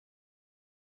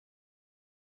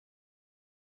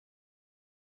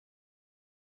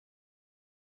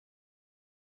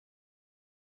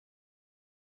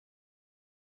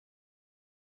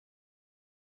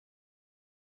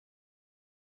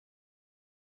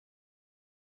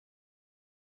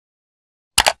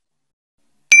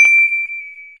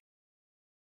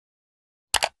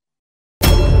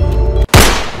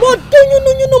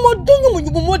dún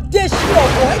yùmùyùmù mo dé sí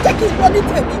ọ̀wọ́ ẹ jẹ́ kí n lọ ní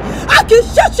tèmi a kì í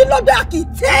ṣẹ́ṣí lọ́dọ̀ a kì í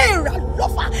téèrà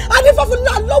lọ́fà a ní fọ́fún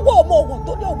náà lọ́wọ́ ọmọ òwò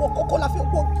tó ní ọwọ́ kókó la fi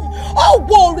wọ́ kí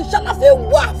ọwọ́ òrìṣà la fi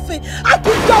wọ́ àfin a kì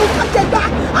í jẹ́ òun ká jẹ gbá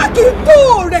a kì í tó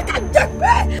rẹ̀ ká jẹ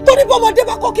pẹ́ torí bọ́mọdé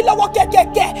bá kọ́ kí lọ́wọ́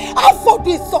kẹ́kẹ́kẹ́ àfọ̀dù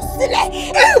ìsọ̀sílẹ̀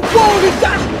èèwọ̀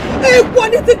òrìṣà èèwọ̀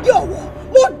ní ti di ọ̀wọ́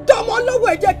mo dánmọ́ lọ́wọ́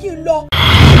ẹ jẹ́ kí n lọ.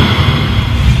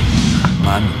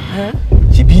 Màámi,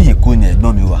 ṣe bí Èkó ni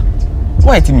ẹ̀gbọ́n mi wà.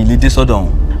 Wọ́n ẹ̀ tí mi lè dé sọ́dọ̀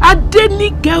wọn.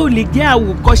 Adéníkẹ́ ò lè jẹ́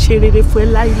àwòkọ́ṣe rere fún ẹ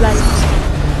láíláí.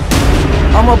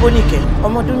 Ọmọ Bóníkẹ́,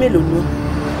 ọmọ ọdún mélòó ni ó?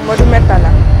 Ọmọ ọdún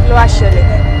 13 ló wá ṣẹlẹ̀.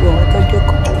 Ìwọ̀n tó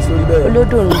jókòó.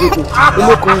 Olódò ń gbogbo,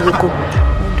 olóko ń roko,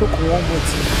 ń dókòó wọ́n mọ̀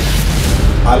tí.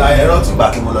 Àlàyé rántí ìgbà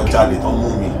tí mo lọ jalè tán mú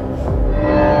mi.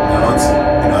 Rántí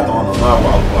ìgbà tó wọn náà wà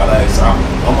òkú Àlàyé sáà.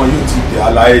 Ọmọ yóò ti dé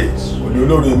Àlàyé. Òní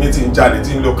olórí mi ti ń jalè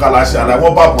tí ń lo kálàṣẹ Àlàyé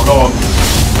wọ́n bá bọ̀ lọ́wọ́ mi.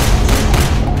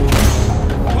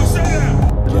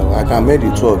 I can make the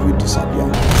two of you disappear.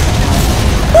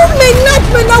 Who may not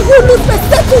who lose the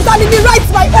status and the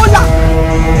rights by honor?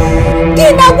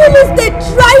 Ina who lose the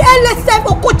dry LSF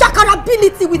or Kochakara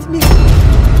ability with me?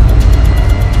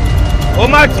 Ó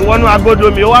má tí wọnú agodo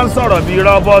mi ó wá ń sọ̀rọ̀ bí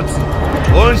rọ́bọ̀tì.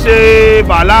 Ó ń ṣe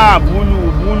bàlá búlù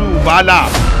bàlá.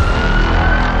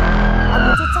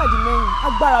 Àgbò tó tàdí mẹ́rin,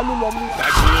 agbára ló lọ mú.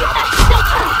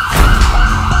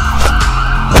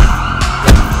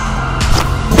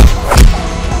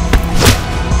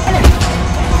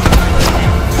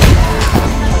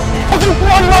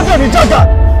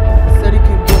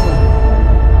 Sẹ́ríkì Ngómọ̀,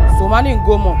 Sòmánì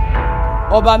Ngómọ̀,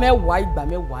 ọba mẹ́wàá ìgbà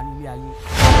mẹ́wàá nílé ayé.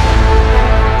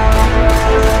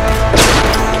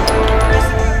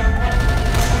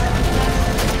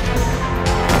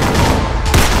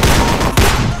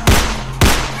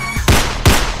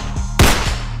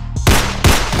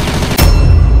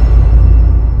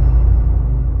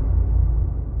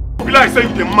 Be like say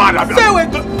you dey mad abi. Say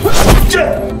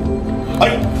wait.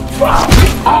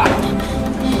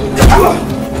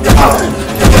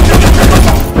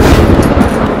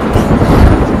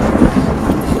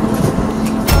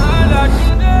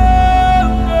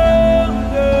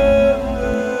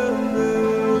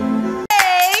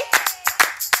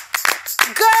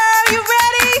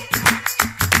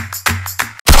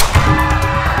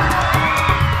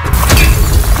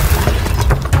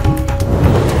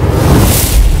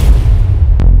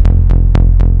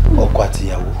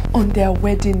 On their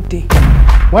wedding day.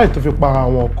 Why tó fi pa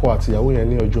àwọn ọkọ àti ìyàwó yẹn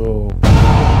ní ọjọ́?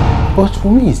 But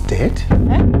Wunmi is dead.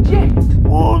 Yeah.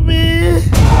 Wunmi.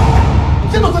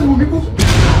 Ṣé lóòótọ́ ni Wunmi kú?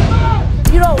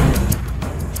 Irọ́.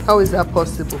 How is that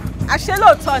possible? Àṣé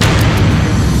lóòótọ́ ni.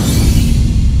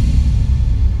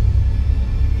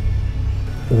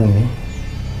 Wunmi,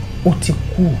 ó ti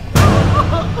kú.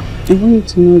 I want you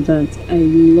to know that I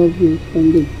love you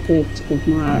from the depth of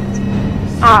my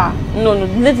heart. No,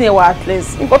 let me wait at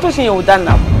least. Nǹkan tó ṣe yẹn ò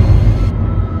dáná.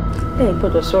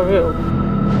 Gbọ́dọ̀ sọ̀rọ̀ o.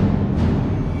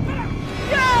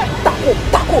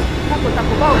 Tako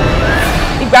báwo.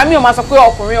 Ìgbà mi ò máa sọ pé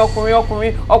ọkùnrin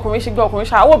ṣe gbé ọkùnrin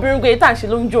ṣá. Àwọn obìnrin gbé tá à ń ṣe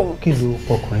ló ń jò wọ́n. Kí ló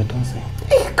ọkùnrin tó ń sìn?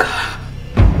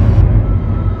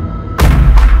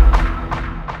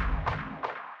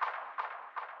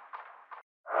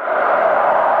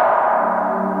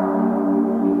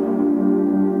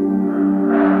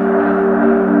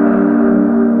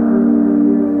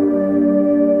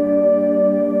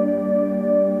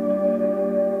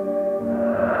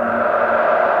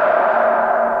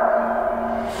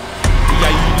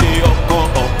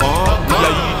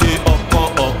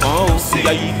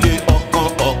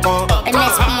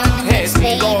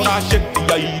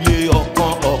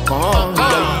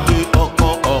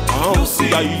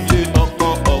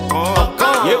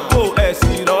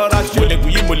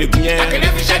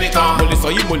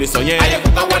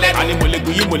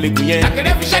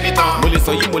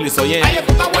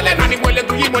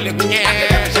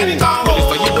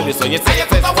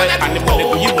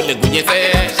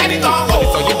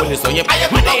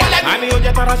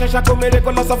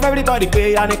 Of everybody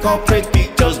pay and corporate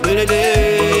pictures better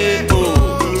day.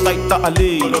 Oh, like that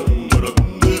Ali.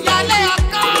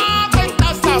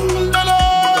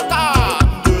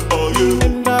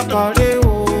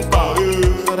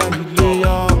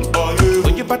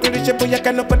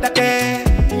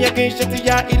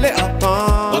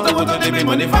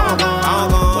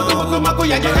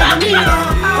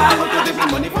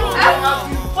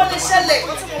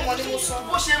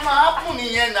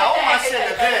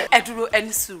 Ẹ dúró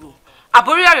ẹni sùúrù.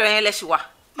 Àbórí ọ̀rọ̀ yẹn lẹ ṣì wà.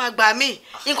 Má gbà mí.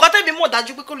 Nǹkan tẹ́mi mọ̀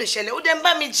dájú pé kò lè ṣẹlẹ̀. Ó dẹ̀ ń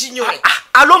bá mi jiyàn rẹ̀.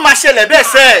 A ló máa ṣẹlẹ̀ bẹ́ẹ̀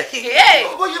sẹ́.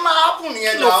 Bó ṣe máa hápùn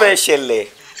nìyẹn náà. Ló fẹ́ ṣẹlẹ̀.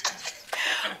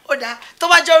 Ó dáa, tó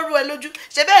bá jẹ́ orú ẹ lójú,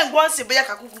 ṣe bẹ́ẹ̀ ń gbọ́n sí bóyá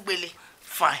kàkúkú gbélé.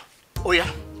 Fine. Ó yá.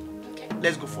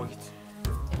 let's go for it.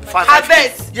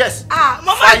 Harvest. Yes.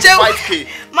 Mama jẹ́ 5K.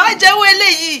 Má jẹ́ wo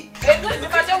eléyìí. Ètò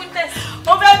ìfipájọ́ witness.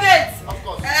 Mo fẹ́ bet. Of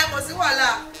course. Mo sí wàhálà.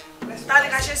 Ta ni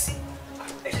ká ṣe sí?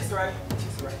 Ẹ ṣe sí right.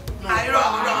 Irọ́.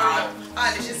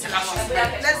 Lè ṣe sí la ṣe.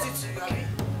 Let's do it to you, abi.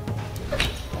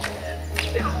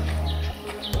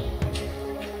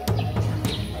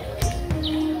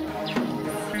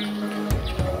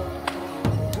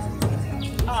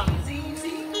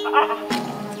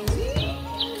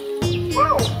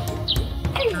 Wow.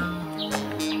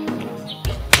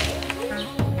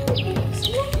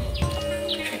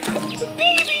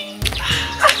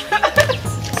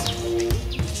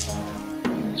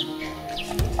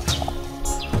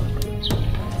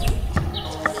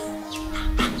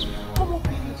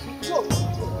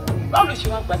 Báwo ló ṣe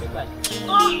wá gbàgbé?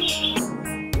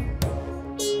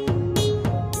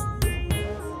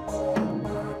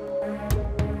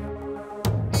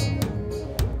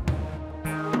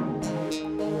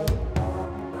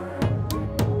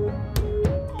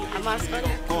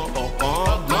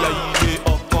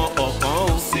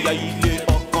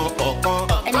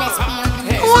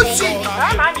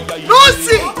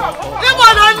 Nosy! Níbo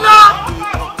ló ń lọ?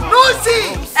 Nosy!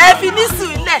 Ẹ fi ní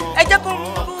sùúlẹ̀, ẹ jẹ́ kó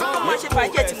mọ́ ṣe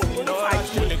fàájì ẹ̀ tí mo kún ní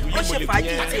fàájì. Ó ṣe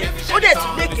fàájì tiẹ̀, ó dẹ̀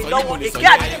tún lékè lọ́wọ́, èké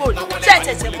àdúgbò ni, tí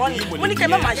ẹ̀ṣẹ̀ṣẹ̀ mọ́ ni. Mo ní kẹ́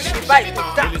má máa ṣe báyìí tó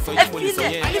dá. Ẹ fi ilẹ̀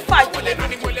ní fàájì lè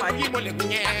ní fàájì.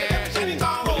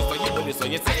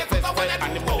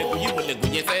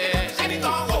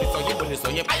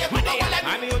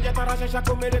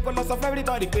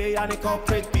 Everybody pay and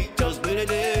corporate pictures,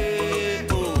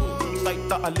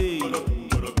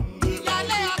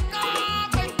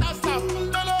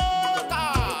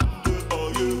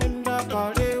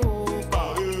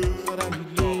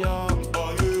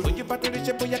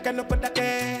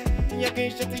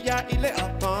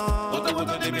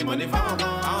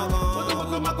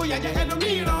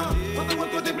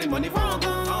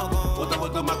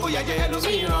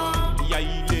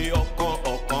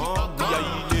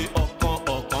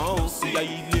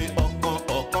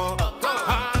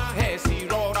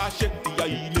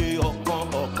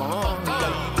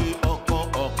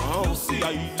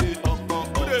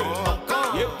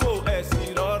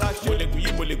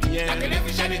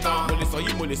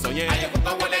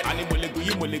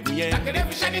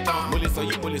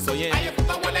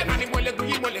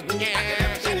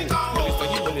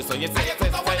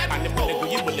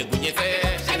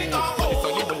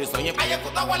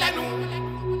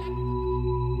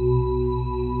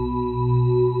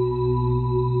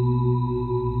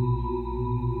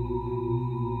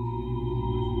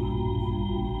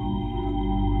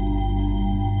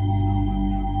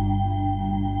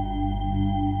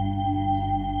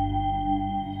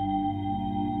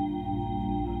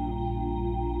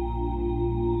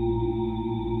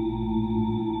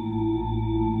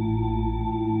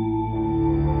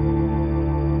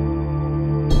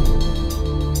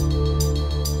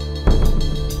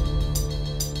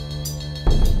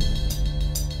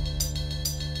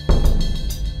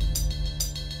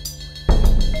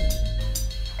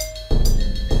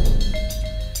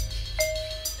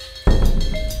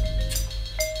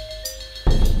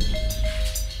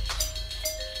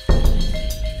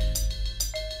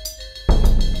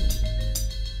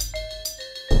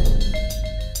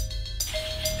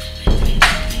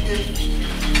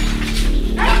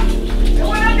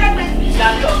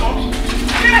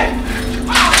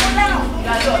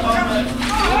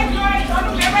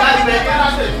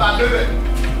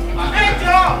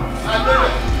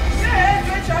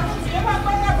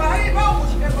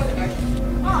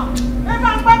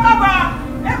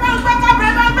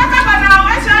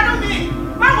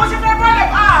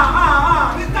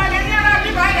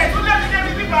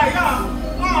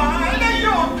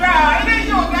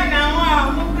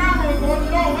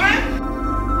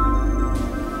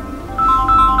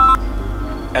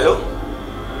 Hello?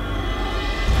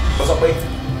 What's up, mate?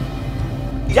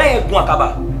 Ìyá yẹn gun àkàbà.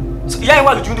 Ìyá yẹn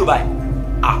wà lójú window báyìí.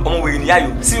 Ọmọ wèrè ni ìyá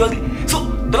yìí. Seriously? So,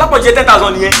 Dọ́lápọ̀ jẹ́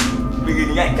 10,000 nìyẹn. Wèrè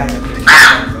ni ìyá yìí káyọ̀.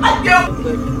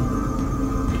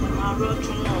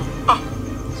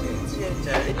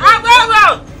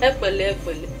 Ẹ pẹ̀lẹ́.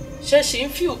 Ṣé ṣì ń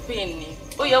feel pain ni?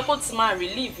 Ó yẹ kó ti máa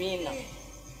relieve yín náà.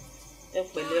 Ẹ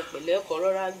pẹ̀lẹ́ kó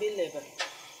rọra gbélé báyìí.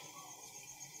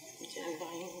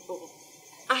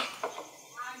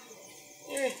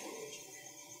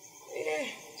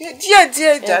 Díẹ̀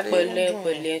jàre. Pẹ̀lẹ́.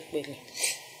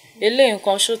 Eléyìí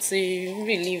nǹkan ṣó ti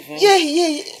relieve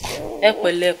yín. Ẹ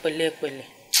pẹ̀lẹ́.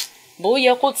 Bó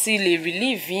yẹ kó ti lè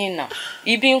relieve yín náà.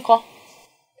 Ibi ńkọ́?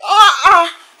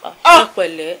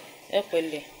 Ẹ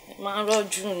pẹ̀lẹ́. Máa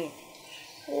rọ́jú ni.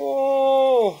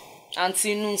 Àǹtí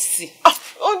Nosy.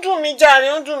 Ó dùn mí jàre,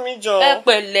 ó dùn mí jọ. Ẹ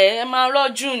pẹ̀lẹ́, ẹ máa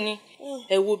rọ́jú ni.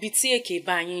 Ẹ wo bí tí èké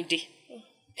bá yín dé.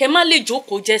 Kẹ má lè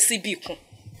jókòó jẹ́ síbì kan.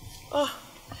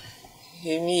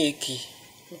 Èmi èké.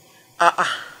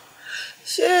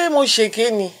 Ṣé mo ṣèké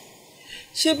ni?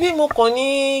 Ṣé bí mo kàn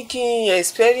ní kí n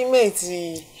experiment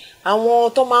àwọn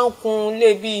tó máa ń kun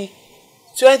lé bí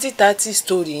 20-30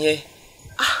 story yẹn.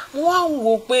 Mo wá ń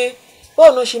wò pé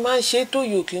báwo ló ṣe máa ń ṣe tó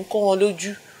yòó kí n kọ́ wọn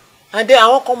lójú. And then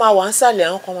àwọn kan máa wà nísàlẹ̀,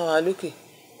 àwọn kan máa wà lókè.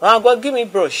 Àwọn àgbọ̀ give me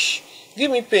brush,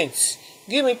 give me paint,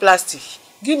 give me plastic,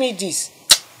 give me this.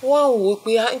 Wọ́n á wò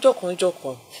pé ìjọkan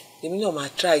èmi náà máa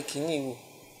try kìíní wò.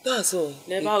 That's all.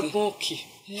 Lẹ bá gún òkè.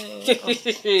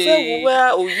 Ṣé wo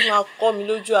wẹ́ òyìn máa kọ́ mi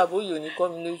lójú àbóyè ò ní kọ́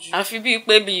mi lójú? Àfi bíi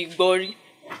pé bí ìgbọ́rí.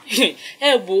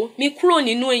 Ẹ wo mi kúrò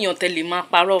nínú èèyàn tẹ́lẹ̀ máa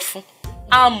parọ́ fún.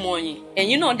 Àmọ̀yìn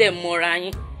ẹ̀yin náà dẹ̀ mọ́ra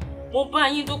yín. Mo bá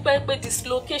yín dúpẹ́ pé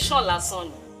dislocation lásán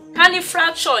ni. Ká ní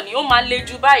fracture ni ó máa le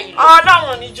jù báyìí lọ.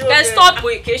 Ọlọ́run ní jó. Ẹ stop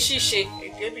èké ṣíṣe.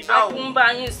 Èké bí náà. Akún bá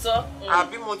yín sọ.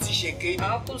 Àbí mo ti ṣèké ni.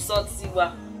 Akún sọ tiwa.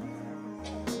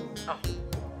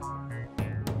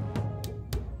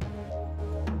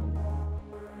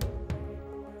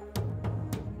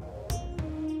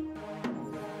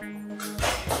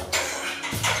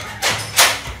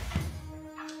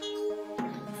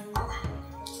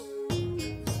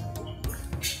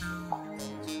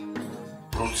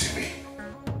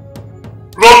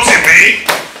 Rotimi!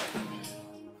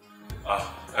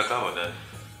 Ẹ káàbọ̀ Daddy.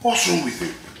 What's wrong with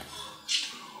you?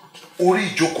 Orí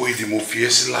ìjókòó yìí ni mo fi ẹ́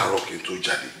sí láàárọ̀ kí n tó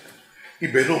jáde.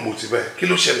 Ibẹ̀ náà mo ti bá ẹ. Kí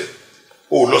ló ṣẹlẹ̀?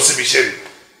 O ò lọ síbi iṣẹ́ ni.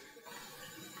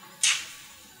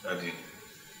 Daddy,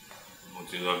 mo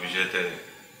ti lọ bí iṣẹ́ tẹ́lẹ̀.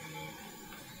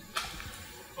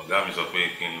 Ọ̀gá mi sọ pé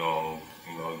kí n lọ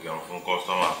gẹrun fún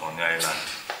kọ́sítọ́mà kan ní Island.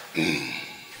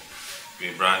 Pé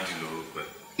Brandy lórúkọ ẹ̀.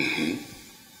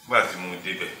 Nígbà tí mo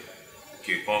débẹ̀,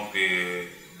 kì í kàn pé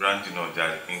Brandy náà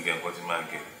jáde kí n gẹ nǹkan tí máa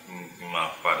gẹ kí n máa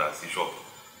padà sí ṣọ́ọ̀bù.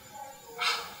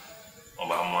 Wọ́n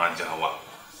bá mú ajá wá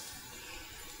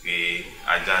pé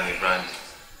ajá ni Brandy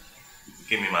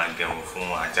kí mi máa gẹrun fún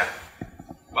ajá.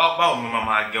 Báwo mi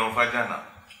máa gẹrun fájá náà?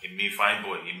 Èmi fine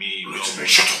boy, èmi Rotimi,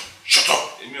 shut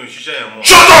up! Èmi ò ṣiṣẹ́ yẹn mọ́.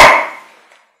 Shut up!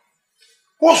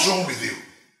 What's wrong with you?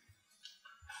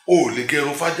 O ò lè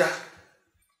gẹrun fájá.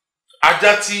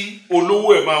 Ajá tí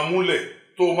olówó ẹ̀ máa múlẹ̀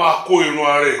tó máa kó irun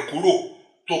ara ẹ̀ kúrò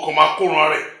tó kàn máa kó irun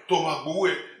ara ẹ̀ tó máa gbowó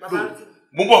ẹ̀.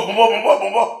 Mo bọ̀.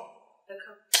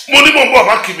 Mo ní mo ń bọ̀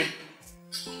má kí mi.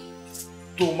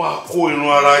 Tó máa kó irun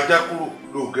ara ajá kúrò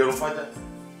ló gẹrun fájá.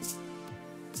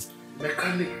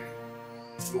 Mechanic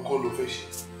ló kọ́ ló fẹ́ ṣe.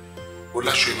 O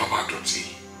láṣọ ẹ̀ máa dọ̀tí.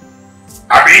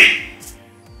 Àbí?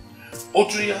 Ó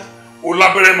tún yá. O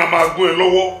lábẹ́rẹ́ máa gún ẹ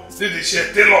lọ́wọ́ nídìí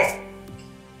iṣẹ́ tailor.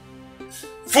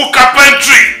 Fún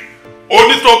carpentry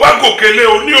onítọ̀ bá gòkèlé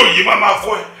oní òyì máa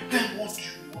kọ́ ẹ. Then what do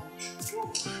you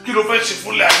want to do? Kí ló fẹ́ ṣe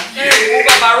fúnlẹ̀ ayé? Ẹ wo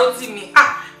bàbá Rotimi.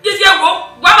 Jíjẹ́ wo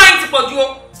gbọ́dọ̀ yín ti pọ̀ ju o.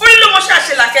 Orí ló mọ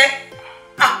ṣàṣẹ làkẹ́.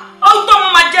 Ohun tó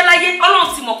wọn máa jẹ́ láyé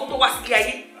Ọlọ́run ti mọ̀ kó tó wá sílé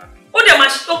ayé. Ó dẹ̀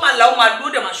máa là ó máa dúró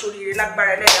dẹ̀ máa ṣoríire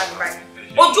lágbára ẹlẹ́dàá mi báyìí.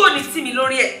 Ojú ò ní tì mí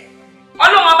lórí ẹ̀.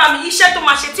 Ọlọ́run á bá mi iṣẹ́ tó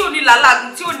máa ṣe tí ò ní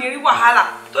làálàgùn tí ò ní rí wàhálà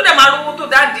tó dẹ̀ máa rówó tó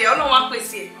dáǹdè Ọlọ́run á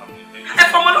pèsè ẹ̀. Ẹ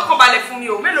fọmọ lọ́kàn balẹ̀ fún mi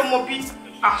o, mélòó mo bí.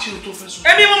 Ṣé o tó fẹ́ sọ?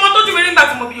 Èmi mo mọ tó ju mi nígbà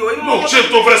tí mo bí o. No, ṣé o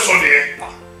tó fẹ́ sọ nìyẹn?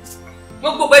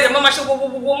 Gbogbo ẹ̀dẹ̀ mo máa ṣe gbogbo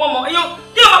mọ́mọ́. Èèyàn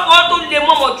tí o máa fọwọ́ tó lè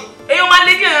mọ́mọ́ jù. Èèyàn máa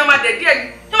lé díẹ̀, èèyàn máa dẹ̀ díẹ̀ ni.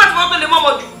 Tí o máa fọwọ́ tó lè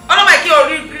mọ́mọ́ jù. Ọlọ́mọ ìkí o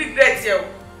rí regret ẹ o.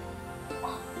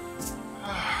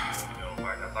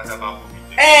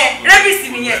 Rébìsì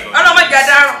nìyẹn. Ọlọ́mọ ìjà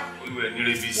dáràn. Olúwẹ̀ ní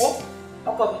rébìsì.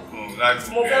 Ọkọ mi.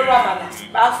 Mo fẹ́ rú àmàlà.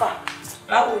 Báfà.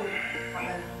 Báwo ni?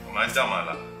 Mo máa ń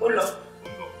jàmàlà. Ó lọ.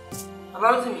 Bàbá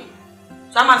Rotimi.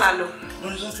 Sámàlà lọ. No,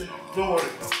 it's okay. Don't worry.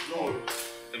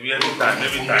 Every time.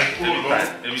 Every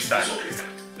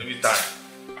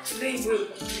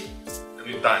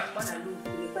time. Padà ló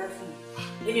ń lè bá fún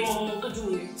mi. Èmi mo mọ tójú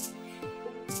mi rí.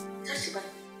 Ṣáṣì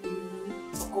báyìí,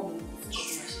 ọkọ mi kò fún ọkọ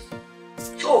máa ṣe.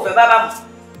 Ṣé o fẹ́ bábà mọ̀?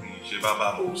 Ṣé bábà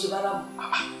mọ̀? Òun ṣe bábà mọ̀.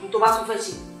 Ní tó bá tún fẹ́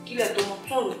ṣe, kílẹ̀ tó mọ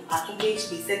tóònù àtúndé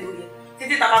ìgbésẹ̀ lórí ẹ̀.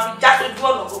 Títí tá a máa fi já sójú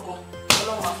ọ̀nà gbogbo.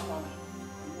 Ọlọ́run á fún wa.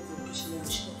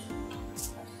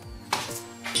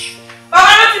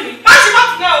 Bàbá Rotimi, má ṣe má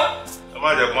tún o. Ẹ má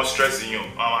jẹ́ kán stress yín o,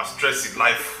 máa stress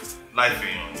life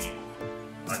èèyàn ni,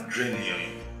 and drain èèyàn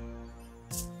yín.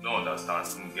 Don't understand,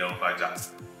 n gẹrun fájà,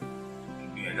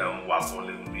 n gbìyànjú àwọn wà bọ́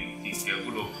lẹ́nu bí kí n gẹ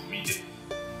gbọ́dọ̀ fún mi jẹ,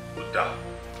 ó dáa.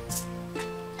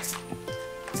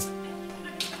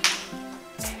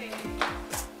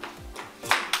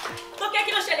 Tókẹ́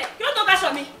kí ló ṣẹlẹ̀? Kí ló tó káṣọ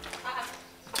mi?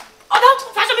 Ọ̀dọ́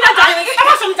fàṣọ mi dájà rẹ̀, ẹ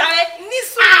má sọ mi dájà rẹ̀. Ní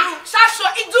sùúrù, ṣaṣọ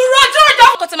ìdúró ọjọ́ ọjọ́.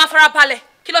 Kò tí máa fara balẹ̀,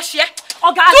 kí ló ṣe é?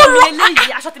 Ọ̀gá aṣọ mi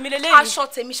lélẹ́yìí, aṣọ tèmi lélẹ́yìí. Aṣọ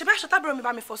tèmi, ṣe bá aṣọ tábìrò mi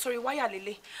bá mi fọ sórí wáyà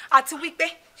lélẹ̀. Àti wípé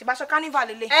ṣe bá aṣọ carnival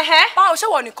lélẹ̀. Báwo ṣé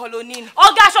wọ́n nìkan ló ní ni?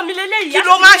 Ọ̀gá aṣọ mi lélẹ́yìí. Kí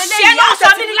ló máa ṣe é náà? Aṣọ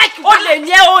mi ní like o lè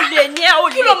ní o lè ní o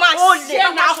lè. Kí ló máa ṣe é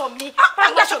náà? Aṣọ mi.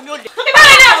 Aṣọ mi o lè. Kí ló máa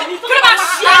ṣe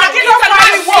é? Kí ló máa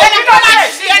ṣe é? Kí ló máa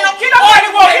ṣe é? Kí ló máa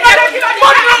ṣe é?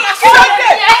 Kí ló dé?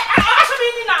 Aṣọ mi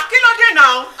ní na. Kí ló dé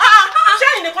náà? Ṣé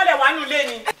ẹ̀yin nìkan lè wà nínú ilé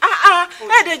ni?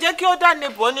 Ẹ̀ẹ́dẹ̀ jẹ́ kí ó dá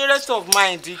neighbor ní rest of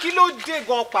mind. Kí ló dé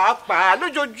gan pàápàá?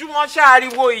 Lójoojúmọ́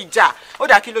ṣáàriwo ìjà. Ó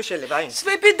dà kí ló ṣẹlẹ̀ báyìí?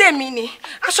 Bébí dèmi ni,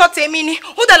 aṣọ tèmi ni,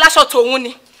 ó dẹ̀ láṣọ tòun ni.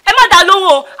 Ẹ má dá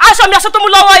lóhùn o, aṣọ mi aṣọ tó mú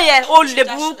lọ́wọ́ yẹn, o lè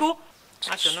burúkú.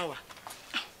 Aṣọ náà wà.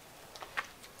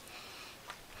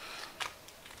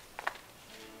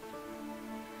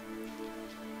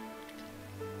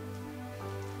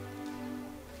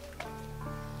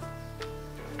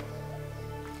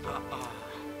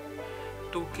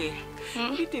 Tókè,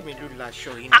 bí tèmi ló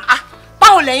láṣọ yìí.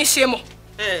 Báwo lẹ́yìn ṣe mọ̀?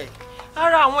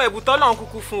 Ara àwọn ẹ̀bùn tọ́lọ́run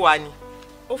kúkú fún wa ni.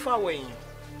 Ó fáwọn èèyàn.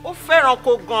 Ó fẹ́ràn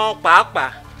kó gan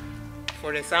pàápàá.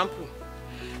 For example,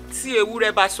 tí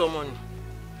ewúrẹ́ bá sọmọ nù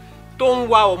tó ń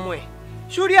wá ọmọ ẹ̀,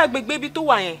 sórí agbègbè ibi tó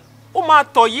wà yẹn, ó máa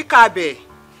tọ̀ yíká bẹ̀.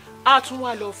 Á tún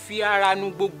wá lọ fi ara nu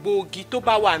gbogbo igi tó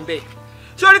bá wà ń bẹ̀.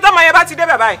 Sórí tọ́mọ yẹn bá ti dé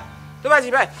bẹ̀ báyìí, tó bá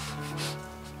ti báyìí.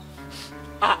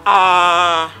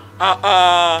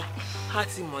 A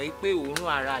ti mọ̀ pé òórùn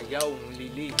ara ìyá òun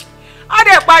lélẹ̀. Á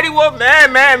dẹ̀ pariwo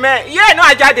mẹ́ẹ̀mẹ́ẹ̀mẹ́, ìyá ẹ̀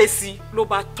náà jáde sí i ló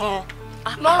bá tán.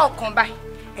 Lọ́rọ̀ kan báyìí,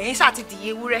 ẹ̀yin ṣáà ti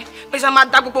dìye ewúrẹ́, pé ṣe máa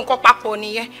dá gbogbo nǹkan papọ̀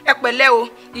nìyẹn. Ẹ pẹ̀lẹ́ o,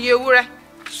 iye ewúrẹ́.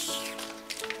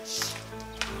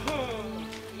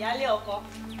 Ìyálé ọkọ,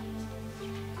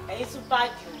 ẹ̀yin tún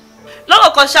báàgì o.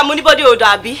 Lọ́rọ̀ kan ṣá mo ní bọ́dí odò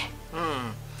àbí?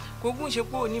 Gbogbo ṣe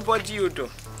pé oníbọ́dí odò.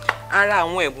 Ara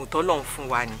àwọn ẹ̀bùn tọ́lọ́run fún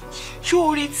wa ni. Ṣé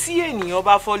orí tí ènìyàn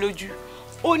bá fọ́ lójú,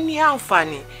 ó ní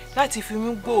àǹfààní láti fi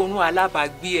mú gbóòórùn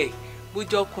alábàágbé ẹ̀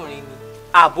bójọ́kùnrin ni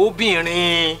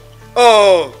àbóbìnrin.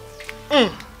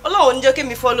 Ọlọ́run ní jẹ́ kí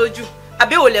mi fọ́ lójú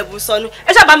àbí ò lẹ̀bùn sọnù.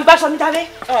 Ẹ ṣáà bá mi bá aṣọ mi jáde.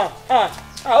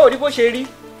 Ó rí bó ṣe rí.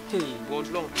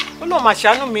 Ọlọ́run máa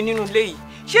ṣàánú mi nínú ilé yìí.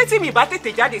 Ṣé tí mi bá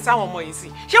tètè jáde sáwọn ọmọ yìí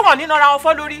sí, ṣé wọ́n ní nara wọn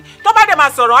fọ́ lórí? Tó bá dẹ̀ máa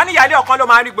sọ̀rọ̀ wọn ní ìyálé ọ̀kan ló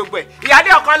máa rí gbogbo ẹ̀. Ìyálé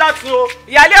ọ̀kan lọ́tún o,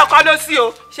 ìyálé ọ̀kan ló sí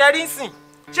o. Ṣé rí ń sìn?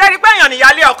 Ṣé rí péyàn ní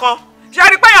ìyálé ọ̀kan? Ṣé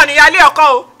rí péyàn ní ìyálé ọ̀kan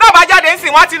o? Tó bá jáde ń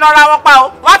sìn wọ́n ti nara wọn pa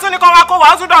o. Wọ́n tún ní kán wá kó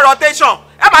wá, ó tún dọ̀rọ̀ tẹ̀sán.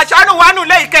 Ẹ máa ṣàánú wa nù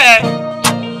lé ìkẹ́ ẹ.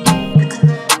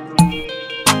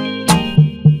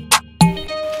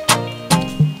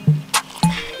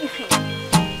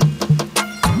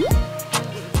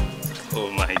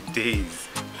 Days.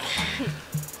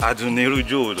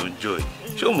 Adunirujo don't joy.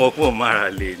 Show mo ko mara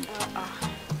le ni.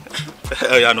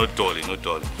 Yeah, no darling, no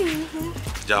darling.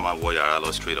 Jama wo yara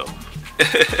lo straight up.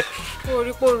 Ó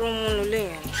rí pé run mu nule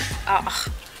yẹn.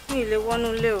 Mi lè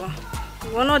wọnú ilé o.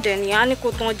 Ìwọ náà dẹ̀ ni a ní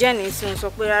kó tán jẹ́ ní sí sọ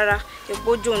pé rárá,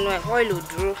 epo jóná ẹ̀ oil ò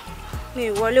dúró. Mi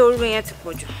ìwọlé orí yẹn ti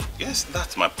pọ̀jù. Yes,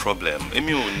 that's my problem.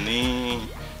 Èmi ò ní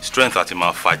strength àti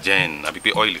ma fa gen àbí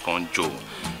pé oil kan jó.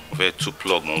 Mo to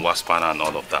plug mon wa spanner and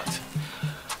all of that.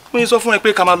 Mo sọ fún ẹ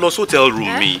pé ká máa lọ hotel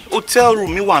room mi. Hotel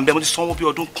room mi wà ńbẹ̀, mo ti sanwó bí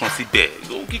ọdún kan síbẹ̀.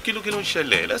 Kí ló ń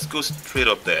ṣẹlẹ̀? Let's go straight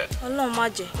up there. Ọlọ́run má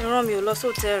jẹ́, ìran mi ò lọ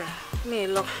hotel mi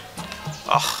lọ.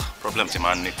 Problem ti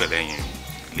máa ń ní pẹ̀lẹ́ yín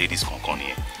ladies kankan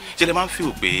nìyẹn. Ṣé lè máa ń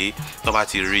feel pé tó bá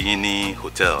ti rí yín ní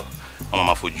hotel, wọ́n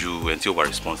máa fojú ẹni tí ó wà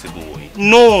responsible wò yín.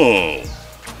 No!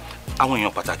 Àwọn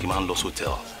èèyàn pàtàkì máa ń lọ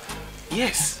hotel.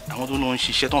 Yes, àwọn tó ń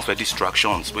ṣiṣẹ́ tó ń fẹ́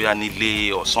distractions bóyá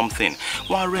nílé or something.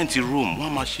 Wọ́n á rent a room, wọ́n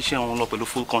á máa ṣiṣẹ́ wọn lọ pẹ̀lú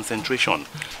full concentration.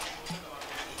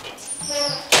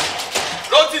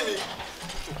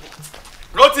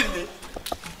 Rotimi.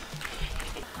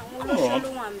 Àwọn olóṣèlú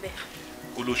wà ń bẹ̀.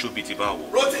 Olóṣòbí ti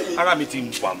báwo? Rotimi. Ara mi ti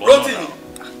wà lọ́nà.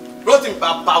 Rotimi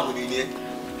bá wòlé ni ẹ.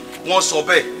 Wọ́n sọ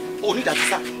bẹ́ẹ̀. O ní ìdájí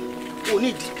sá. O ní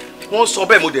ìdí. Wọ́n sọ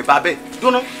bẹ́ẹ̀ mo dẹ̀ bá bẹ́ẹ̀.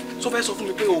 Jóná, sọ fẹ́ sọ fún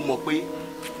mi pé o mọ̀ pé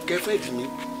girlfriend mi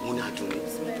mo ní àjò ni.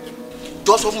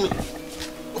 Jọ sọ fún mi.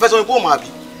 O fẹ́ sọ mi pé o mọ̀ àbí?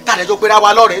 Tàdé jọ pera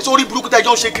wa lọ́rẹ̀ẹ́. Sórí burúkú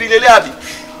tẹ́jọ́ ń ṣe kiri lélẹ̀ àbí?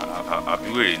 Àbí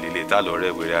wèrè lélẹ̀ tá lọ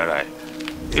rẹ̀ wèrè ara ẹ̀.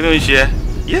 Kí ló ń ṣe ẹ́?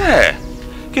 Yeah.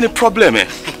 Kí ni problem ẹ̀?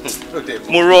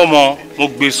 Mo rọ́ ọmọ, mo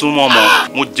gbé súnmọ́ ọmọ,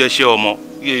 mo jẹṣẹ́ ọmọ.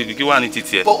 Kí wàá ní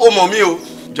títí ẹ̀? Ó mọ̀ mí o.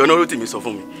 Jọ̀nà Rotimi sọ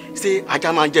fún mi. Ṣé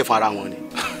ajá máa ń jẹ́ fún ara wọn ni?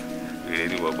 Wèrè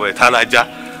ni bọ̀bọ̀ ẹ̀ tá lájá.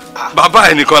 Bàbá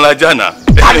ẹ̀ nìkan lájá náà.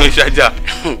 Ẹ̀ ní ìṣájá.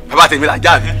 Bàbá tèmi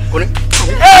lájá mi.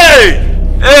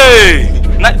 Hey!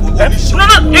 No,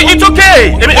 it's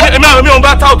okay. Èmi ò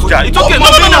bá tout jà. It's okay. No.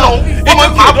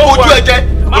 Ọmọ máa bójú ẹ jẹ́.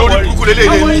 Olórí burúkú lélẹ̀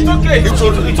ilé. It's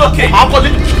okay. It's okay. Máa kọ́ lé.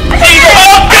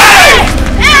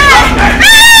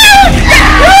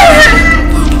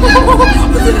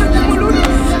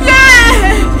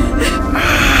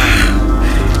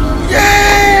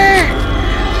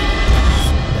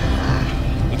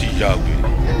 Ó ti yá wèrè.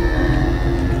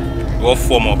 wọ́n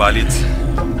fọ́ ọmọ ọba létí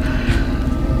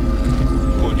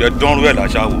kò jẹ́ dánrú ẹ̀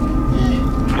láṣà wò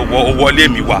ó wọlé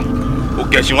mi wá ó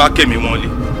kẹ̀sìn wá kémi wọn lé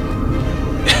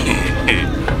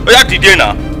ó yá dìde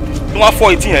náà tí wọ́n á fọ́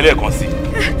etí yẹn lẹ́ẹ̀kan sí.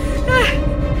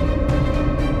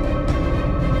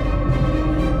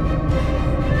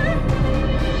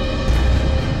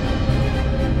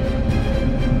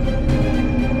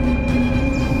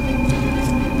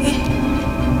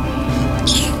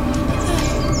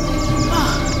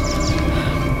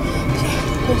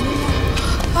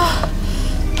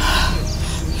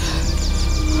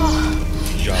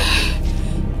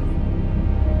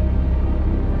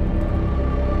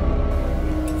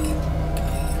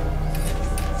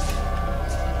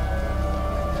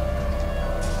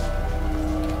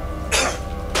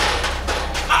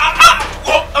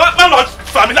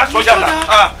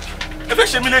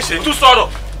 ṣe mí léṣe tún sọ̀rọ̀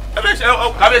ẹ fẹ́ ṣe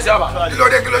kábíyèsí àbá. kí ló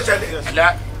dé kí ló ṣẹlẹ̀.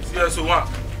 ilẹ̀ CS1.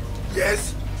 yes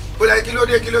ó lẹ kí ló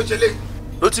dé kí ló ṣẹlẹ̀.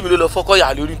 Rótìmí ló lọ fọ́kọ́ yà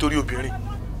lórí nítorí obìnrin.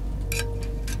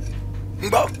 ń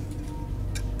gbọ́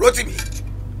Rótìmí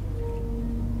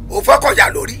ò fọ́kọ́ yà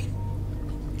lórí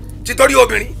títorí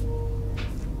obìnrin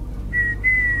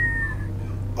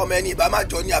ọmọ ẹni ìbá máa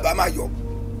jọ ní àbá máa yọ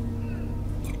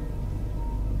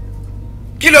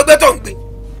kí ló gbé tó ń gbé.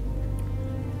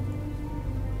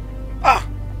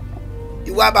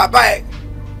 ìwà bàbá ẹ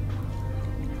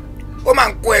ó máa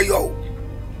ń kó ẹ yọ o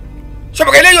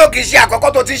ṣọpọ̀ eléyìí ò kì í ṣe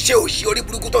àkọ́kọ́ tó ti ṣe òṣì orí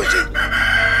burúkú tó ń ṣe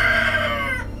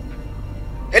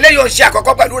eléyìí ò ń ṣe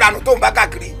àkọ́kọ́ pẹ̀lú ìranù tó ń bá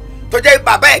káàkiri tó jẹ́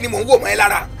bàbá ẹ ni mò ń wò mọ́ ẹ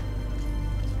lára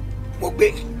mo gbé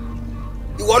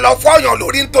ìwọ lọ fọyàn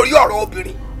lórí nítorí ọ̀rọ̀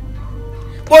obìnrin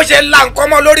bó ṣe la nǹkan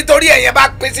mọ́ lórí torí ẹ̀yẹn bá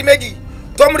pín sí méjì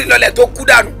tó ń rìn lọlẹ̀ tó kú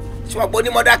dànù ṣùgbọ́n ní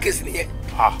mọ́dà kèsì nìyẹn.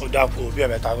 ó dákú bí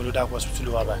ẹ̀mẹ́ta ló dákú hospital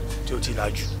ló wà báyìí tí ó ti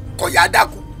lajú. kò yá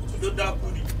dákú. ló dákú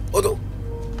ni. ó tó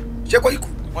ṣé kò ikú.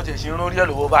 wọ́n ti ṣe ń rán orí ẹ̀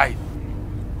lọ́wọ́ báyìí.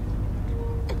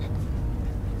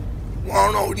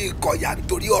 wọ́n rán orí ìkọ̀yà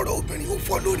nítorí ọ̀rọ̀ obìnrin ó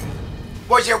fọ́ lórí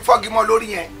bó ṣe fọ́gi mọ́ lórí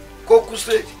yẹn kó kú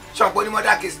straight ṣọ̀pọ̀ ní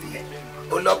mọ́dà kèsì nìyẹn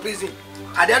ó lọ prison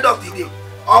at the end of the day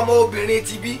ọmọ obìnrin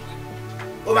ti bí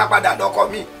ó máa padà lọ́kọ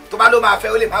mi tó bá ló máa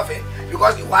fẹ́ ó lè má fẹ́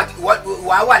because ìwà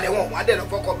wà lẹ́wọ̀n wà á dẹ̀ lọ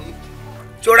fọ́kọ mi.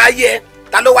 ṣọ́ra yẹ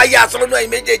ta ló wáyé asán náà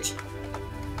yín méjèèjì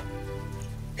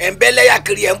ẹ̀ ń bẹ́lẹ́yà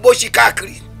kiri ẹ̀ ń bóṣì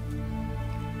káàkiri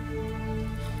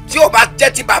tí ò bá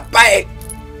jẹ́ ti bàbá ẹ̀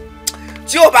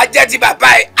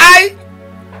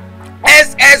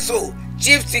ISSO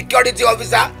Chief Security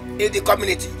Officer in the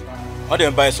community. wọ́n dẹ̀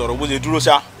ń bá ẹ sọ̀rọ̀ bó ṣe dúró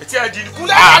ṣá. etí ẹ̀ di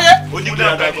kúnlẹ̀ ààrẹ. ó ní kúnlẹ̀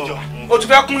àgbàjọ. o tún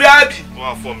fẹ́ kúnlẹ̀ àbí. wọ́n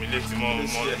á fọ́ mi létí mọ́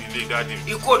ilé dáàdì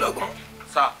mi. ikú ọlọ́gbọ́n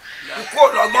ikú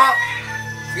ọlọ́gbọ́n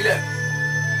filẹ̀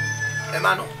ẹ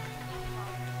má nà.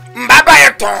 n bá bá ẹ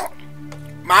tán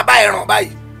màá bá ẹ ràn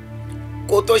báyìí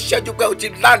kó o tó ṣẹ́jú pé o ti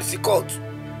land sí court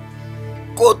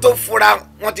kó o tó fura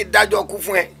wọ́n ti dájọ́ kú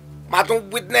fún ẹ màá tún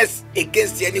witness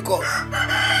against ẹ ní court.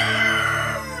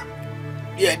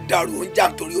 bí ẹ dàrú ó ń jà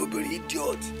nítorí obìnrin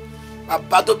idiot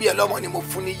bàbá tó bí ẹ lọ́mọ ni mo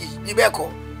fún níyì bí bẹ́ẹ̀ kọ́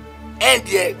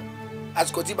ẹ̀ǹdì ẹ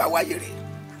àsìkò tí bá wáyé rẹ̀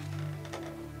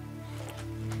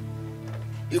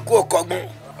ikú ò kọ́gbọ́n.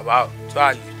 bàbá tó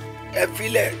àlè. ẹ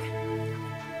filẹ̀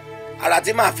ara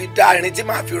tí màá fi dá irin tí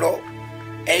màá fi rọ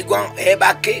ẹ̀gbọ́n ẹ bá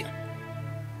ké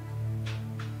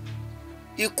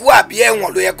ikú àbí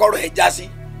ẹ̀wọ̀n ló yẹ kọ́rọ̀ ẹ já sí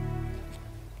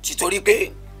títorí pé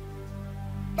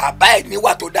bàbá ẹ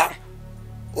níwà tó dáa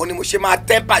òun ni mo ṣe máa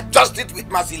temper justice with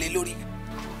mercy lé lórí.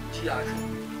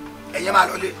 ẹ̀yẹ́ máa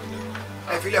lọlé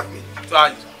ẹ filẹ̀ fún mi. tó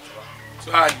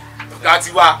àlè ọ̀gá ti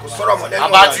wá kò sọ̀rọ̀ mọ́ lẹ́nu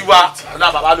bàbá ti wá ọ̀nà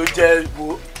bàbá ló jẹ́ ìbò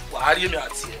wàá rí èmi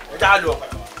àti ẹ̀ já lọ.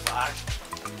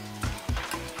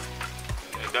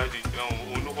 dáàdì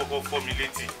òun ló kọ́kọ́ fọ́ mi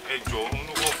létí ẹ jọ òun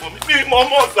ló kọ́kọ́ fọ́ mi. mi mọ̀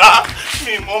mọ̀ sá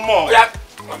mi mọ̀ mọ̀.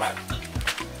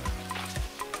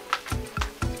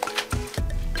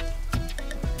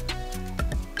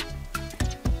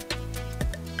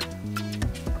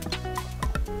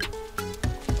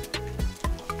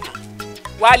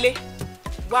 Wálé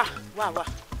wá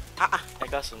ẹ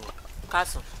káàsán.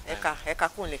 kásán ẹ̀ka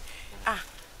kúnlẹ̀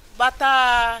bàtà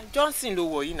Johnson ló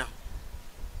wọ̀ yìí náà.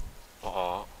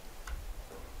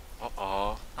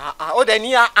 ó dẹ̀ ní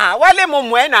Wálé mo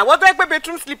mọ̀ ẹ́ náà wọ́n tó ẹ pé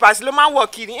bedroom slippers ló máa ń wọ̀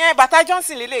kiri bàtà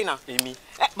Johnson lélẹ̀ náà. èmi.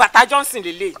 bàtà Johnson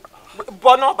lélẹ̀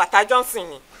bọ́nà bàtà Johnson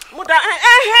ni mo da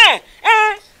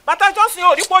bàtà Johnson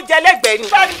ò rí pé ó jẹ lẹ́gbẹ̀ẹ́ ni.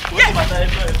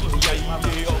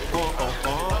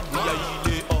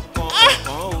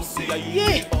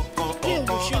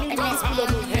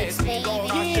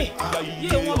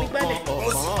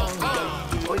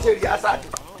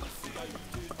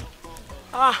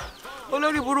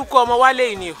 olórí burúkú ọmọ Wálé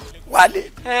yìí ni o.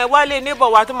 Wálé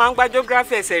neighbor wa tó máa ń gba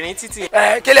geography ẹsẹ̀ rìn títì.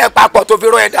 kí lẹ papọ̀ tó fi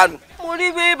rán ẹ dànù. mo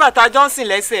rí bí bàtà Johnson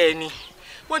lẹ́sẹ̀ ẹ ni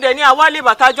mo dẹ̀ ní àwálé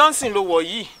bàtà Johnson ló wọ̀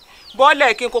yìí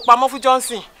bọ́ọ̀lẹ̀ kí n kó pamọ́ fún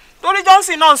Johnson torí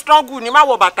Johnson náà struggle ní má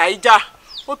wọ bàtà ìjà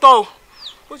ó tọ́ o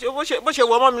bó ṣe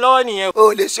wọ ọmọ mi lọ́wọ́ nìyẹn.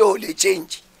 o lè ṣe o lè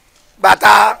change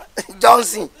bàtà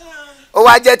Johnson ó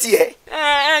wá jẹ́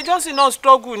tiẹ̀. Johnson náà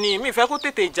struggle ni mi fẹ́ kó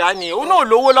tètè já ni òun náà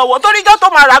lówó lọ́wọ́ torí jọ́ tó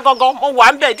máa ra gangan mo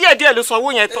wà ń bẹ̀ díẹ̀díẹ̀ ló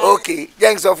sanwó yẹn tán. ok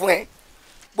jẹ́ n sọ fún ẹ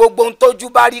gbogbo ohun tójú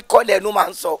bá rí kọ́lẹ̀ ẹnu máa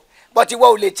ń sọ but ìwọ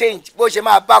ò lè change bó ṣe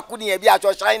máa bá kú nìyẹn bí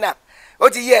aṣọ China ó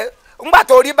ti yẹ ńgbà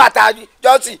tó rí bàtà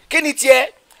Johnson kí ni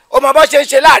tiẹ̀ o mọ bó ṣe ń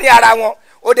ṣe láàrin ara wọn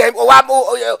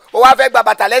o wá fẹ́ gba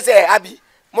bàtà lẹ́sẹ̀ àbí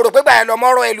mo rò pé gbà yẹn lọ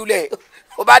mọ́rọ́ ẹ lulẹ̀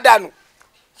o bá dànù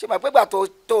ṣe mọ̀ pé gbà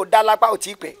tó dá lápá ò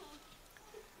tí ì pẹ́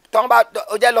tọ́n bá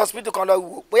o jẹ́ lọ hospital kan lọ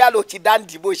wò bóyá ló ti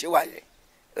dáǹdì bó ṣe wà yẹn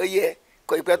ó yẹ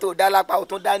kò ì pẹ́ tó dá lápá ò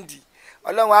tún dáǹdì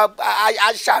Ọlọ́run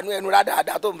á ṣàánú ẹnu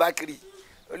rádaràdà tó ń bá kiri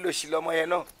ó lò sí lọ́mọ yẹn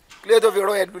náà kí ló tó fi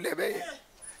rọ́ ẹ lulẹ̀ bẹ́ẹ̀ yẹn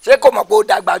ṣé kò mọ̀ pé ó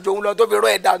dàgbà jòun lọ tó fi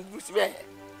rọ́ ẹ dànù síbẹ̀ yẹn.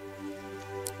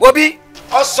 wo bí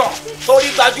ọsàn torí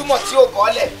gbajúmọ̀ tí ò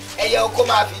bọ́lẹ̀ ẹyẹ oko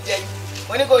máa fi jẹ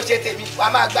mo ní kò ṣe tèmi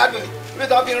wàá máa gbádùn ni bí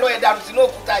tó fi rọ́ ẹ dànù sínú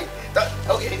òkúta yìí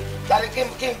ok tani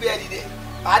kí n gbé ẹ dìde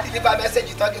màá dìde bá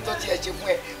mẹ́sẹ̀gì tọ́kì tó tiẹ̀ ṣe fún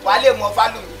ẹ wàá lè mọ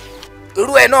fálù mi.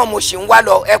 irú ẹ náà mo ṣì ń wá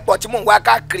lọ ẹpọ tí mò ń wá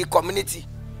káàkiri community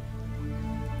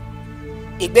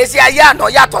ìgbésí ayé àná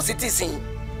yàtọ̀ sí tìsín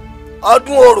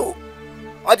ọdún orò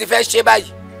wọn ti fẹ́ ṣe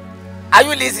báyìí are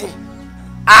you listening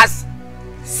as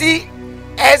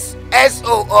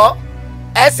CSSO or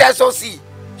SSOC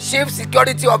chief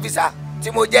security officer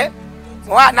tí mo jẹ́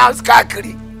mo wá announce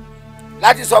káàkiri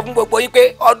láti sọ fún gbogbo yín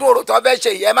pé ọdún orò tó fẹ́ ṣe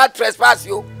yìí ẹ má trespass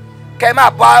o kẹ má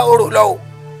bá orò lọ o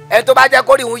ẹni tó bá jẹ́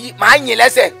kórìí òun yìí máa yìn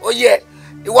lẹ́sẹ̀ ó yẹ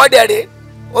ìwọ́dẹ̀ rè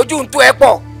ojú ń tú ẹ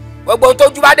pọ̀ gbogbo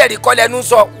tójú bá dẹ̀ rí kọ́ lẹ́nu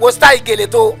sọ wo style gèlè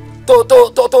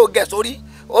tó gẹ̀ sórí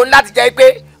òun láti jẹ́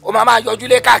pé o máa yọjú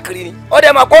lé káàkiri ni ó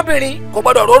dẹ̀ mọ̀ kóbìnrin kò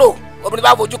gbọ́dọ̀ róró obìnrin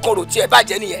bá fojú kan rò tí ẹ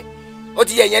bàjẹ́ nìyẹn ó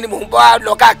ti yẹ ìyẹn ni mò ń bá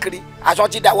lọ káàkiri aṣọ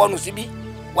ti dà wọnù síbí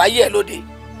wáyé ẹ lóde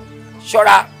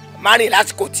ṣọ́ra márìn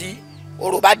lásìkò tí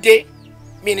orò bá dé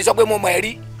mi ní sọ pé mo mọ̀ ẹ́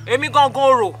rí. èmi gangan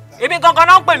orò èmi gangan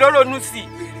náà ń pè lóró nùsì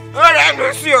ọ̀rẹ́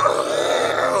nùsì o.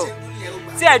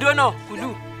 tí ẹ̀dọ́ náà kùlù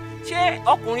ṣé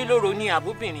ọkùnrin lóró ni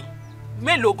àbóbìnrin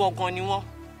mélòó gangan ni wọ́n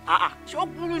ṣé ó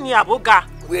kúrú ni àbó ga.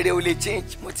 wèrè ò lè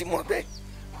change mo ti mọ̀ bẹ́ẹ̀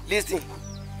listen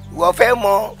ìwọ fẹ́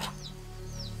mọ̀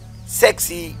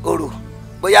sexy orò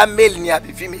bóyá male ni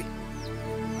àbí female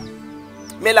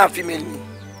male and female ni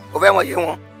o fẹ́ mọ̀ yé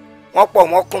wọn wọ́n pọ̀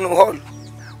wọ́n kúnnú hall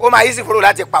ó máa yí sí fúró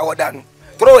láti pàwọ̀ dànù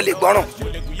tóró ò lè gbọ́ràn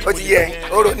ó ti yẹ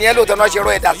orò ní ẹ lóòótọ́ náà ṣe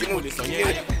rọ ẹ̀dá sínú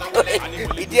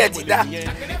ìdí ẹ̀ ti dá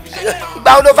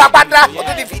ìgbà wo ló fa pátá ó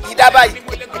tún ti fi ìdí dá báyìí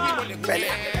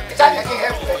pẹ̀lẹ́ ṣáàjẹ́ kí n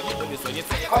hẹ́pù ẹ̀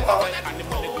kọ́kọ́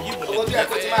owó tó yẹ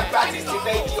kó ti máa practice ti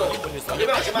fẹ́ ìdí ọ̀ bí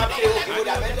wọ́n ṣe máa ń pè ó kí ló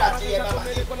dà mẹ́ta tí ẹ máa máa ṣe.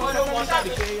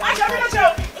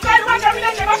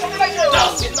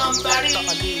 Just number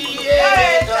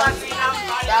yeah,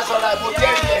 that's all I put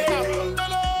there.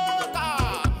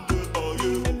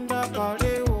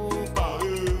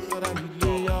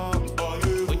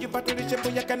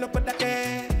 Ya que no pueda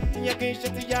que ya que se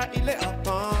te ya ile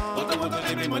Okan Oto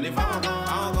de money for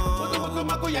Okan Oto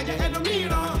mako ya je hello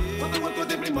mira Oto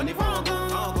de money for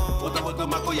Okan Oto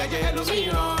mako ya je hello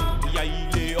mira ya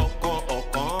ile Okan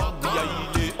ya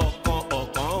ile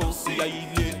Okan ya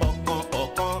ile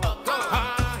Okan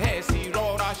ha he si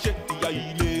rora she ya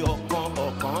ile Okan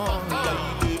ya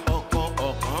ile Okan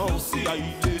ya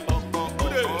ile Okan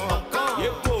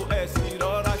yepo si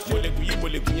rora she mo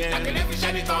le guyen akele fi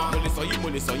shine tan mo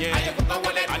lè sọ yẹn ayé kò tán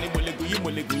wọlé àní mo lè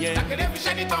gùn yẹn akéde fi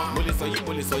ṣẹ́ni tán mo lè sọ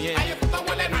yẹn ayé kò tán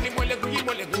wọlé àní mo lè gùn yẹn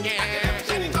akéde fi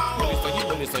ṣẹ́ni tán mo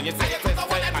lè sọ yẹn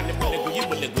tẹ́tẹ́tẹ́ àní mo lè gùn yẹn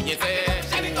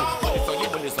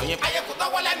tẹ́tẹ́tẹ́ mo lè sọ yẹn ayé kò tán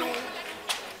wọlé nu.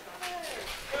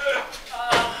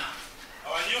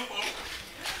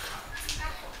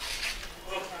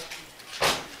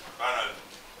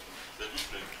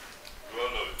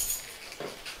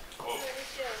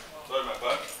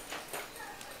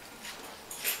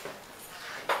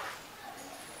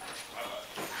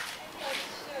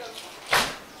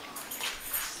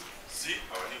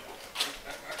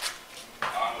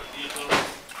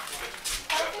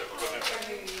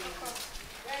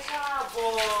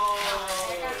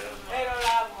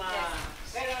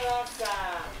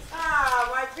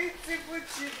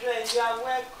 Children, you are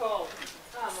welcome.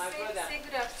 Ah, my brother. Say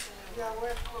good afternoon. You are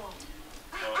welcome.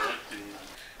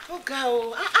 Ó ga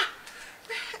o.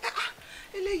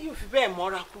 Eléyìí ò fi bẹ́ẹ̀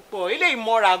mọ́ra púpọ̀. Eléyìí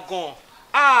mọ́ra gan.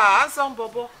 Handsome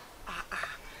bọ̀bọ̀.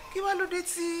 Kí wá ló dé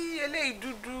tí eléyìí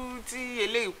dúdú tí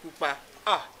eléyìí pupa?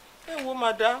 Ẹ wo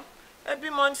madam, ẹ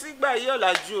bímọ sígbà yìí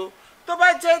ọ̀làjú o. Tó bá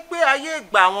jẹ́ pé ayé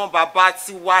ìgbà àwọn bàbá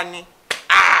ti wá ni.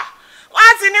 Wọ́n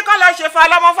á ti ní kó lọ ṣe fa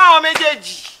lọ́mọ fáwọn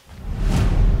méjèèjì.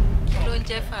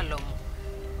 jẹ́ Fàlọ́mọ.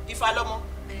 Ìfàlọ́mọ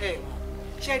ẹ mọ̀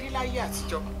ṣe rí láyé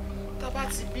àtijọ́ tá bá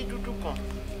ti bí dúdú kan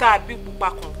tá a bí pupa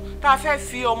kan tá a fẹ́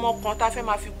fi ọmọ kan tá a fẹ́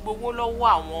máa fi gbowó lọ́wọ́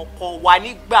àwọn ọkọ wa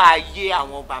nígbà ayé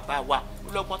àwọn bàbá wa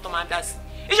lọ́gbọ́n tó máa ń dá sí.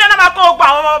 Iṣẹ́ náà máa kó gba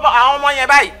àwọn ọmọ yẹn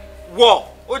báyìí wọ̀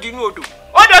ó di inú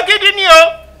odò gidi ni o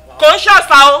kò ń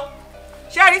ṣọ̀ṣà o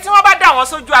ṣé rí tí wọ́n bá dà wọ́n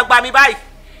sójú agba mi báyìí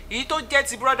èyí tó jẹ́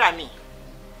ti brọ́dà mi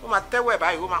ó máa tẹ́wọ̀ ẹ̀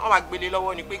báyìí ó máa gbélé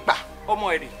lọ́wọ́ ni pé gbà ọmọ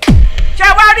ẹ̀ rè ṣé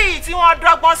wá rí tí wọ́n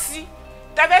dọ́gbọ́n sí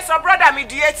tẹ́fẹ́ sọ brọ́dà mi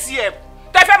di ATM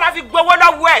tẹ́fẹ́ máa fi gbowó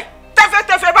lọ́wọ́ ẹ̀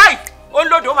tẹ́fẹ́ báyìí ó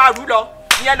lòdò máa rú lọ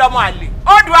ìyẹn lọ́mọ àlè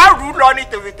odò á rú lọ ní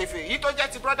tẹ̀fẹ̀tẹ̀fẹ̀ èyí tó jẹ́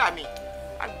ti brọ́dà mi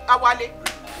á wálé.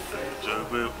 jọ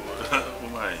pé ó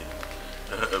máa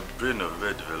brain of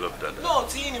well developed dada. no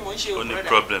tí ni mò ń ṣe o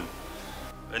brother.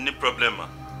 Any problem ma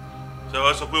ṣe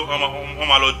wá sọ pé wọ́n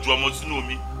máa lọ ju ọmọ sínú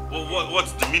omi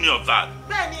what's the meaning of that?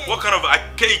 Bẹ́ẹ̀ni. What kind of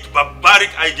archaic barbaric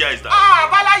idea is that?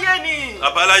 Àbáláyé ni.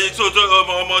 Àbáláyé tí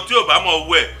ọmọ tí ò bá mọ̀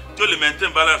wẹ̀ tí ó lè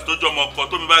maintain balance tó jọ ọmọ ọkọ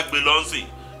tó mi bá gbé lọ́nsìn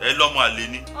ẹ lọ́mọ àlè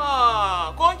ni.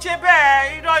 Kò ń ṣe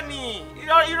bẹ́ẹ̀ irọ́ ni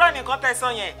irọ́ nìkan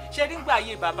tẹ̀sán yẹn ṣe nígbà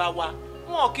ayé bàbá wa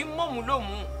wọn kì í mọ̀mú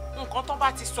lòmù nǹkan tó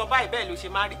bá ti sọ báyìí bẹ́ẹ̀ ló ṣe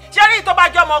máa rí ṣé rí tó bá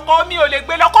jọ ọmọ ọkọ mi ò lè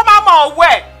gbé lọ kó má mọ̀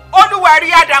wẹ̀ olúwẹ̀rí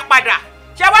àdá padà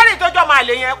ṣé wá rí ìtọ́jú ọmọ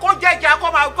àlè yẹn kó jẹ́jà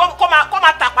kó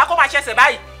máa tàpá kó máa ṣẹ̀ṣẹ̀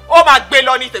báyìí ó máa gbé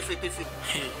lọ ní tẹ̀fẹ̀tẹ̀fẹ̀.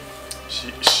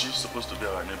 She's supposed to be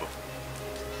our neighbor.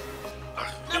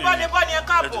 Neighbor ni ẹ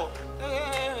káàbọ̀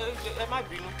ẹ má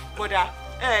bínú kódà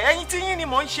ẹ̀yin tí yín ni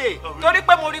mò ń ṣe torí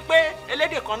pé mo rí pé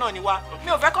elédè kan náà ni wá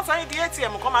mi ò fẹ́ kọ́ sáyìn di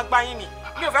ATM kọ́ máa gbá yín ni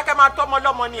mi ò fẹ́ kẹ́ máa tọ́mọ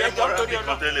lọ́mọ ni ẹjọ́ nítorí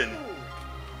ọlọ́.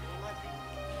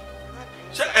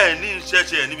 ṣé ẹ ní iṣẹ́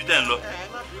ṣe ẹ níbi tẹ́ ń lọ.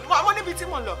 mo níbi tí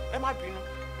mò ń lọ ẹ má bínú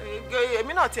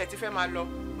èmi náà tiẹ̀ ti fẹ́ máa lọ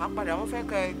máa padà wọ́n fẹ́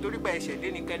kẹ́ torí pé ẹ̀ṣẹ̀ dé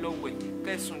ni kẹ́ lọ wẹ̀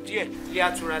kẹ́ sùn díẹ̀ lé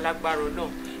àtúrà lágbára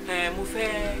náà mo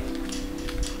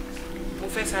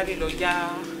fẹ́ sáré lọ já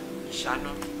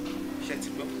ìṣáná ṣe ti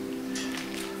gbọ́.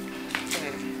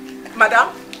 Madam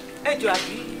ẹ jọ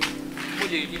àbí mo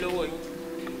lè rí lọ́wọ́ yín.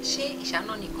 Ṣé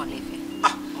ìṣáná nìkan lè fẹ́?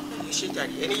 Ẹ ṣe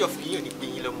jàre ẹni yọ̀ fún yín ò ní gbé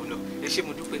yín lọ́mọ lọ ẹ ṣé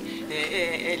mo dúpẹ́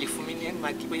ẹ lè fún mi ní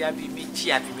magi bóyá bíi méjì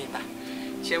àbí mẹ́ta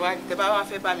ṣé wá tẹ bá wá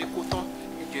fẹ́ bá mi kó tán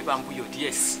ẹ jọ ẹ bá ń buyọ̀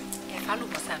díẹ̀ sí. Ẹ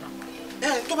fálùbọ́sà náà.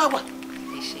 Tó bá wà.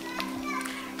 Ẹ ṣe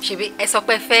ṣebí ẹ sọ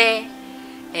pé fẹ́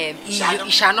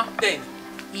ìṣáná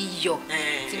iyọ̀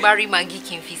tí bá rí magi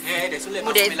kí n fi sí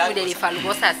mo dẹ̀ lè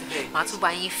fálùbọ́sà sí màá tún bá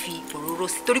yín fi òróró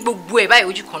sí torí gbogbo ẹ̀ báyìí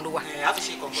ojú kan ló wà.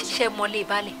 Ṣé mọ́lé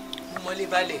balẹ̀? Mọ́lé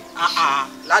balẹ̀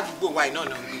ládùúgbò wa iná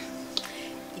náà ń gbé.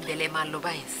 Ìbẹ̀lẹ̀ máa lọ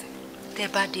báyìí sí tẹ́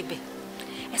bá débẹ̀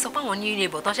ẹ sọ pé àwọn ní ilé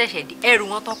ìbọ̀ tán ṣẹ̀ṣẹ̀ dé ẹrù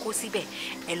wọn tán kó síbẹ̀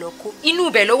ẹ lọ kó inú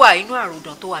ibẹ̀ ló wà inú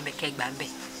àròdàn tó wà mẹ́kẹ́ gbà ń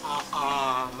bẹ̀.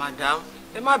 Madam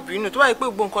ẹ má bínú tó wáyé pé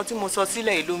gbogbo nǹkan tí mo sọ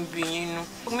sílẹ̀ yìí ló ń bí yín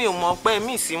nú mi ò mọ̀ pé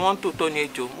mí sí wọn tòótọ́ ni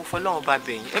ẹjọ́ mo fọlọ́run bá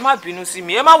bẹ̀ yín ẹ má bínú sí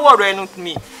mi ẹ má wọ̀rọ̀ ẹnu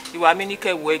mi ìwà mi ní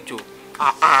kẹwọ́ ẹjọ́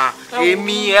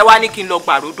èmi ẹ wá ní kí n lọ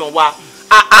gbà àròdàn wa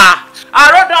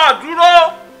àròdàn dúró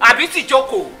àbí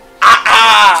tìjókòó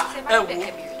ẹ wò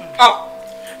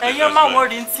ẹ̀yin máa wọ́n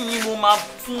rí tí yín mo máa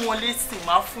fún wọn lésì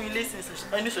máa fún yín lésì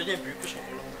ẹni sọjọ́ ìbírí kò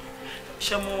ṣẹlẹ̀ lọ́wọ́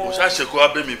ṣe mo. mo ṣàṣekọ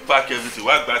abẹ́ mi pack everything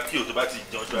wá gba kí o tó bá ti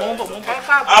jẹun tó mo ń bọ̀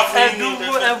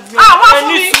ẹdúgbò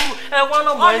ẹni sùúrù ẹwọ́n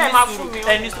náà mọ ẹni sùúrù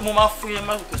ẹni mo máa fún yín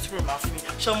má kò sí pé máa fún yín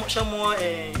ṣe mo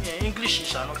English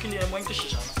ìṣànà kí ni ẹ mọ English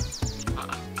ìṣànà.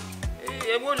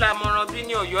 Èwo la mọ̀ràn bí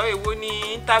ní Ọ̀yọ́ èwo ní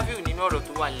interview nínú ọ̀rọ̀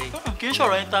tó wà lẹ́yìn. Kì í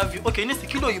ṣọ̀rọ̀ interview ok ní sí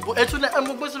kílò òyìnbó ẹ tún ẹ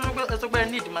mo gbé sọ pé ẹ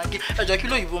ní ìdí mangi ẹjọ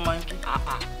kílò òyìnbó mangi.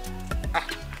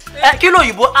 Kílò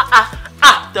òyìnbó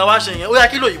tẹ wá ṣe yẹn ó yá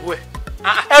kílò òyìnbó ẹ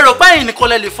rò pé ẹ̀yin nìkan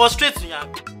lẹ lè frustrate yẹn.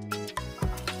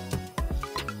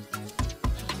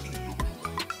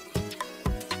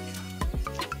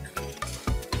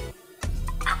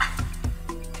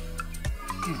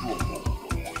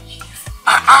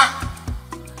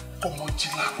 ọmọ jí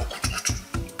láàárọ̀ kùtùkùtù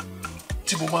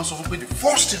tí mo máa ń sọ fún pé the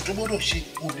first thing tó gbọ́dọ̀ ṣe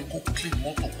òun ni kó clean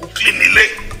mọ́tò kó clean ilé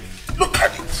look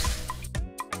at it.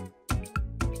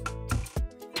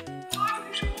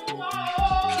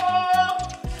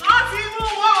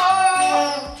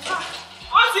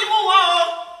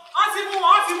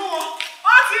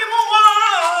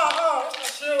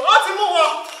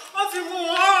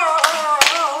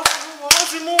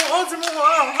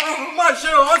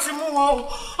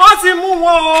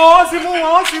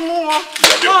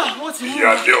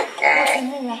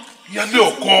 Ìyálé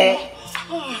Ọ̀kan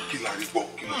kí la rí gbọ́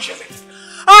kí ló ṣẹlẹ̀.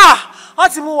 Wọ́n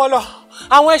ti mú wọn lọ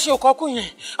àwọn ẹṣin òkọ́kù yẹn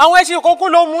àwọn ẹṣin òkọ́kù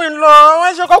ló mú lọ àwọn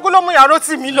ẹṣin òkọ́kù ló mú yàrá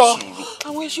tì mí lọ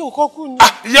àwọn ẹṣin òkọ́kù ni.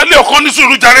 Ìyálé Ọ̀kan ní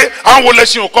sùúrù jàre àwọn wo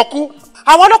lẹṣin òkọ́kù.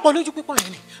 Àwọn ọlọ́pàá lójú pípọ̀ yẹn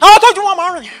ni àwọn tójú wọn máa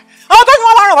ń ràn yẹn àwọn tójú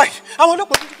wọn máa ń ràn báyìí àwọn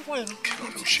ọlọ́pàá lójú pípọ̀ yẹn ni. Kí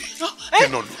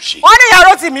náà ló ṣe. Wọ́n ní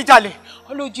yàrá tì mí jalè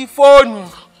wọ́n ló jí fóònù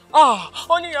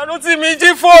ó ní ìyá Rótì mi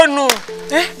jí fóònù.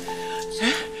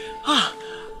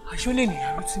 Àṣọlẹ̀ ní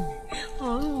ìyá Rótì mi.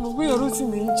 Mo bí ìyá Rótì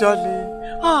mi ń jalè.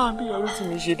 Bí ìyá Rótì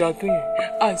mi ṣe dáa tó yẹn.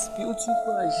 Àìsí ó ti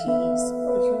kó àṣeyẹ sí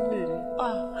àṣọlẹ̀ ni.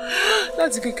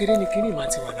 Láti kékeré ni kíní màá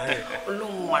ti wà lára ẹ̀.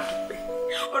 Ọlọ́run wà dúpẹ́.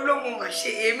 Ọlọ́run mà ṣe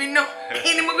èmi náà.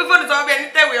 Ni mo gbé fóònù tó wá bí ẹni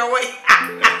tẹ̀wé ọwọ́ yìí.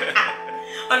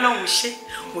 Ọlọ́run ṣe.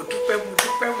 Mo dúpẹ́ mo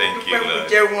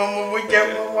jẹun ọmọ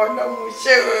Ọlọ́run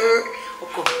ṣe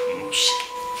ọkọ mi mo ṣe.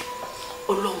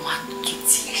 Ọlọ́run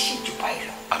àtúntì ẹ ṣe jù báyìí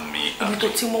lọ. Àmín. Ibi tó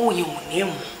ti mọ́wọ́ yẹn ò ní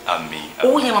mú. Àmín.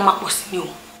 Owó yẹn máa pọ̀ sí mi o.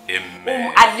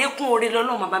 Amen. Àlékún oore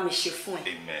lọ́lọ́run máa bá mi ṣe fún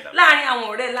ẹ. Láàárín àwọn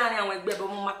ọ̀rẹ́ láàárín àwọn ẹgbẹ́ bọ́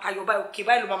mo máa tayọ báyìí òkè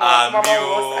báyìí ló máa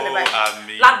wọ́ sálẹ̀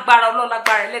báyìí. Lágbára Ọlọ́run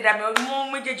lágbára ẹlẹ́dàá mi mú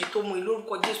méjèèjì tó mú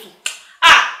ìlórúkọ Jésù.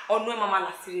 Ọ̀nà ẹ̀ máa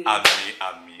là sí rere.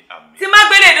 Àmín. Tí má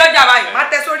gbélé ìdọ́jà báyìí má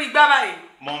tẹ sórí igbá báyìí.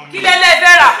 Kí lẹ́lẹ́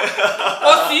fẹ́ rà?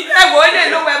 Kò sí ẹ̀wọ̀ ilé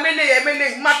lówó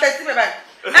ẹ̀mẹ́lẹ̀ má tẹ síbẹ̀ báyìí.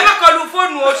 Ẹ má kọlu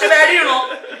fóònù o ṣe bẹ́ẹ̀ ríran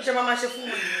ṣe máa ṣe fún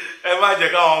mi. Ẹ má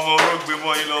jẹ́ káwọn ọmọ orógbé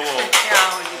mọ́ yín lọ́wọ́.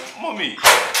 Mọ́mì.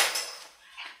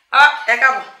 Ẹ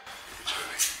káàbọ̀.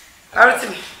 Rótì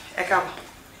mi, ẹ káàbọ̀.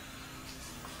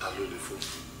 Ta ló lè fún?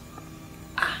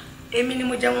 Èmi ni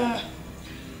mo jẹ́ wọ́n mọ̀.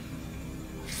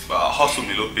 Hustle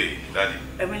mi ló pè é, Daddy.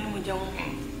 Èmi ni mo jẹ́ wọ́n mọ̀.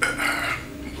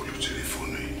 Níbo ló ti rí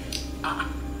fóònù yìí?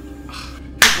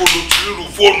 Níbo ló ti rí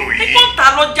fóònù yìí? Níbo ń ta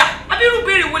lọ́jà? Abirú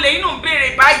béèrè wo lẹ́yìn náà ń béèrè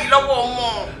báyìí lọ́wọ́ ọmọ?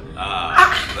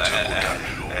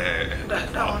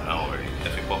 Ẹ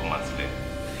fi pọ́pọ́ máa sílẹ̀.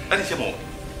 Láti ṣe mọ̀,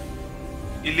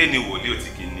 ilé ni wòlíì ò ti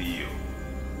kí ní yìí o.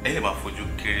 Ẹ lè máa fojú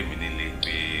kéré mi nílé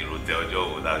pé rotẹ ọjọ́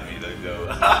wo lábí lọ́jọ́ wo.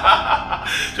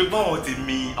 Ṣùgbọ́n àwọn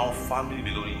tèmi, àwọn family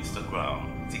mi lórí Instagram,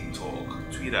 TikTok,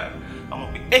 Twitter, àwọn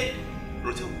pé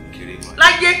rotẹ ò kéré nù.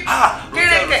 Láyé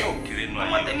kéré kẹ̀. Rotẹ ò kéré nù ayé.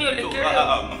 Ọmọ tèmi ò lè kéré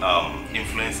o.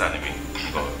 Influencer ni mi.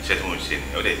 Iṣẹ́ tí mo ń ṣe ni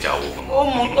ó dẹ̀ já owó kan.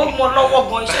 Ó mọ lọ́wọ́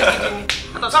gan iṣẹ́ gidi ni.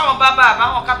 Àtọ̀ sáwọn bábà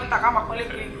àbáwọn kápẹ́ntà ká máa kọ́lé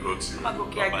kiri. Má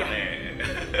gòkè ajá.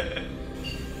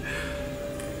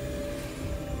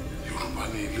 Yorùbá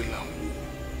ní ilé làwọn wò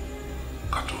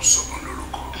ká tó sọmọ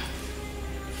lórúkọ.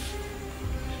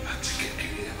 Láti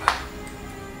kékeré ẹ báyìí.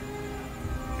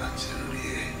 Láti rí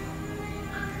ẹ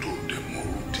tó dẹ̀ mọ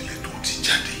òdìlẹ̀ tó ti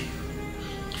jáde.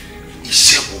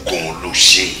 Iṣẹ́ wo gan ló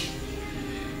ṣe?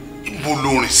 Ibo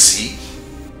ló rìn sí?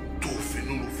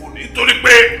 Nítorí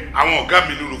pé àwọn ọ̀gá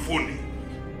mi lóru fóònù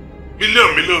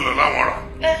mílíọ̀nù láwọn rà.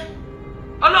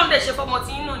 Ọlọ́run dẹ̀ ṣe fọmọ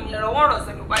tí yín náà ní ẹ̀rọ wọ́n rọ̀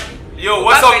sẹ́nu pàdé. Yo,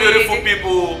 what's up, beautiful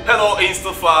people? Hello,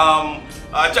 Insta fam.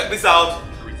 Check this out.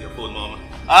 Read your phone, mama.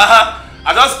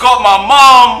 I just got my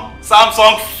mom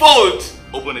Samsung Fold.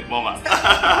 Open it, mama.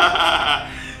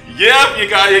 Yep, you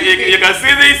can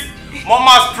see this.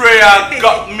 Mama's prayer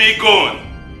got me going.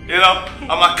 You know, I'm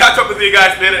gonna catch up with you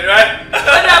guys later, right?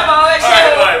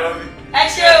 Bye, mommy. Ẹ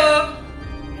ṣé o.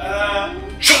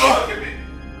 Ṣọlá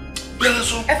bẹ́ẹ̀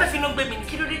sọ. Ẹ fẹ́ fi inú gbé mi ní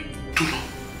kí ló dé? Dúró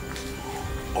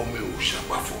ọmọ ẹ̀ ò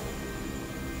ṣàgbàfọ̀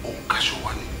òun kaṣọ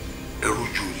wa ní ẹrú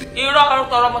ju ilé. Irọ́ ọ̀rọ̀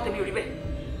tọrọ ọmọ tèmi ò rí bẹ́ẹ̀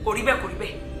kò rí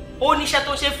bẹ́ẹ̀. Ó níṣẹ́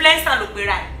tó ń ṣe influencer ló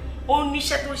pera ẹ̀. Ó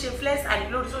níṣẹ́ tó ń ṣe influencer ní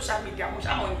lórí social media mo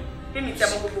ṣàmọ̀ ní bí mi tẹ́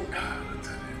mọ gbogbo nǹkan.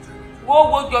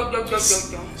 Wo jọjọ.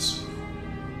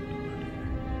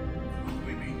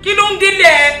 Kí ló ń délé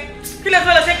ẹ? Kí lè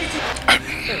fẹ́ lọ ṣe kìtì?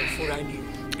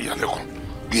 Ìyálẹ́kùn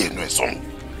gbé ẹnu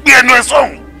ẹ̀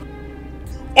sọ́hùn.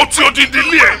 Ó tí ó di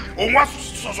ilé ẹ̀ òun wá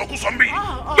sọ̀sọ̀kúsọ ń bí.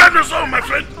 Gbé ẹnu ẹ̀ sọ́hùn, my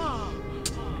friend.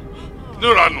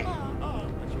 Nírànù.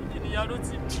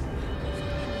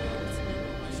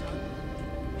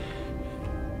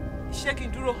 Ṣé kí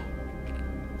n dúró?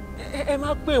 Ẹ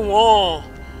má pè wọ́n.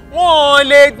 Wọ́n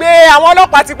lè gbé àwọn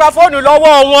ọlọ́pàá ti gba fóònù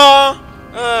lọ́wọ́ wọn.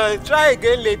 Try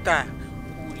again later.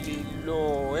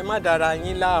 Ẹ má dára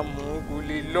yín láàmú,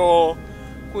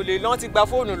 kò lè lọ ti gba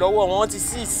fóònù lọ́wọ́ wọn ti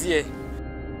sí ìsí ẹ̀.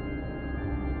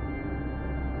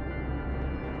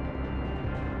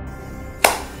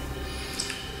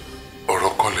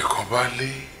 Ọ̀rọ̀ kan lẹ̀kan bá lé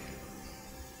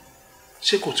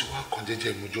ṣé kò ti wá kan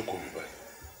jẹ́jẹ́ mo jókòó mi báyìí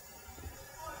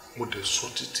mo dẹ̀ sọ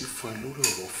títí fún ẹ lórí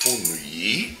ọ̀rọ̀ fóònù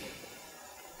yìí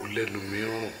ó lẹ́nu mi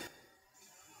rùn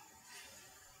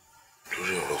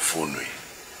lórí ọ̀rọ̀ fóònù yìí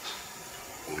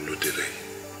ó lóde lẹ́yìn.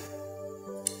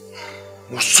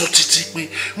 Mo sọ títí pé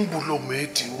ń bo lọmọ ẹ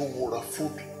ti rówó ra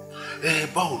fóònù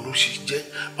báwo ló ṣe jẹ́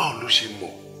báwo ló ṣe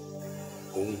mọ̀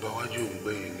òun bá wájú òun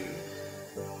gbẹ̀yìn ni.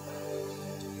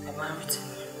 Bàbá rẹ̀ ti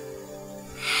mọ̀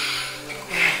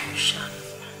ọlọ́run ṣàánú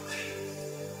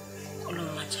ọlọ́run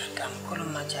má jẹ́ àdàmú ọlọ́run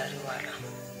má jẹ́ àríwá àlà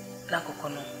lákòókò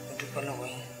náà mo dúpẹ́ lọ́wọ́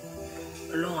yín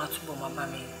ọlọ́run àtúbọ̀ máa bá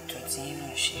mi dùn tí yín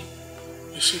náà ṣe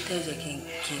èṣe tẹ́jẹ̀ kí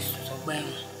n sùn sọ́gbà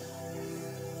ẹ̀wọ̀n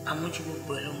àmójú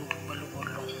gbogbo ẹ̀ ló mo dúpẹ́ lọ́wọ́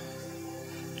ọlọ́run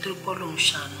torí pé ọlọ́run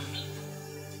ṣàánú mi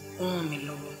ó ràn mí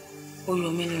lọ́wọ́ ó yọ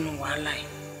mí nínú wàhálà yìí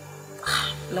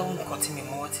lọ́wọ́ nǹkan tí mi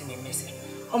mọ́wọ́ tí mi mẹ́sẹ̀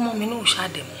ọmọ mi náà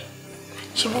ṣàdẹ̀mọ́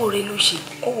ṣé bó rẹ ló ṣe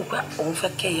ó wò pé òun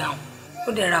fẹ́ kẹ́yà òun ó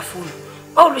dẹ̀ ra fóònù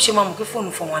báwo ló ṣe máa mọ̀ pé fóònù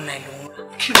 419 lòun rà.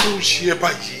 kí ló ń ṣe ẹ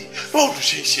báyìí báwo ló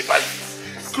ṣe ń ṣe báyìí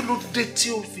kí ló dé tí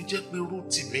ó fi jẹ́ pé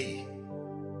rúùtì mi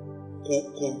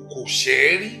kò ṣe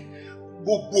é rí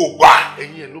gbogbo ògbà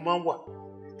ẹ̀yìn ẹ̀ ló máa ń wà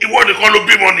ìwọ nìkan ló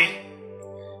bímọ ni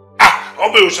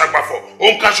ọmọ yóò ṣàgbàfọ̀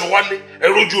òun káṣọ wálé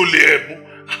ẹ̀rọ ojú olè ẹ̀ mú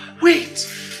wait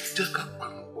jẹ́ ká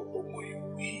pàmò pọ̀ ọmọ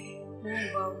ìwé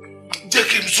jẹ́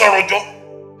kí n sọ̀rọ̀ jọ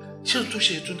ṣé o tó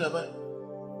ṣe ètò dábàá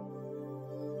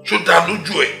ṣó dá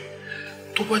lójú ẹ̀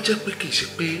tó bá jẹ́ pé kì í ṣe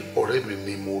pé ọ̀rẹ́ mi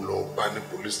ni mo lọ bá ní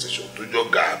police station tó jọ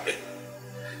ga abẹ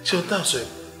ṣé o dáhùn sọ ẹ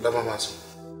lábá máa sọ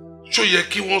ṣó yẹ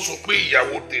kí wọ́n sọ pé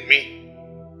ìyàwó tèmi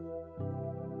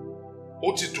ó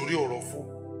ti torí ọ̀rọ̀ fún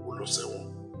olùsẹ̀wọ̀n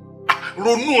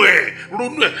ronú ẹ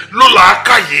ló là á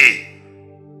kàyè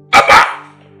àbá.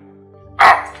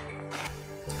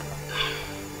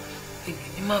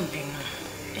 ẹ má bínú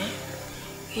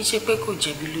kì í ṣe pé kò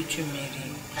jẹ̀bi lójú mi rí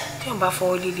tí wọn bá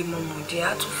fọwọ́ líle mọ́mọdé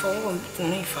á tún fọwọ́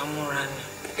nínú ìfàmúra ni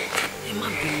ẹ má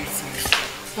bínú sí mi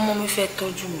ọmọ mi fẹ́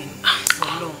tọ́jú mi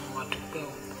Ọlọ́run wà dúpẹ́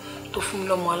o tó fún mi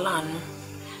lọ́mọ aláàánú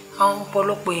àwọn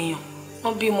ọ̀pọ̀lọpọ̀ èèyàn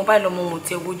wọ́n bí mo báyìí lọ́mọ wọn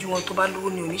tiẹ̀ wojú wọn tó bá lówó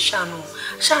ní oníṣàánú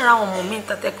ṣáàrà àwọn ọmọ mi ń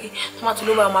tatẹ́ pé wọ́n máa tún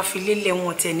ló bá máa fi lélẹ̀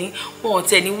wọn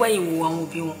tẹ̀ ní wẹ̀yìn wo àwọn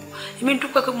òbí wọn èmi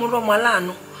dúpẹ́ pé mo lọ́mọ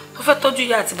aláàánú tó fẹ́ tọ́jú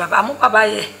ìyá àti bàbá àmọ́ bàbá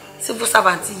yẹ civil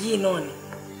servant yìí náà ni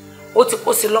ó ti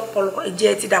kó sí lọ́pọ̀lọpọ̀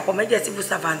ìjẹ́ ti dàpọ̀ mẹ́jẹ̀ civil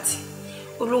servant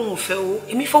olóhùn fẹ́ o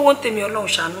èmi fọwọ́ ń tèmi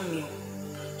Ọlọ́run ṣàánú mi o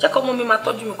jẹ́ kọ́ mọ́ mi máa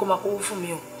tọ́jú mi kó máa kówó fún mi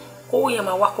o kówó yẹn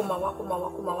máa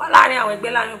wá láàárín àwọn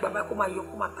ẹgbẹ́ láàárín bàbá kó máa yọ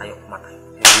kó máa tayọ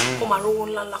kó máa rówó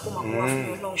ńláńlá kó máa kó wá fún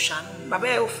mi Ọlọ́run ṣàánú mi bàbá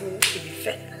ẹ̀ ò fo èmi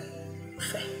fẹ́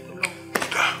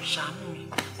Ọlọ́run ṣàánú mi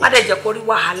má dẹ̀ jẹ́ kó rí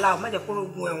wàhálà o má jẹ́ kó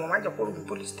rogun ẹ̀wọ̀n má jẹ́ kó rogun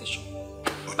police station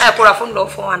má jẹ́ kó ra fóònù lọ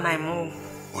fún wa náà mọ́ o.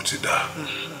 ó ti dá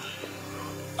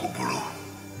kò burú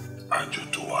àjò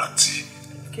tó wá tí.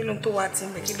 kí ló ń tó wá tí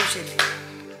ń bẹ kí ló ṣẹlẹ̀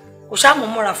kò ṣáàmù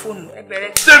mọ́ra fóònù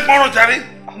ẹgbẹ̀rẹ́. ṣé gbọ́rọ̀ jáde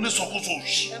ní sọkúsọ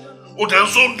òṣì ó dẹ̀ ń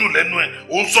sọ ń dùn lẹ́nu ẹ̀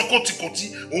òun sọ kótíkótí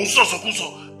òun sọ sọkúsọ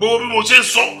gbogbo bí mo ṣe ń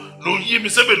sọ ló ń yí mi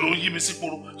sẹ́bẹ̀ ló ń yí mi sí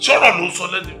poro ṣọ́rọ̀ ló ń sọ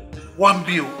lẹ́nu wá ń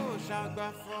bí o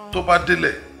tó bá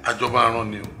délẹ̀ àjọba aràn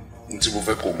ni o n tí mo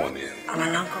fẹ́ kó mọ̀ nìyẹn.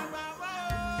 àmàlà ń kọ́.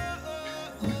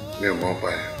 mi ò mọ̀ pa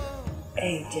ẹ̀. ẹ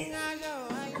ẹ jẹ.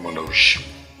 àmàlà òṣì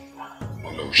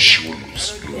àmàlà òṣì wo ló ń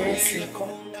sọ.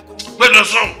 gbẹdọ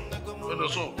sọ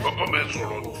lọ́kọ́ mẹ́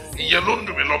sọ̀rọ̀ ìyẹn ló ń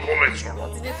dùn mí lọ́kọ́ mẹ́ sọ̀rọ̀.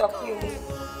 ti dé tọ́kì o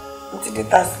mo ti dé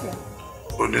tàṣí.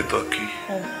 ó dé tọ́kì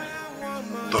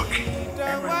tọ́kì.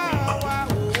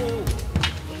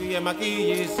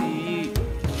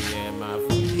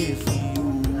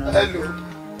 hello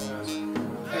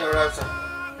hello rasa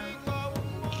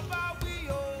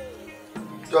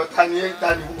jọ tani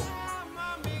wo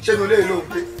ṣé inú ilé ló ń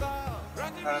gbé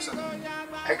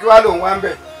ẹ kí wàá lòun wá ń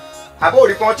bẹ àbó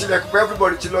òrí kan tilẹ̀ pé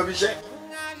everybody ti lọ bí iṣẹ́.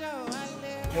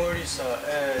 mo rí sọ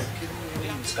kí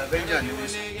ni scavenger ni mo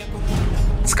sọ.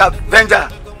 scavenger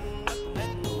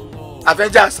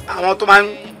avengers àwọn tó máa ń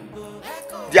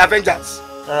di avengers.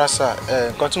 rárá sà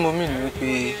nǹkan tí mo mì ní wípé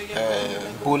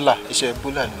bólà iṣẹ́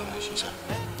bólà ni mo ṣe sà.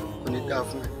 kò ní dáa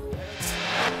fún ẹ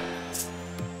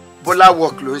bólà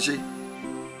work ló ń ṣe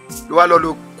ló wá lọ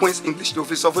lo Queen's English tó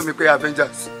fi sọ fún mi pé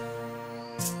avengers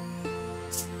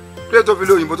play tó fi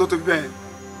lo òyìnbó tó tóbi bẹ́ẹ̀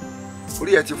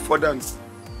orí ẹ̀ ti fọ́ dànù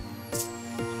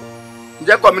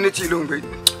ǹjẹ́ community ló ń gbé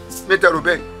mi tẹ̀rù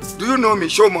bẹ́ẹ̀ do you know me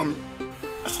ṣó mọ̀ mi.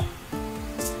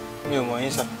 mi ò mọ̀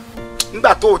yín sà.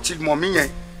 nígbà tó o ti mọ̀ mí yẹn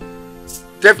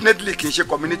definitely kì í ṣe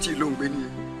community ló ń gbé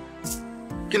nìyẹn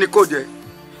kí ni code yẹ.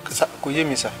 kò yé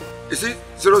mi sà. is it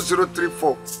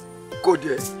 0034 code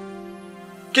yẹ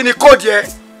kí ni code yẹ.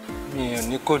 mi ò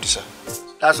ní code sà.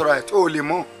 that's right o ò lè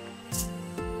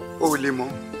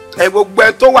mọ̀ ẹ gbogbo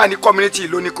ẹ tó wà ní community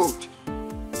ló ní code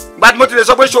gbàtí mo ti lè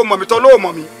sọ pé ṣé o mọ̀ mi tó ló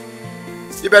mọ̀ mi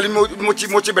ibẹ̀ ni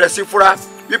mo ti bẹ̀rẹ̀ sí fura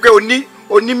wípé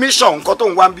o ní mission nǹkan tó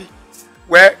ń wá ń bí.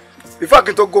 Well, before I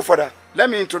can go further, let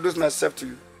me introduce myself to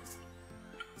you.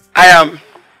 I am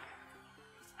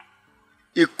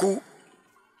Iku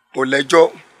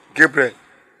Olejo Gabriel.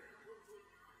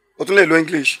 O tún lè lo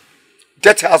English.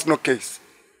 Death has no case.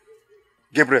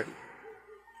 Gabriel.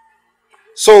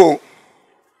 So,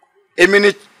 èmi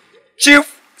ni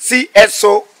chief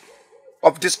CSO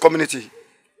of this community.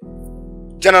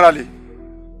 Generally,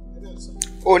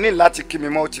 o ní láti kí mi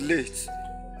mọ́ ti late.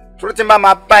 Torí tí n bá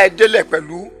máa bá ẹ délẹ̀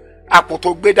pẹ̀lú àpò tó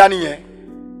gbé dání yẹn,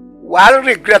 wàá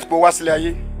regret pé wá sílé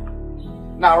ayé.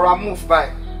 Now ra move by.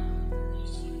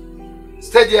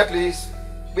 Stay there please.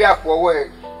 Gbé àpò ọwọ́ ẹ.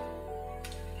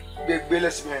 Gbé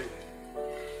lẹ́sìn mẹ́rin.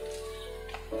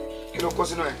 Kí ló kó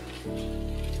sínú ẹ̀?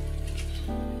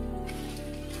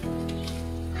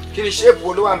 kí ni ṣéèpù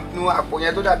wo ló wà nínú àpò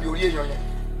yẹn tó dàbí orí èèyàn yẹn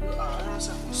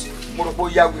mo rò pé ó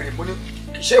yá wèrè mo ní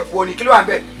ṣéèpù wo ni kí ló wà ń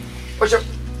bẹ̀ ó ṣe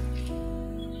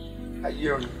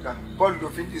ayé ọ̀nìkà bọ́ọ̀lù ló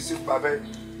fi ń dì sí bàbá ẹ̀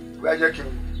wíwá jẹ́ kí n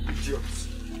idiot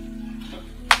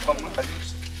ọmọ àlè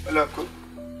ọlọ́kọ́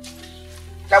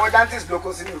jagbajantis ló kó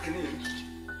sínú kìíní yìí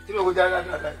kí ló kó jáde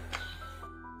dáadáa.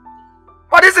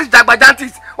 What is it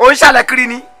jagbajantis òun ṣàlẹ̀ kiri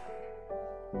ni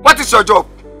what is your job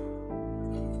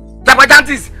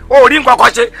jagbajantis o ò rí nǹkan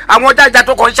kan ṣe àwọn ọjà ìjà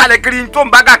tó kàn ń ṣàlẹ̀ kiri tó ń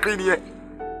bá gà kiri nìyẹn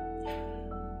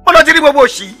ó lọ ti rí gbogbo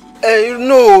òṣì.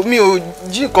 No mi ò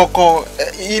jí kankan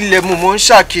ilẹ̀ mo mọ̀ ń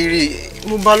ṣàkiri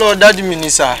mo bá lọ́wọ́ dádì mi ni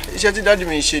sà iṣẹ́ tí dádì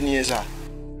mi ń ṣe nìyẹn sà.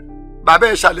 bàbá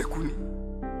ẹ̀ ṣàlẹ̀kù ni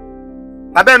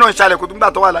bàbá ẹ̀ náà ń ṣàlẹ̀kù tó ń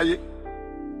gbà tó wà láyé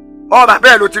ọ bàbá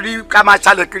ẹ̀ ló ti rí ká máa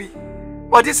ṣàlẹ̀ kiri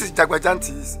but this is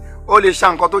jagbajantis ó lè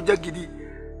ṣa nǹkan tó jẹ́ gidi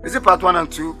is it part 1 and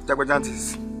 2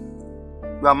 jagbajantis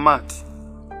you are mad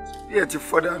bí ẹ ti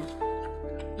fọ́ dànù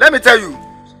let me tell you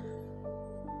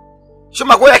ṣé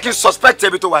màá kó yẹ kí n suspect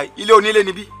ẹbí tó wà ilé onílé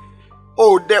níbí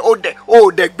ó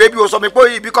dẹ̀ gbé bí o sọ mi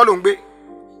pé ibi kọ́ ló ń gbé.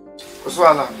 kò sí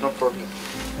wàhálà no problem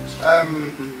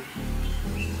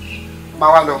máa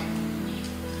wá lọ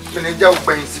mi ní jẹ́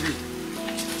ògbẹ̀yìn síbí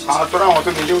àwọn tó ráwọn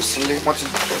tó nílé òsì ilé wọ́n ti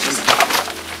tọ́ sí mi.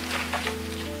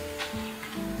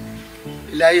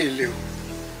 ilé ayé ilé o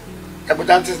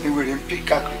jagbajantis ni wèrè ń pí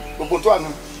káàkiri gbogbo tó wà ní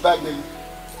báyìí lẹ́yìn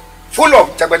full of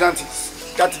jagbajantis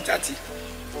játijàti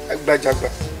agbájagba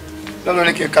lọ́nà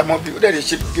ní kí n ka mọ́ bí ó dẹ̀ lè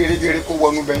ṣe gẹ́gẹ́rẹ́ kó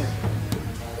wọnú bẹ́yìn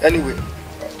anyway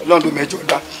lọ́ndún mẹ́jọ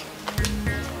dá.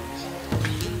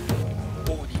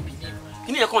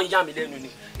 kí ni ẹ̀kọ́ ń yá mi lẹ́nu ni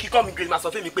kíkọ́ mi gbé máa sọ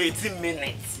fún mi pé 18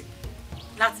 minutes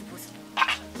láti bó sí.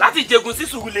 láti jẹgun sí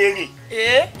sùúrù lè rìn.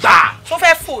 gbà tó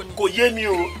fẹ́ fò ní. kò yé mi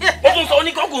o ó tún sọ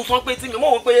oníkọ́gùn sọ pé tí mi mọ̀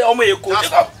wọ́n pé ọmọ èkó.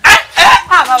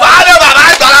 sọ́ọ́lẹ̀ bàbá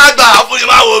àgbàlagbà fúnni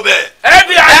máa wo bẹ̀.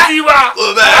 ẹbí àti wa. kò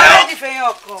bẹ́ẹ̀.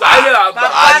 sọ́ọ́lẹ̀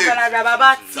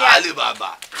bàbá. sọ́ọ́lẹ̀ bàbá.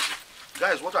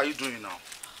 Guys, what are you doing now?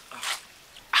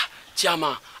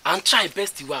 Chairman, I'm trying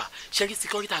best wa. Ṣẹ́rí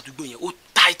security àdúgbò yẹn ó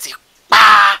tight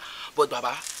pa. But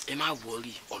baba, ẹ má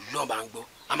worry, Ọlọ́run bá ń gbọ́.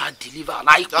 A máa deliver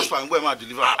láìpẹ́. That's fine, gbọ́ ẹ máa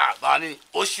deliver. Bani,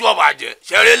 ó ṣú ọ̀bà jẹ.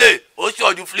 Ṣẹ́rẹ́lẹ̀, ó ṣú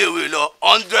ọdún fúléwé lọ.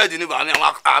 100 ní Bani,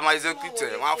 a máa execute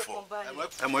ẹ̀, wọ́n á fọ̀.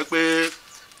 Ẹ mọ̀ pé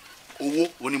owó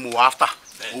oní mo wà after.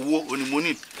 Owó oní mo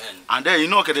need. And then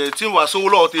iná kẹ̀dẹ̀ tí wàá sówó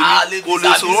lọ́wọ́ tèmi kò lè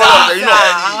sówó lọ́wọ́ tèmi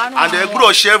náà. And then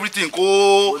gbọ́dọ̀ share everything kó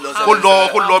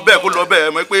lọ bẹ́ẹ̀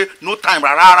ẹ mọ̀ pé no time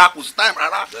rárá kò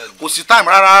sí time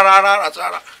rárá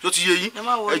tó ti yé yín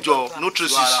ẹ jọ no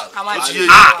traces tó ti yé yín.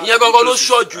 Ìyẹn gangan ló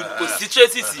ṣọ́ọ̀jù kò sí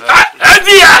traces. Ẹ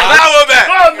bí ẹ báwo bẹ̀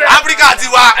Áfíríkà ti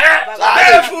wá.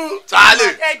 Sàálè.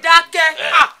 Ẹ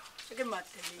dákẹ́.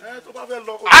 tó bá fẹ́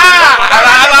lọ kó.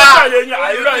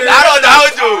 Láàárọ̀ dá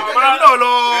òjò.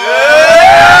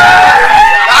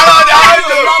 Láàárọ̀ dá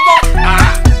òjò.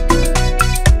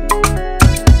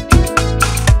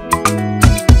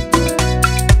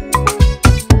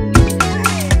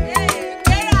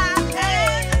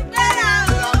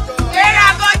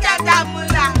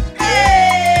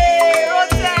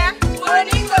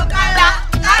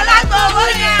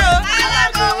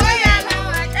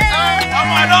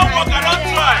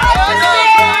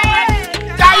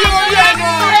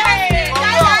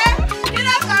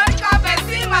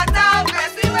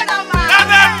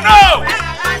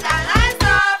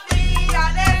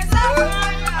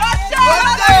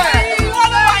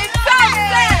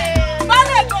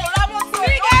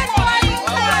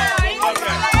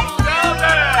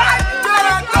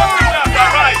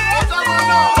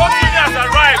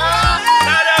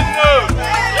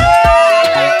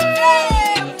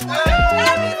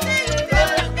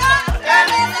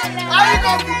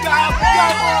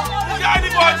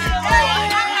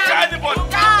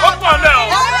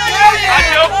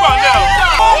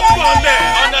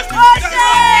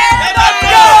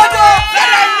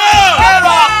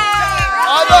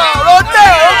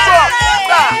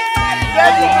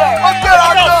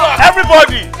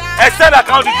 Everybody, extend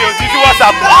account details into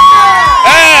WhatsApp.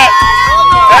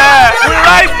 We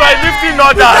rise by lifting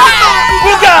others.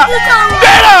 Buga,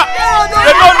 Bera,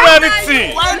 they don't know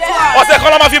anything. Ọ̀sẹ̀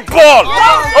kan la máa fi ball.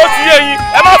 Ó ti yé yín,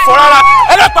 ẹ má fọ̀ rárá.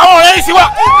 Ẹ lè pa àwọn ọ̀rẹ́ yìí sí wa.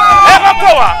 Ẹ má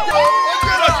pọ̀ wá.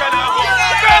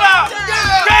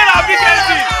 Bera, BKC,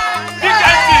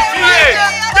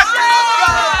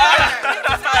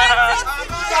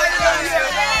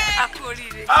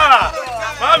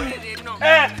 Mami,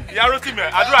 ìyá Rótìmẹ̀,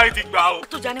 àdúrà yín ti gbà o.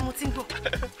 Tó jà ni mo ti ń gbọ́.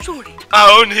 Ṣóòrè.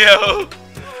 Ó ní ẹ o.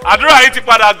 Àdúrà yín ti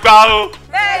padà gbà o.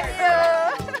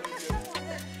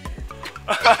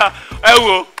 Ẹ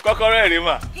wo kọ́kọ́rọ́ ẹ̀ rí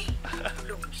mà.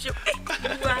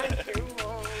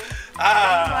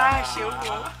 Wá ṣe wo.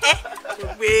 Kò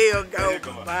gbé ọ̀gá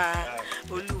ọba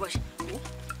Olúwa ṣe.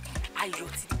 Ayọ̀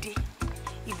ti dé.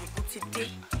 Ìbùkún ti dé.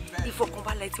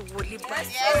 Ìfọ̀kànbalẹ̀ ti wọlé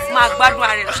báyìí. Máa gbádùn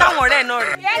ara rẹ̀. Ṣáwọn ọ̀rẹ́ náà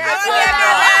rẹ̀.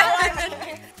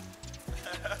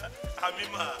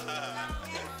 Amima.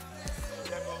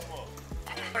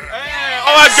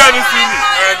 Ọwọ́ gẹ̀ẹ́nu sí mi.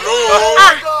 Hello.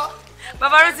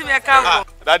 Bàbá Rótìmí ẹ káàbọ̀.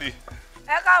 Daddy.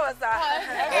 Ẹ káàbọ̀ sà.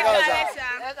 Ẹ káàbọ̀ sà.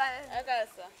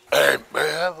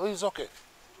 It's okay.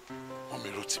 Mommy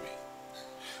Rótìmí.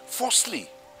 Firstly,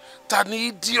 ta ni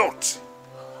idiot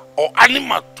or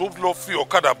animal tó lọ fi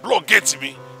ọ̀kadà block gate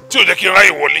mi tí ò jẹ́ kí n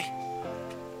ráyè wọlé.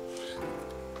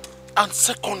 And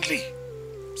secondly,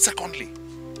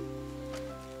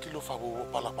 kí ló fa gbogbo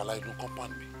pálapàla inú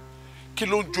compound mi? Kí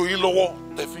ló ń jó yín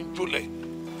lọ́wọ́ tẹ́ fi ń jólẹ̀?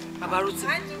 Bàbá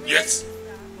Rótìmí. Yes.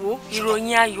 Wo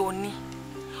ìròyìn ayọ̀ ni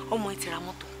ọmọ ẹ ti ra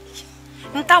mọ́tò.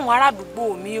 N táwọn ará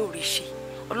àdúgbò mi ò rí ṣe.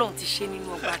 Ọlọ́run ti ṣe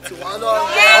nínú ọgbà tiwa. Ọmọ ẹ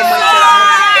ti ra mọ́tò.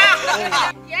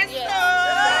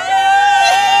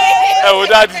 Ẹ wo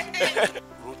Daddy.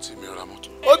 Rótìmí ra mọ́tò.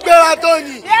 Ó gbéra tó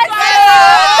ni.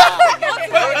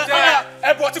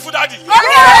 Ẹ bọ̀ tí fún Daddy.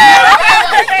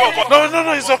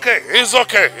 No, it's okay.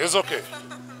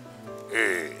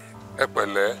 Ẹ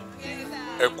pẹ̀lẹ́,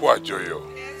 ẹ kú àjọyọ̀.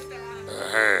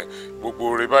 Gbogbo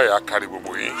oore báyìí á kárí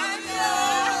gbogbo yín.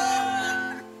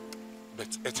 But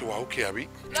ẹ ti wà okay àbí?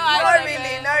 No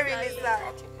really, sir.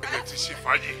 Ẹ ti ṣe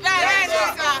fàájì.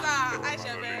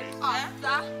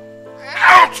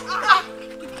 Out!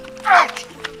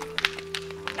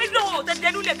 Ẹ lọ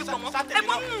tẹ̀tẹ̀ lulẹ̀ bí pọ̀mọ́. Ẹ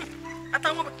gbọ́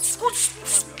àtàwọn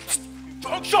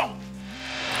junction.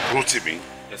 Rótìmí.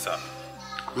 Yes, sir.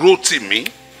 Rótìmí.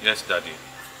 Yes, Daddy.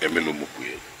 Èmi ló mọ̀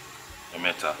pé.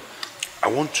 Emeta. I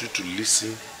want you to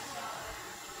listen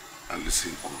and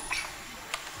listen good.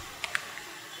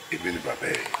 Èmi ni bàbá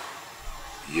ẹ̀,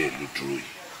 ìyá ẹ̀ ló dúró yìí.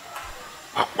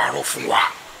 Má parọ́ fún wa.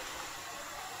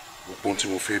 Gbogbo ohun tí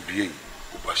mo fẹ́ bí èyí,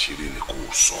 bó bá ṣeré ni kò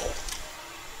sọ.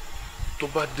 Tó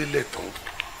bá délẹ̀ tán,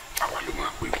 àwa ló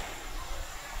máa pè wọ́n.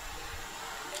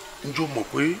 Ǹjọ́ mọ̀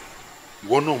pé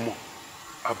ìwọ náà mọ̀,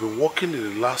 I've been working in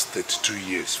the last 32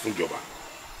 years fún ìjọba.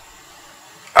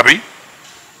 Àbí?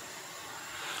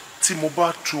 Tí mo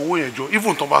bá tu owó yẹn jọ,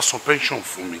 even tó bá san pension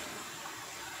fún mi,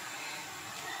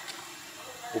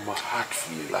 ó máa hard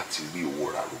fún mi láti rí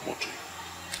owó ra ro mọ́tò yìí.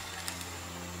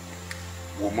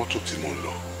 Wo mọ́tò tí mo ń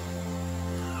lọ.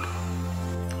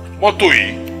 Mọ́tò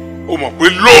yìí, ó mọ̀ pé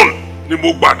loan ni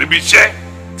mo gbà níbi iṣẹ́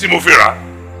tí mo fi rà.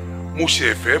 Mo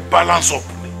ṣe fẹ́ balance up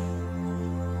ni.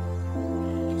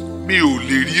 Mi ò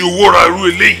lè rí owó ra irú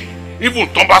eléyìí. Even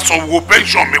tó bá san owó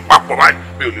pension mi papọ̀ báyìí,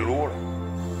 mi ò lè rówó rà.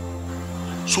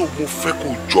 So mo fẹ́ kó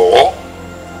jọ ọ́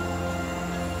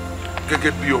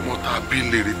gẹ́gẹ́ bí ọmọ tá a bí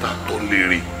léèrè tá a tọ́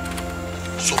léèrè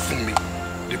sọ fún mi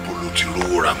níbo ló ti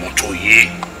rówó ra mọ́tò yìí.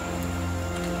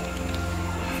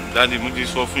 Daddy, mo ti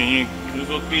sọ fún yín mo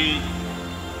sọ pé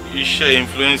iṣẹ́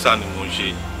influencer ni mo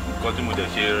ṣe nǹkan tí mo dẹ̀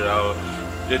ṣe ra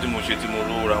jẹ́ tí mo ṣe tí mo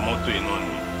rówó ra mọ́tò yìí náà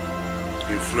ni.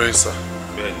 Influencer.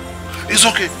 Bẹ́ẹ̀ni. It's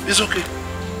okay.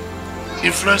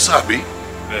 Influencer àbí?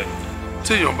 Bẹ́ẹ̀ni.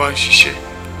 Téèyàn bá ń ṣiṣẹ́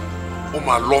ó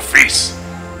máa lọ́fíìsì.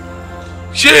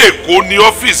 Ṣé Èkó ni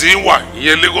ọ́fíìsì yín wà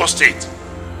ìyẹn Lagos State?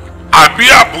 Àbí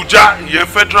Abuja ìyẹn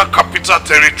Federal Capital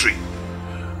Territory?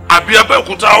 Àbí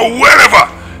Abẹ́òkúta or wherever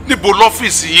níbo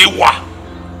lọ́fíìsì yín wà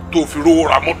tó fi rówó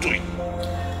ra mọ́tò yìí?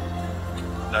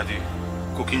 Daddy,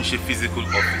 kò kí n ṣe physical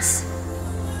office.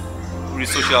 Orí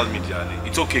social media ni.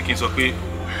 It's okay kí n sọ pé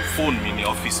fóònù mi ni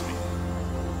ọ́fíìsì mi.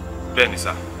 Bẹ́ẹ̀ni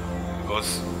sir,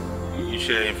 because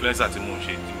iṣẹ́ influencer tí mo ń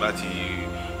ṣe tí bá ti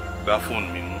gba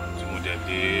fóònù mi mú tí mo dẹ̀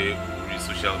dé orí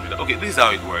social media. Okay, this is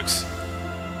how it works.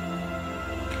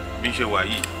 Bí n ṣe wà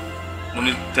yìí, mo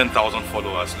ní 10,000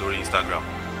 followers lórí Instagram.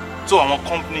 So àwọn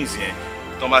companies yẹn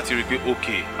tó bá ti rí pé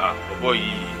okay, bọ̀bọ̀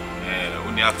yìí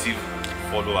ó ní active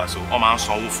followers, so wọ́n máa ń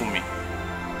sanwó fún mi.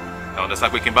 Àwọn ọ̀dọ́sá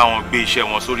pé kí n bá wọn gbé iṣẹ́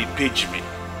wọn sórí page mi.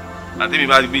 Àti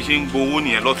bí bí ṣe ń gbowó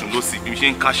nìyẹn lọ́tún lọ́sì, bí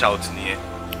ṣe ń cash out nìyẹn.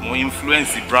 Mo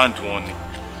influence brand wọn ni.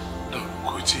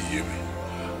 Kò tí ì yé mi.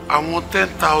 Àwọn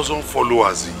 10,000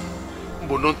 followers yìí ń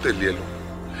bọ̀ náà tẹ̀lé ẹ lọ.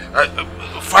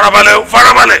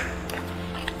 Farabalẹ̀.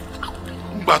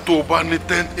 Nígbà tó o bá ní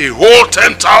a whole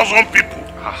 10,000 people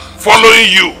following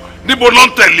you, níbo náà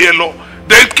tẹ̀lé ẹ lọ.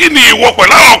 Then kí ni ìwọ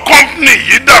pẹ̀lú àwọn company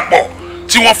yìí dàpọ̀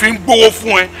tí wọ́n fi ń gbowó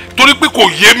fún ẹ? Torí pé kò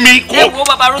yé mi kò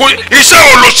iṣẹ́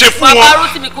wo ló ṣe fún wọn. Bàbá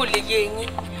Rótìmí kò lè yé yín.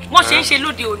 Wọ́n ṣe ń ṣe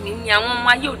lóde òní ni àwọn ọmọ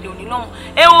ayé òde òní náà.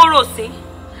 Ehoro sí,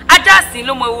 ajá sí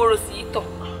ló mọ ehoro sí yìí tọ̀.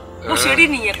 Bó ṣe rí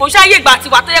nìyẹn, kò ṣáyé ìgbà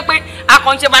tiwa tó yẹ pé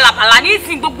àkànṣe balabala ní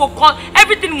ìsìn gbogbo kan,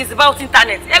 everything is about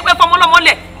internet. Ẹ fọmọ lọ́mọ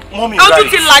lẹ̀. Ojú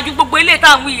ti là ju gbogbo ilé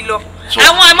táwọn yìí lọ.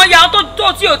 àwọn àìmọye àwọn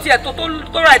tó tí ò tiẹ̀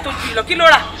tó ra ètò jù lọ kí ló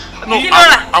rà. kí ló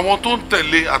rà. àwọn tó ń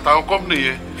tẹ̀lé àtàwọn kọ́mpìnì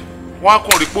yẹn wọ́n á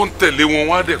kàn rí pé ó ń tẹ̀lé wọn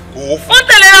wọ́n á dẹ̀ kó o fún. ó ń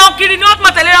tẹ̀lé ra wọn kiri ni wọ́n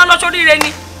máa tẹ̀lé ra wọn lọ sórí ire ni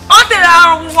ó ń tẹ̀lé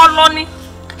ra wọn lọ ni.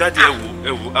 Daddy,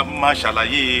 ẹ wò, a máa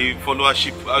ṣàlàyé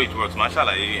followership how it works, máa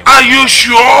ṣàlàyé. Are you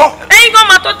sure? Ẹ̀yin gan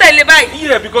máa tó tẹ̀lé báyìí.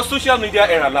 Yeah, because social media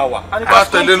era la wà. Ká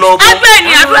tẹ̀lé lọ bó. Abẹ́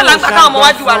ni àdúrà lágbà káwọn ọmọ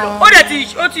wájú wa lọ.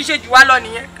 Ó ti ṣe jù wá lọ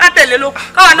nìyẹn. Ká tẹ̀lé ló.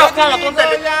 Káwa náà fún àwọn tó ń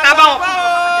tẹ̀lé. Ká bá wọn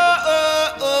fún.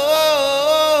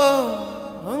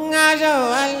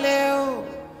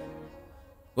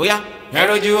 Oya,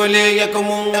 ẹ̀rọ ju olè yẹ kó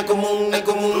mú.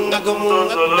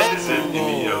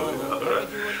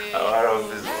 Àwọn ará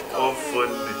ọ́fíìsì ó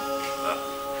fọ́nì.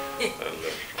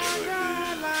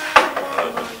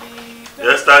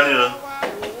 Yes, Tanya.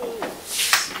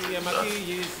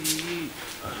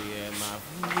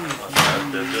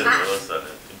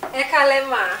 Ẹ kálẹ́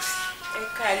mà. Ẹ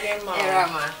kálẹ́ mà. Ẹ ra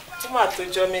mà. Ó mà tó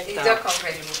jọ́ mẹ́ta. Ìjọ kan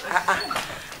pẹ̀lú mọ́.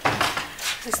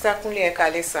 Mr. Kúnlé ẹ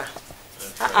kálẹ́ sà.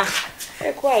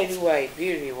 Ẹ kú àìríwá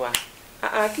ìbéèrè wa.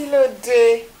 Kí ló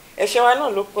dé? Ẹ̀ṣẹ̀ wa náà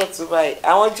ló pọ̀ tó báyìí.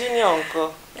 Àwọn junior ńkọ́?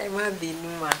 Ẹ má bínú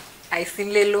mà.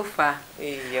 Àìsínlé ló fà á.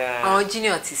 Àwọn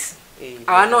junior ti sùn.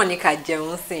 Àwa náà ní ká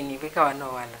jẹun sìn ní pé káwa náà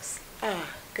wà lọ sùn.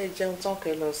 Kẹ́ jẹun tán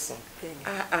kẹ́ lọ sùn.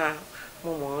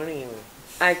 Mo mọ̀ ń rìn o.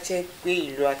 A jẹ́ pé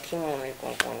ìlú Akínmọ̀rin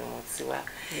kankan ni mo ti wá.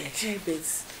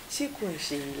 Ṣé kò ń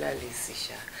ṣe ilá lè sì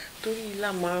ṣá? Torí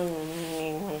ilá máa ń rún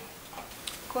nínú.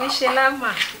 Kò ń ṣe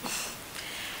lámà.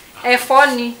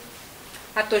 Ẹ̀fọ́ ni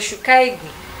àtòṣùká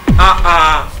ègùn.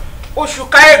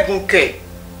 Òṣùká ègùn kẹ̀.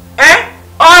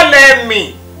 Ọ̀lẹ̀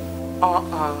mi.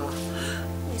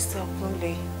 Mr.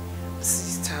 Kúnlé,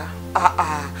 sister,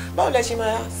 báwo lẹ ṣe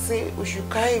máa ṣe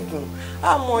òṣùká ègùn?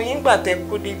 Àmọ́ yín gbà tẹ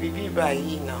kó débi bíbá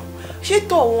yìí náà. Ṣé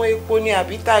tọ̀hún epo ni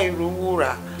àbí ta ìrówó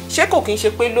rà? Ṣé kò kí n ṣe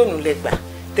pé lónìí lẹ gbà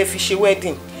tẹ fi ṣe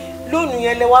wedding? Lónìí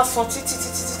yẹn lẹ wá san títí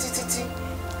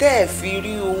tẹ́ ẹ̀ fi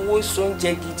rí owó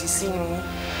sóúnjẹ gidi sínú yín.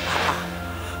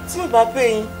 Tí ò bá pè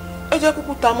yín, ẹ jẹ́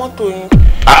kúkú ta mọ́tò yín.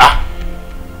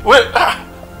 Wait,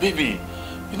 baby,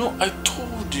 you know, I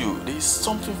told you there is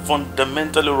something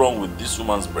fundamentally wrong with this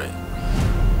woman's brain.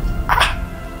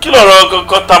 Kí lọ̀rọ̀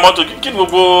kọ́ ta mọ́tò, kí ni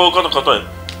gbogbo kọ́tọ̀kọ́tọ̀ yìí?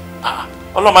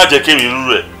 Ọlọ́run má jẹ́ kí èmi rú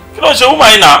rẹ̀. Kí ló ń ṣe woman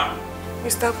yìí náà?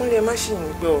 Mr. Kúnlé ẹ má ṣì ń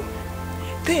gbọ́ ọ.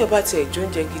 Téèyàn bá tiẹ̀ jó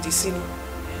oúnjẹ gidi sínú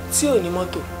tí ò ní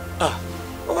mọ́tò.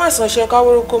 Ó má sàn ṣe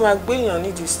káwóró kó máa gbéyàn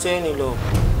nídìí stẹ́ẹ̀nì lọ.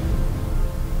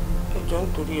 Ẹ jọ̀ọ́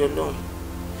nítorí Ọlọ́run.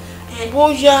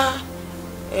 Bóyá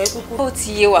ẹ kúkú. Ó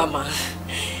ti yé wa mà.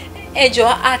 Ẹ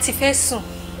jọ̀ọ́ a ti fẹ́ sùn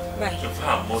báyìí.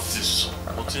 Mo ti sùn,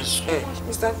 mo ti sùn.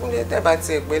 Mr. Kúnlé tẹ́ bá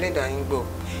tiẹ̀ gbẹ́lẹ́dà yín gbọ́.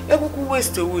 Ẹ kúkú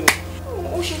waste owó ni.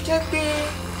 Ó ṣe jẹ́ pé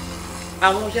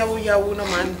àwọn yáwóyáwó náà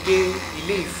máa ń gbé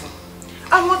ilé ìfún.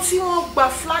 Àwọn tí wọ́n gba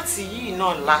fúláàtì yìí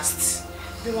náà last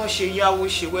bí wọ́n ṣe yáwó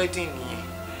ṣe wedding nìyẹn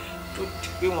tó di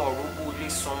pé wọ́n rówó ilé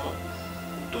san mọ́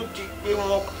tó di pé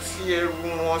wọ́n fi ẹrù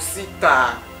wọn síta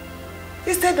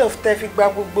instead of tẹ́ fi gba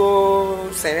gbogbo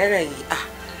sẹ̀rẹ̀rẹ̀ yìí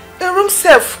a room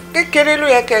self kékeré ló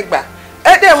yẹ kẹ́ gbà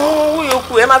ẹ dẹ̀ mú owó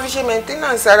yòókù ẹ máa fi ṣe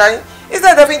maintenance ara yín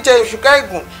instead of fi jẹ òṣùká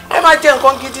ìgùn ẹ máa jẹ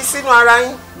nǹkan gidi sínú ara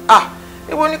yín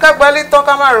ìwọ ní ká gbalé tán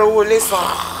ká má rówó ilé san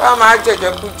ká máa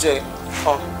jẹjẹkújẹ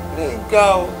lè ga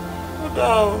o ó dá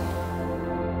o.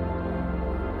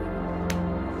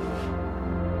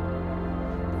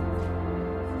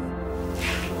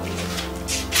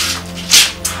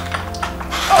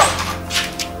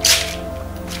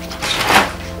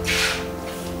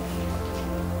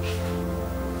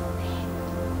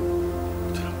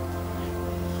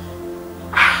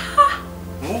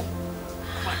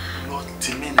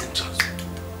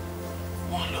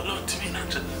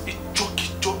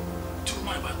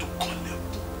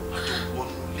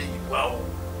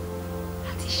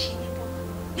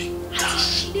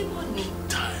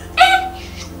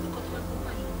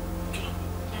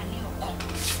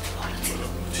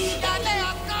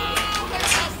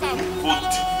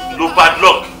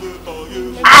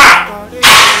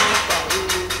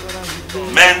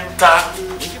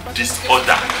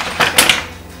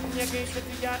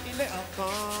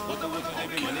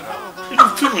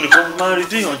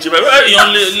 èèyàn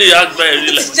lè àgbà ẹ̀rí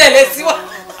lẹ̀. ṣẹlẹ̀ sí wa.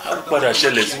 a padà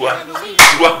ṣẹlẹ̀ sí wa tí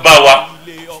wàá bá wa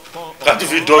káàtó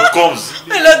fi .coms.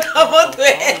 mi ló ta mọ́tò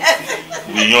ẹ̀.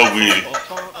 èèyàn wèrè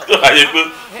tó àyè pé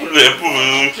olùẹ̀pù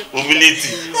community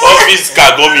ọ́fíìsì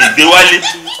kàgọ́ mi ìgbé wálé.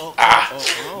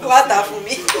 wá tà fún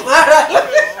mi.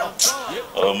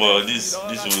 ọmọ this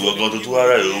ọgán tó tó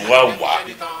ara rẹ̀ wá wá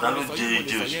náà ló jẹ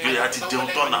òṣìṣẹ́ àti jẹun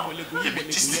tán náà ebi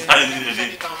tí sí náà ní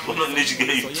ọ̀nà ní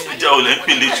ṣùgbọ́n ìjà ò lẹ́ ń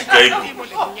pè lé ṣùgbọ́n ìgò.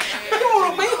 mo rò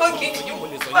pé yóò gé.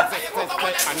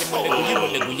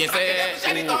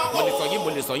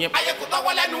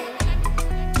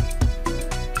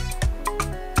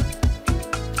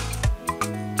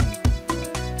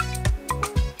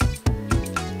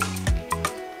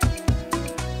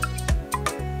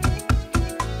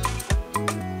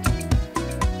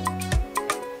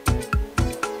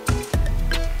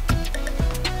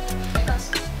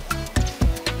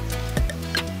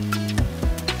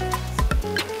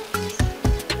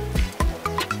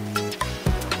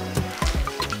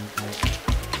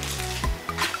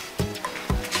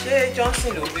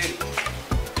 Johnson ló béèrè.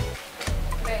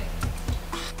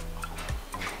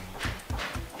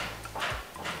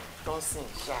 Johnson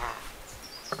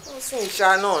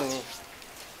ṣá náà ni.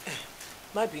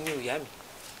 Má bínú ìyá mi.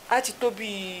 A ti tó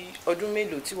bí ọdún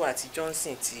mélòó tí wà àti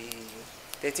Johnson ti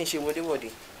tẹ́tí ń ṣe wọléwọ̀de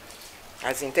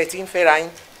àti tẹ́tí ń fẹ́ra yín.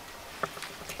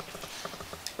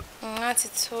 A ti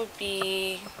tó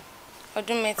bí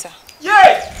ọdún 3.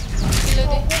 Yé!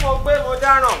 Mo gbé mo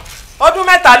dáràn. Ọdún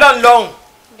 3 lọ́hùn.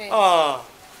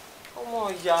 Ọmọ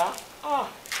ìyá.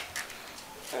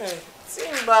 Tí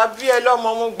n bá bí ẹ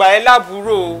lọ́mọ mo gbà ẹ́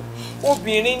lábúrò.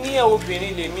 Obìnrin ní ẹ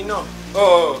obìnrin lèmi náà.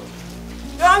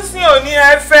 Johnson ò ní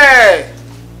ẹ fẹ́.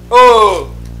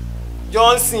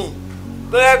 Johnson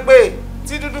tó yẹ pé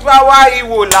tí dúdú bá wá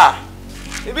ìwòlà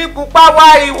ibi pupa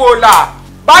wá ìwòlà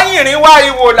báyìnrín wá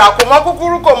ìwòlà kò mọ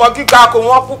kúkúrú kò mọ gíga kò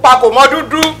mọ pupa kò mọ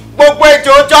dúdú gbogbo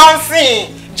ejò Johnson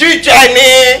jíjẹ ni.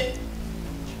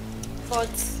 But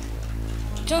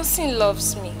Johnson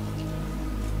loves me.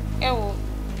 Ẹ wo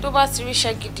tó bá ti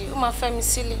ríṣẹ́ gidi ó máa fẹ́ mi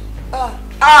sílé.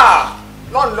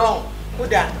 Lọ́nlọ́hùn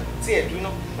kódà tí ẹ̀ dúná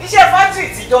iṣẹ́ fátìrì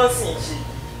tí Johnson ṣe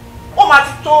ó máa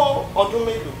ti tó ọdún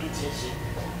mélòó tó ti ń ṣe.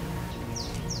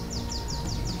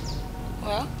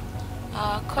 Well,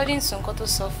 according to nǹkan tó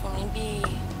sọ fún mi bíi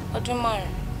ọdún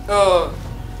 5.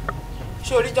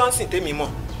 Ṣé orí Johnson tèmi mọ̀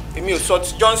èmi ò sọ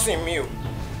ti Johnson mi o.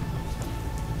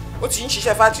 Ó ti ń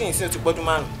ṣiṣẹ́ fátìrì sí ó ti pọ́dún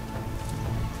 5.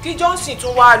 Kí Johnson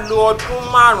tún wá lo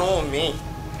ọdún 5 mi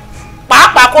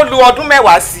pàápàá kó lo ọdún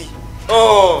 10 sí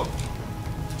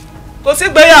kò sí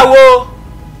gbéyàwó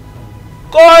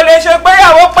kò lè ṣe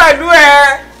gbéyàwó pẹ̀lú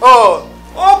ẹ ó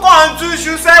kàn ń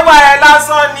túṣu sẹ́wà ẹ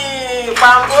lásán ní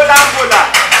pàǹgólàǹgólà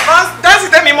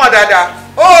Johnson tẹ́mi mọ̀ dáadáa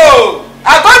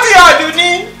àgọ́tì ọ̀dùn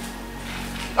ni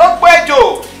ó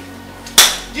péjò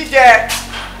jíjẹ.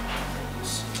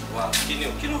 Wà kí ni ò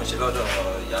ń ṣe lọ́dọ̀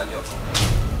ìyáálé ọkọ?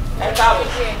 Ẹ káàbọ̀.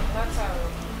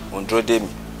 Mo ń dúró dè mí.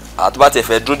 Àti bá tẹ̀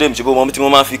fẹ́ dúró dè mí ṣe bó mọ́ tí mo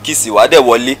máa ń fi kíìsì wá dẹ̀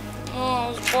wọlé.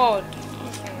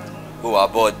 Ó wà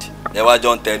bọ́ọ̀dì ẹ wá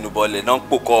jọ ń tẹnu bọlẹ̀ náà ń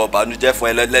pòkọ ọ̀bànújẹ́ fún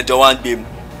ẹ lẹ́jọ́ wá ń gbé mu.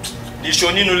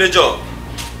 Níṣó nínú lẹ́jọ́.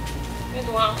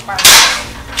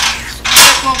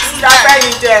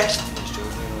 Ìdáfẹ́yìn jẹ.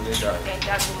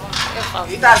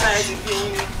 Ìdáfẹ́ yẹn ti fi yín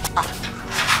ní.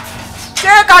 Ṣé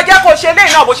ká jẹ́ kó ṣe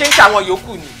léyìn náà bó ṣe ń ṣàwọn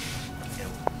yòókù ni?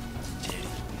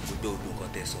 Gbogbo odò nǹkan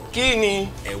tẹ sọ. Kí ni?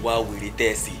 Ẹ wá wèrè tẹ́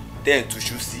ẹ sí tẹ́ ẹ̀ ń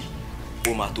túṣú sí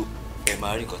ó máa tó ẹ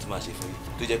máa rí nǹkan tí máa ṣe fún yín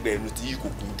tó jẹ́ pé ẹnu tí yìí kò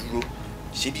kún dúró.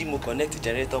 Ṣé bí mo connect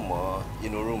generator mọ́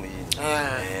inú rúùmù yìí ni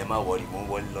ẹ má wọrí mo ń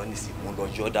wọlé lọ nísìnyí mo lọ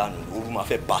yọ dànù ooru máa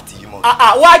fẹ́ bá ti yín mọ́.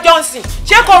 Wá Johnson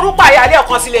ṣé kò rúpa ìyáálé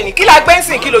ọ̀kan sílẹ̀ ní kí la gbé ń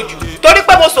sìn kí lójú torí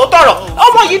pé mo sọ tọrọ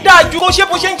ọmọ yìí dáa ju kó ṣe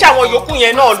bó ṣe ń ṣe àwọn yòókù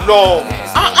yẹn náà lọ.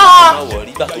 Má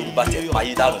wọrí ìgbà tó rú bá tẹ̀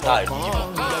payé dànù tá a rí yín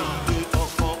mọ́.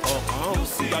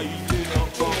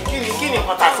 Kí ni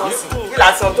nǹkan ta sọ sí kí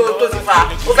la sọ tó ti fa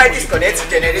ó fẹ́ disconnect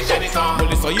generator. Mo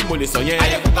lè sọ yìí mo lè sọ yẹn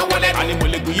àní mo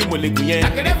lè gùn yìí mo lè gùn yẹn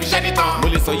mo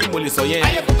lè sọ yìí mo lè sọ yẹn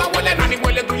àní mo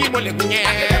lè gùn yìí mo lè gùn yẹn mo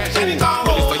lè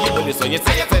sọ yìí mo lè sọ yẹn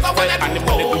àní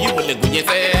mo lè gùn yìí mo lè gùn yẹn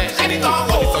mo lè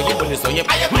sọ yìí mo lè sọ yẹn.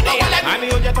 Àní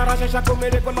ó jẹ́ tara ṣẹṣẹ kó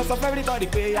mèrè kó lọ sọ fún everybody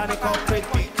pé àní corporate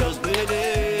pictures gbére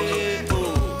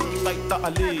like that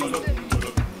ale.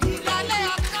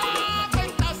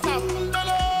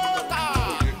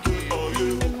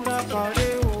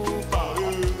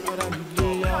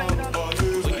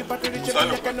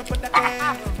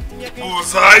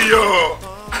 Busayo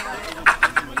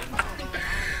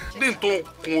ní tó ń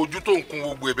kun ojú tó ń kun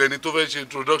gbogbo ẹ̀bẹ̀ ni tó fẹ́ ṣe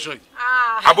introduction yìí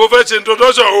àbò fẹ́ ṣe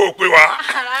introduction ó pè wá.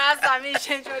 Rárá sàmì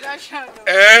ṣe introduction lọ.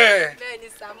 Bẹ́ẹ̀ ni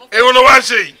sàmù. Èwo ló wá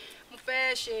ṣe yìí. Mo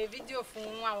fẹ́ ṣe fídíò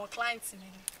fún àwọn client mi.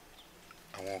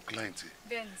 Àwọn client.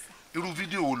 Bẹ́ẹ̀ ni sà. Irú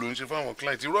fídíò wo ló ń ṣe fún àwọn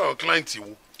client irú àwọn client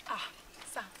wo.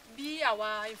 Sà bí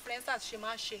àwa influencers ṣe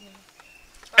máa ń ṣe ni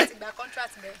wọ́n ti gba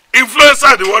contract bẹ́ẹ̀.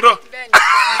 Influencer ni wọ́n náà. Bẹ́ẹ̀ ni sà.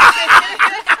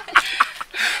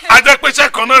 Ajẹ́pẹ́sẹ́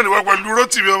kan náà ni wọ́n pẹ̀lú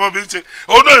Rótìmí ọmọ mi ṣe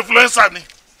òun náà influencer ni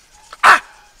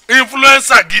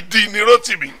influencer gidi ni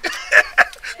Rótìmí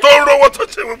tó ń rówó tó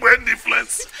ṣe gbogbo ẹ̀ ní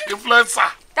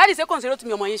influencer. Dáàdì ṣé kò ń ṣe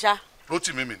Rótìmí ọmọ yín ṣá.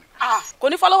 Rótìmí mi ni. Kò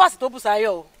ní followers tó Bùsáyọ̀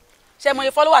o ṣé mo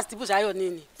yẹ followers tí Bùsáyọ̀ ní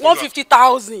ni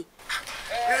 150,000.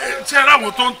 Ṣé ẹ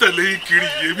ráwọn tó ń tẹ̀lé yín kiri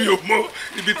yìí mi ò mọ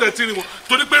ibi tẹ́ ti rí wọn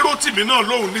torí pé Rótìmí náà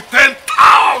lóun ní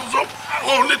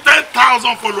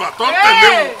 10,000 followers tó ń tẹ̀lé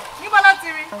wọn. Níbo ló ti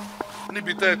rí?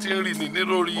 Níbi tẹ́ ẹ ti ń rí ni ní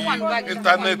lórí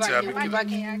íńtánẹ́ẹ̀tì àbí kí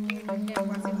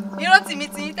ni. Rótìmí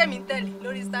tí yín tẹ̀mí ń tẹ̀lé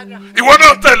lórí Instagram. Ìwọ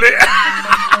náà tẹ̀lé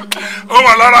ó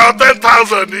wà lára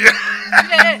 10,000 nìyẹn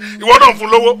ìwọ náà fún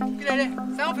lówó. Kílẹ̀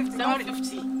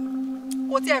 750.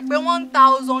 Kò tiẹ̀ pé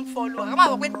 1,000 followers ká máa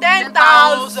sọ pé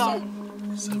 10,000.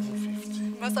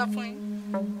 750. Mo sọ fún yín.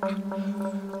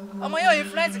 ọmọ yóò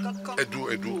influence kankan.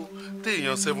 ẹ̀dùn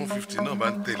téèyàn 750 náà bá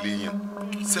ń tẹ̀lé èèyàn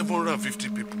 750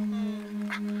 people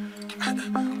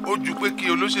ó ju pé kí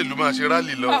olóṣèlú máa ṣe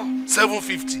rálì lọ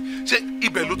 750 ṣé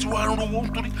ibẹ̀ ló ti wá ń rówó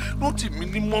nítorí ló ti mí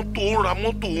ní mọ́tò ó ra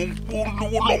mọ́tò ó ń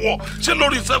lówó lọ́wọ́ ṣé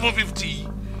lórí 750 yìí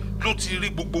ló ti rí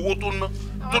gbogbo owó tó ná.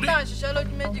 àwọn táwọn ṣiṣẹ́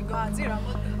lójú méjì gan àti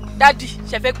ìràmọ́tò. dádì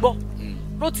ṣe fẹ́ gbọ́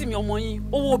Rótìmí ọmọ yín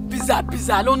owó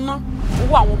bíza ló ná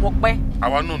owó àwọn ọmọ pẹ́.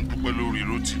 àwa náà ń dúpẹ́ lórí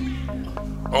Rótìmí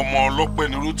ọmọ ọlọ́pẹ́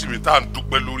ni Rótìmí tá à ń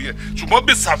dúpẹ́ lórí ẹ̀ ṣùgbọ́n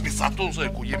bísàbísà tó ń sọ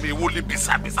èkó yé mi èwo lé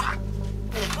bísàbísà.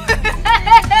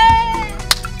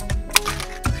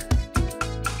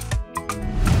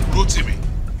 Rótìmí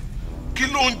kí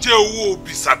ló ń jẹ́ owó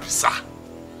bísàbísà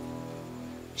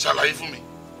ṣàlàyé fún mi.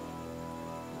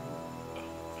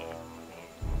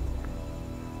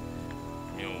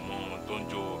 mi ò mọ ohun tó ń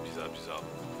jó owó bísàbísà.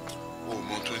 o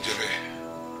mọ tó ń jẹ bẹ́ẹ̀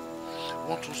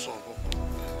wọ́n tún sọ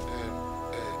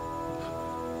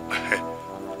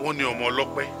wọ́n ní ọmọ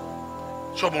ọlọ́pẹ́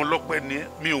ṣé ọmọ ọlọ́pẹ́ ni ẹ́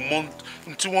mi ò mọ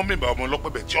tí wọ́n mìíràn ọmọ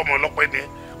ọlọ́pẹ́ bẹ̀ tí ọmọ ọlọ́pẹ́ ni ẹ́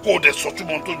kó o dẹ̀ sọ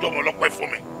túmọ̀ tó jẹ́ ọmọ ọlọ́pẹ́ fún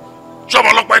mi ṣé ọmọ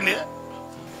ọlọ́pẹ́ ni ẹ́.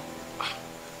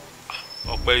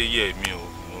 ọpẹ́ yẹ mi ò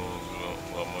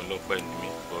ọmọ ọlọ́pẹ́ ni mi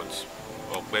but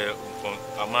ọpẹ́ nǹkan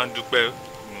a máa ń dúpẹ́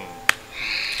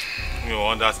mi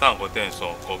ò understand nǹkan tẹ́ ń sọ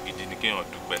nǹkan gidi ni kéèyàn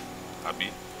dúpẹ́ àbí.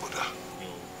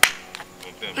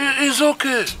 It's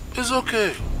okay, it's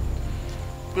okay.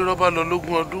 Bí rọ́bà lọ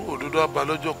lógún ọdún òdodo àbá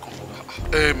lọ́jọ́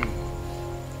kan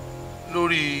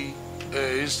lórí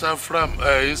Instagram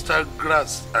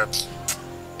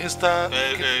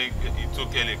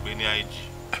ìtókè lè pè ní IG.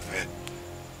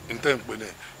 ntẹ́ ń pè ní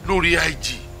lórí IG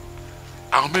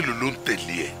àwọn mélòó ló ń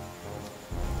tẹ̀lé ẹ̀.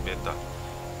 Better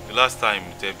the last time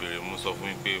tẹ́ bèrè mo sọ fún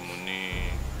mi pé mo ní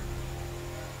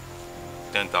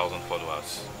 10,000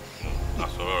 followers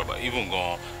àsọ̀rọ̀ ọ̀rọ̀ even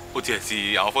gan ó tiẹ̀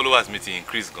ti àwọn followers mi ti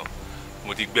increase gan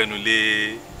mo ti gbẹ́nu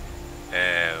lé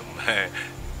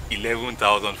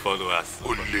 11,000 followers.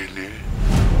 o lè ní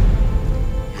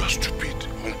you are stupid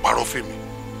mo ń parọ́ fún mi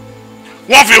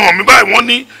wọ́n fi hàn mí báyìí wọ́n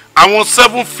ní àwọn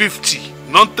 750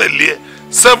 náà tẹ̀lé ẹ̀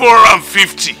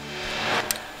 750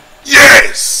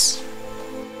 yes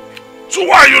so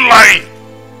why are you lying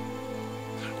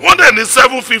wọ́n dẹ̀ ní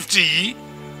 750 yìí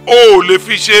o ò lè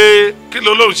fi ṣe kí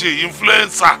ló ló ń ṣe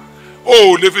influencer o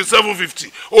ò lè fi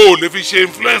 750 o ò lè fi ṣe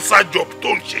influencer job tó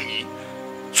ń ṣe yìí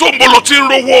so ń bolo ti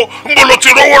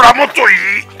rówó ra mọ́tò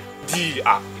yìí. di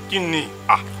kí ni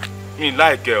mi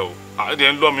láìkẹ́ o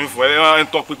àdé ń lọ mi fún ẹ ń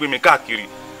tọ́ pípé mi káàkiri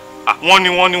wọ́n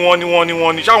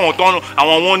ní ṣáwọn tán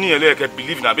àwọn wọ́n ní ẹlẹ́ẹ̀kẹ́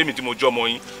believe náà bẹ́ẹ̀ mi tí mo jọ ọmọ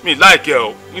yín mi láìkẹ́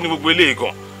o kí ni gbogbo eléyìí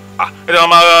gan ẹ dáná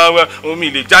máa mi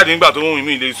lè jáde nígbà tó wù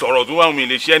mí lè sọ̀rọ̀ tó wù mí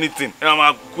lè ṣe anything ẹ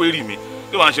máa query mi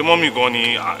tí wọ́n ṣe mọ́mì gan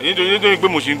ni nítorí pé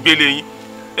mo ṣe ń gbélé yín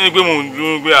ẹni pé mo ń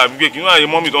dúró gbé àbígbé kí wọ́n àyè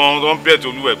mọ́mì tó ń bẹ̀ẹ̀ tó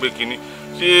lúwẹ̀ pé kíní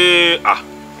ṣé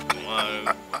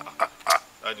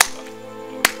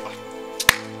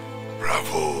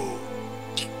bravo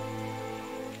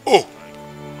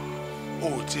o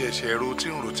tí ẹ ṣe ẹ̀rọ tí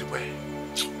ń ro tipẹ́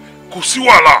kò sí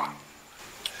wàhálà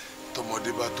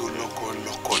tọmọdé bá tó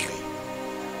lọ́kọ ni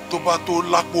tó bá tó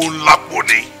lápò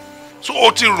ni so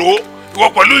o ti rò ó ìwọ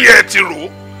pẹ̀lú yẹ ẹ ti rò ó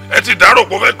ẹ ti dárò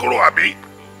pé ó fẹ́ kúrò àbí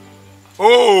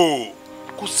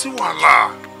kò sí wàhálà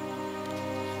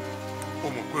o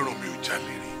mọ̀ pé ràn mí ò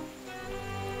jalè rí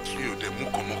mi ò dẹ̀ mú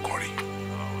kọ̀mọ́kàn rí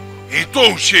èyí tó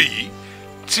ń ṣe yìí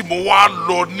tí mo wá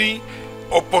lọ ní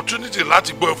opportunity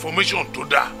láti gbọ́ information tó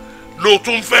dáa ló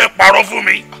tún fẹ́ parọ́ fún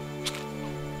mi.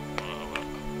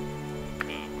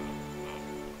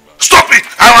 Stop it!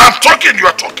 I'm talking, you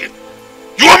are talking.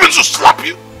 You want me to slap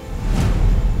you?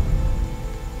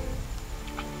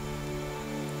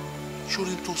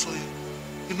 Ṣorí tó sọ yẹn,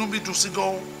 inú mi dùn sí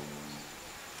gan-an.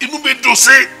 Inú mi dùn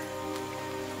sí.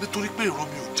 Nítorí pé ìran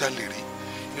mi ò jalè rí,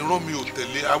 ìran mi ò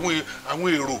tẹ̀lé àwọn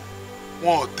èrò.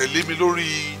 Wọn ò tẹ̀lé mi lórí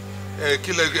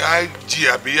kílẹ̀ IG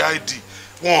àbí ID.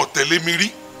 Wọn ò tẹ̀lé mi rí.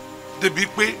 Débi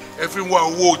pé ẹ fi ń wá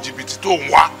owó jìbìtì tó ń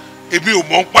wá. Èmi ò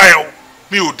mọ̀ ń pa ẹ̀ o.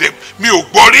 Mi ò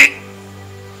gbọ́ rí.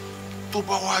 Tó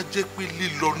bá wá jẹ́ pé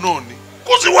lílọ náà ni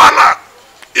kò sí wàhálà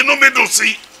inú mi dùn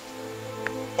sí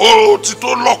o ti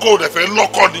tó lọ́kọ ò dẹ̀ fẹ́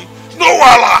lọ́kọ ni no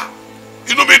wàhálà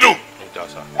inú mi dùn.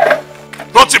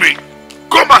 Rótìmí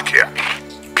come back here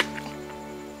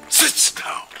sit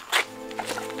down.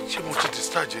 Ṣé mo ti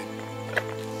discharge ẹ?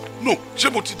 No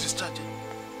ṣé mo ti discharge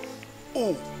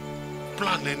ẹ?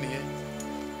 Plan ẹ nìyẹn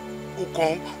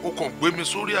o kàn gbé mi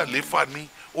sórí àlééfà ni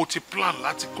o ti plan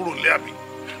láti kúrò lé àbí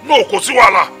no kò sí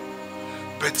wàhálà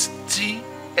but tí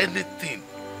anything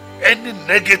any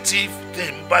negative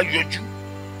thing bá yọjú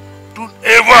don't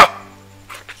ever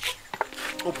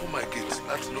open my gate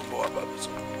láti ló bọ̀ wá bá mi sọ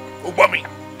o gbọ́ mi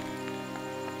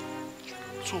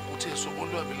so kò tiẹ̀ sọ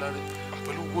ọmọlúwàbí lára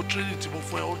pẹ̀lú gbogbo training tí mo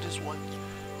fún ẹ all this while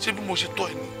ṣé bí mo ṣe tọ́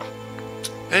ẹ ní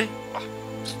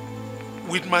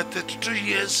with my 32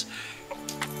 years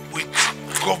with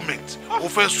government o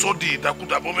fẹ́ sọ di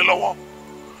ìdákúdà mọ́ mi lọ́wọ́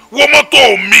wo mọ́tò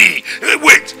mi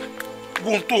wait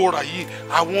wo tó rà yìí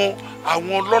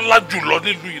àwọn lọ́lá jùlọ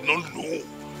nílùú iná lò ó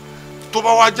tó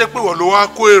bá wá jẹ́ pé wọ́n ló wá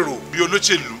kó èrò bí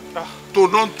olóṣèlú tó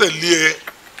náà ń tẹ̀lé ẹ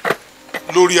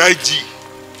lórí IG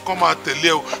kọ́ máa tẹ̀lé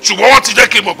ẹ o ṣùgbọ́n wọ́n ti jẹ́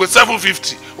kí n mọ̀ pé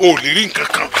 750 o ò lè rí nǹkan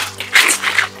kan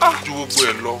ju gbogbo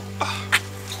ẹ lọ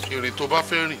èrè tó bá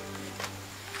fẹ́ rìn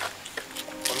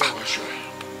ọlọ́run aṣọ ẹ.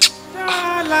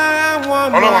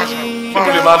 ọlọ́run aṣọ máa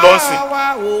lè máa lọ sí.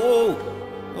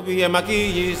 òbí ẹ̀ máa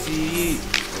kíyèsí.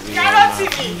 Yálọ́tì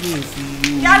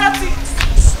mi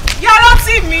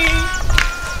Yálọ́tì mi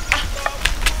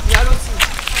Yálọ́tì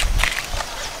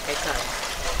ẹ̀ka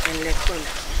ẹ̀ńlẹ́kọ̀ọ́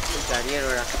ìjàrí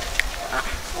ẹ̀rọra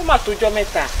ó mà tójọ́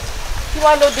mẹ́ta kí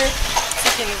wá ló dé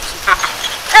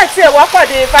ẹ tiẹ̀ wá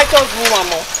pàdé Vitus woman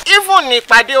mọ́ even ní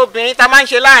ìpàdé obìnrin tá a máa ń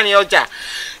ṣe láàrin ọjà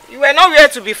you were nowhere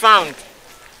to be found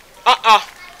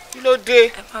kí ló dé.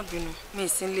 ẹ má bínú mi ì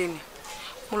sí nílé ni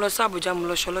mo lọ sí Àbújá mo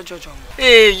lọ ṣe ọlọ́jọ̀jọ̀ mo.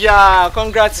 èèyà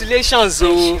congratulations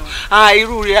o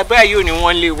irú rẹ abẹ́ ayé ò ní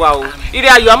wọ́n lé wa o ire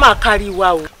ayọ̀ á máa kárí wa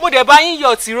o mo dẹ̀ bá yín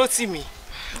yọ̀ tí Rótìmí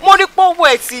mo rí pé owó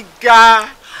ẹ̀ ti ga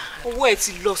owó ẹ̀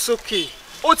ti lọ sókè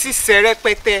ó ti sẹ̀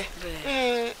rẹpẹtẹ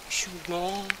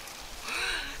ṣùgbọ́n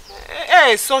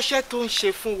ẹ sọṣẹ́ tó ń ṣe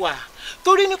fún wa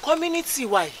torí ní community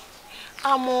wa yìí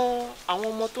a mọ àwọn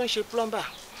ọmọ tó ń ṣe plumber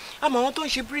a mọ àwọn tó ń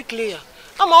ṣe bricklayer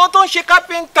a mọ àwọn tó ń ṣe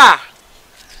carpenter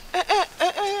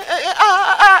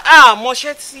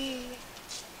àmọ́ṣẹ́ tí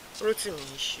Rótìmí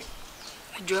ń ṣe.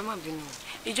 ẹjọ́ ẹ má bínú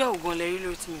ìjọ ògùn lẹ rí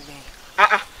Rótìmí gbẹ̀yìn.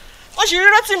 ó sì rí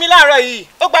Rótìmí láàárọ̀ yìí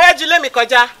ó gba wájú lé mi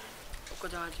kọjá. ó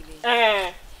kọjá wájú lé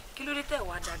yìí. kí ló dé tẹ̀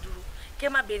wá dá dúró kẹ́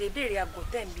má béèrè àgọ́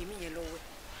tẹ̀ ń bí mi yẹn lọ́wọ́ ẹ̀.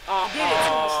 ìbéèrè tí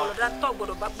mo fọlọ́ dá tó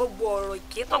gbọ́dọ̀ bá gbogbo ọ̀rọ̀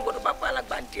ìké tó gbọ́dọ̀ bá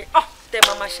pàlágbá ń jẹ tẹ́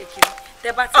máa ṣe kiri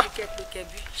tẹ́ bá ti rí kẹ́pẹ́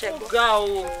kẹ́bí ṣẹ́gbọ́. ọ̀gá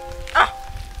o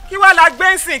kí wàá la gbé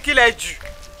ń sìn kílẹ̀ jù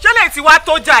ṣé lè ti wá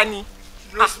tó jà ni.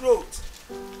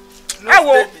 ẹ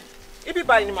wo ibi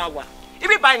báyìí ni màá wà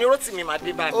ibi báyìí ni Rótìmí máa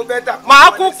dé báyìí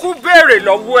màá kúkú béèrè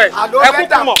lọ́wọ́ ẹ̀ ẹ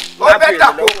kúkú mọ̀ ó bẹ́tà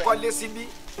kó kọ́lé síbí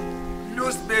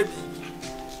loose baby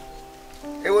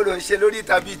èwo ló ń ṣe lórí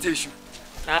tàbí tèṣù.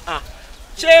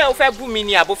 ṣé o fẹ́ bú mi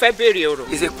ni àbò fẹ́ béèrè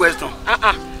ọ̀rọ̀. it's a question.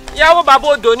 ìyàwó bàbá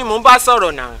odò ni mò ń bá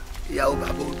sọ̀rọ̀ náà. ìyàwó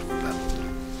bàbá odò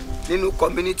nínú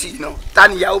community náà ta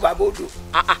ni ìyàwó bàbá odò.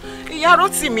 ìyá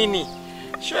Rótìmí ni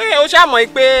ṣé o ṣàmọ̀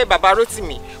pé bàbá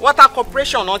Rótìmí water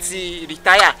corporation náà ti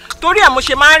retire torí ẹ̀ mo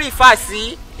ṣe máa ń rìfà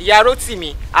sí ìyá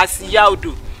Rótìmí as ìyá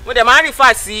odò mo dẹ̀ máa ń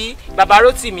rìfà sí bàbá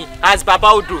Rótìmí as bàbá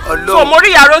odò so mo rí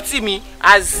ìyá Rótìmí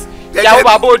as ìyàwó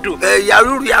bàbá odò.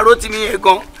 ìyá Rótìmí yẹn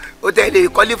gan o tẹ̀lé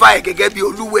qualify gẹ́gẹ́ bí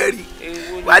olúwẹ̀rí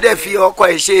wàá dẹ̀ fi ọkọ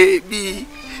ẹ̀ ṣe bíi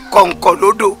kọ̀ǹkọ̀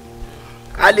lódò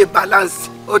ká lè balance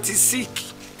ó ti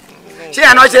sick ṣé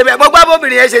àná ṣe bẹ́ẹ̀ mo gbọ́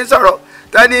bóbìnrin yẹn ṣe ń sọ̀rọ̀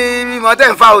tani mímọ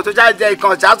tẹ́ ń fa òtún ṣáà jẹ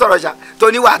ìkan ṣáà sọ̀rọ̀ ṣá tó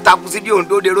ní wàá takú sí bí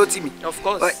Oǹdó de Rótìmí. of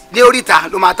course. ní oríta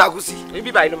ló máa takú sí.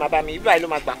 ibi báyìí ló máa bá mi ibi báyìí ló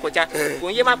máa gbà kọjá kò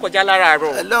ń yé má kọjá lára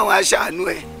àárọ̀. Ọlọ́run á ṣàánú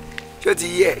ẹ tí ó ti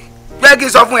yẹ ẹ gbé kí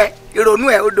n sọ fún ẹ ìrònú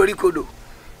ẹ ó dorí kodò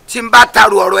tí n bá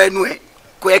taru ọ̀rọ̀ ẹnu ẹ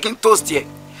kò yẹ kí n toast ẹ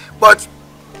but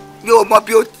mi ò mọ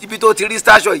bí ibi tó ti rí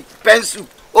station yìí pẹ́ńsù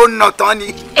ó nà tán ni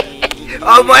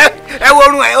ọmọ ẹ wo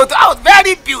orun ẹ o tó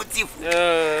very beautiful.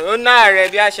 ó ná rẹ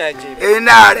bí àṣà jẹ.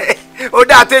 iná rẹ ó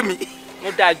dá tèmi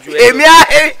ó dá ju ẹ.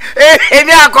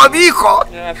 èmi àkọ́bí ikọ̀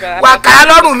wà káyà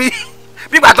lọ́rùn mi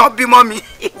bígbà tó bímọ mi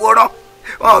ìwòran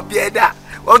wọn bí ẹ dá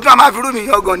ojú àmà fi rú mi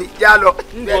yangàn ni já lọ.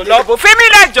 nbọ lọbọ fíìmì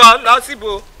lẹjọ lọ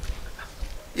síbo.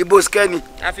 ibo skẹni.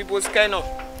 àfi ibo skẹnà.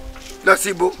 lọ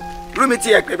síbo rúmi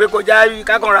tiẹ̀ pé kọjá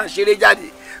kákanra ṣeré jáde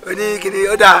oníkìní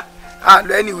ó dáa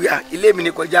àlọ́ anywhere ilé mi ni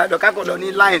kọjá lọ kákan lọ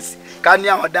ní lines ká ní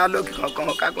àwọn dialogue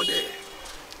kankan kákan dẹ.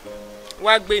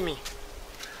 wá gbé mi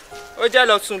ó jẹ́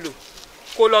lọ tún lò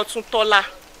kó lọ tún tọ́lá.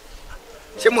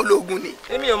 ṣé mo lo oògùn ni.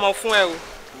 èmi ò mọ fún ẹ o.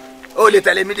 o lè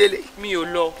tẹ̀lé mi délé. mi ò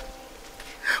lọ.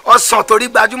 ọsàn torí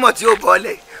gbajúmọ̀ tí ó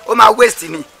bọ́ọ̀lẹ̀ ó máa waste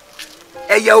ni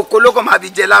ẹyẹ oko ló kàn máa fi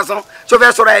jẹ lásán ṣó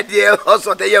fẹ́ sọ̀rọ̀ ẹ̀ di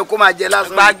ọsàn tẹ̀yẹ oko máa jẹ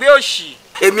lásán. gbàgbé òṣì.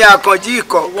 èmi àkànjí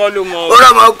ikọ̀ ó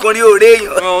rọmọ ọkùnrin òré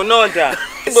èèyàn. ọ̀ náà dà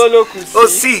bó ló kù sí. ó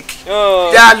sick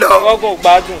já lọ. ọgbọ̀n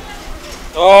gbádùn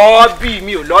ọ́bì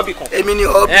mi ò lọ́bì kan. èmi ni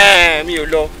ọ́bì. mi ò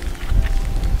lọ.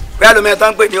 bẹ́ẹ̀ ló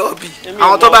mẹ́ta ń pè ní ọ́bì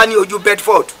àwọn tó bá ní ojú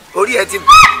Bedford orí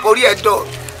ẹ̀ dọ̀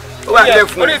ó wà lẹ́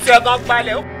fún. orí ti ọgán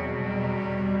gbalẹ̀.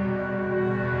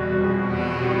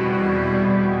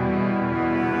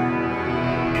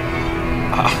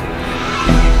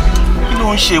 kí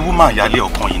ló ń ṣe woman ìyáálé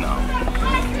ọkàn yìí náà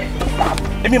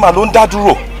èmi mà ló ń dá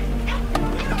dúró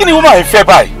kí ni woman yìí fẹ́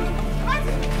báyìí.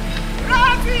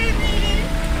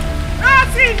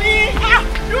 Rántí mi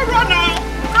dúró náà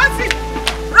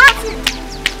rántí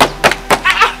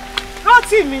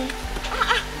mi.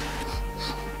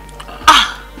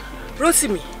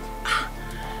 Rótìmí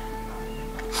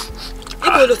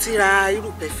ibo ló ti ra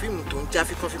irú pẹ̀fíìmù tó ń já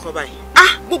fíkánfíkán báyìí.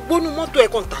 Gbogbo inú mọ́tò ẹ̀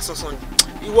kàn ń ta sánsán ni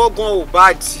ìwọ gan ò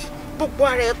bá dì gbogbo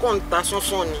ara ẹ̀ kàn ń ta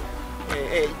sánsán ni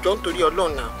ìjọ nítorí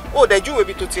Ọlọ́run náà ó dẹ̀ júwèé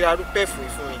bí tó ti ra irú pẹ̀fù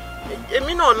fún mi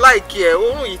èmi náà láìkí ẹ̀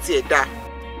òórùn yìí tiẹ̀ dáa.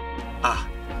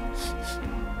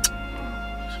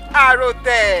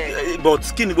 Àròtẹ̀. But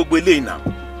kí ni gbogbo eléyìí náà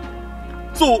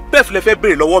so pef lẹ fẹ́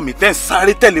béèrè lọ́wọ́ mi tẹ́ ń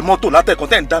sáré tẹ̀lé mọ́tò látẹ̀kàn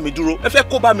tẹ́ ń dá mi dúró ẹ fẹ́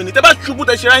kó bá mi ní tẹ́ bá ṣubú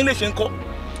tẹ́ ṣe ra yín lè ṣe ń kọ́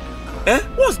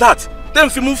what's that tẹ́ ń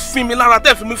fi mú fin mi lára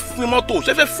tẹ́ ń fi mú fin mọ́tò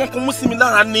ṣe fẹ́ fọ́nkún mú sí mi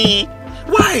lára ni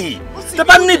why tẹ́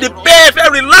bá need the pef ẹ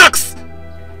relax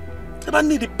tẹ́ bá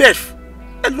need the pef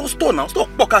ẹ lọ store náà store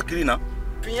pọ̀ káàkiri náà.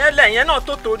 fìyẹn lẹ́yìn náà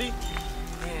tó torí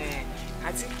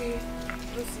àti pé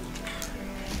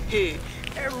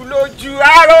ẹrù lójú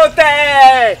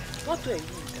Àròtẹ̀ mọ́tò ẹ̀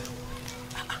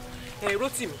yìí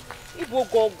Rótìmí ibo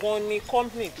gangan ni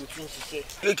company tó ti ń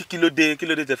ṣiṣẹ́. kí ló dé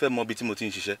tẹ́ fẹ́ mọ ibi tí mo ti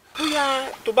ń ṣiṣẹ́. bóyá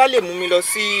tó bá lè mú mi lọ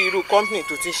sí irú company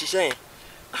tó ti ń ṣiṣẹ́ yẹn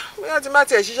bóyá tí má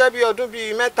tiẹ̀ ṣiṣẹ́ bí ọdún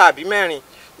bíi 3 àbí 4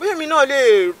 bóyá mi náà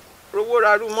lè rówó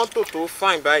ra irú mọ́tò tó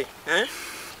fine báyìí.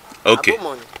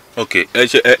 ok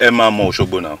ẹ máa mọ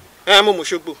Òṣogbo náà. mo mọ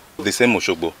Òṣogbo. the same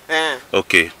Òṣogbo.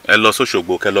 ok ẹ lọ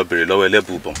sóṣogbo kẹ́ lọ béèrè lọ́wọ́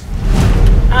Ẹlẹ́bùúbọn.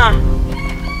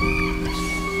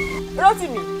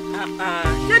 Rótìmí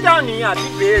ṣé dáhùn nìyẹn àbí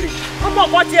béèrè ó mọ̀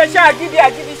nǹkan tí ẹ ṣe àgídí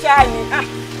ṣáà ni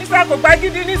nígbà kò gba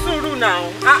gidi ní sùúrù náà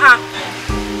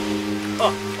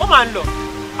ó máa ń lọ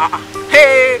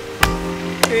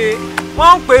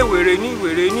wọ́n ń pe wèrè ní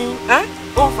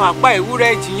ó ń fa àpá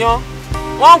ìwúrẹ́ jiyàn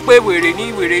wọ́n ń pe wèrè ní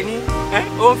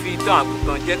ó ń fi ìtàn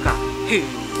àgùntàn jẹ́ka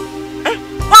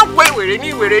wọ́n ń pe wèrè ní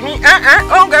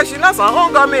ó ń gẹṣin lọ́sàn-án ó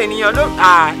ń gọmọ ènìyàn ló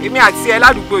èmi àti ẹ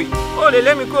ládùúgbò yìí ó lè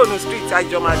lé mi kúrò ní street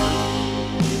àjọ máa dùn.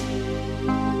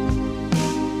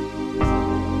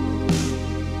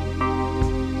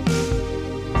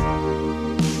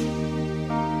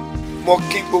 mo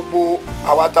kí gbogbo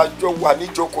àwa tá a jọ wà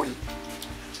níjókòó yìí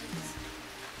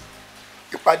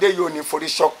ìpàdé yìí ò ní forí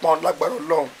ṣọpọ́n lágbára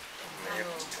Ọlọ́run.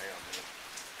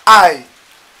 I,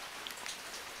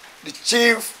 the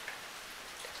chief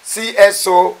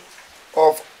CSO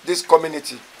of this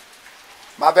community,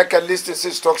 máa fẹ́ kẹ́ list sí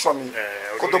instruction mi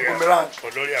kó tó boomerang.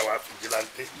 olórí àwa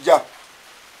fìjìláńtẹ́. yà.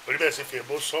 orí bẹ́ẹ̀ sì fi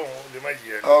èbó sọ̀hún ó lè má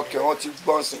yẹ. ok wọ́n ti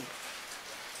gbọ́n sí i.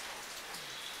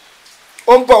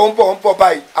 ó ń bọ̀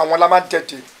báyìí àwọn la máa ń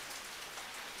tẹ̀tẹ̀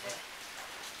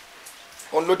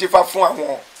òun ló dífá fún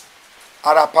àwọn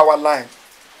ará power line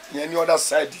ìyẹn ní other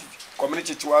side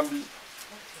community tí wọ́n ń bí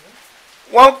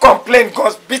wọ́n complain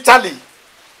gan bitterly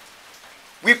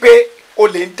wípé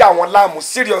olè ń dà wọ́n láàmú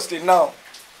seriously now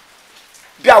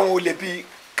bí àwọn olè bíi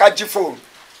kájí phone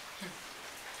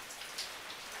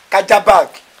kájá bag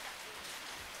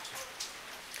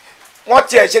wọ́n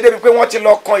tiẹ̀ ṣe débi pé wọ́n ti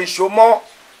lọ kan ìṣó mọ́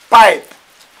pipe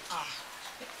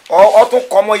ọ tún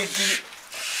kọ́ mọ́ igi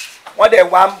wọ́n dẹ̀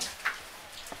wá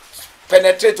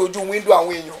penetrate ojú window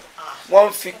àwọn èèyàn wọ́n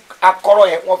fi akọ́rọ̀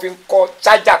yẹn wọ́n fi ń kọ́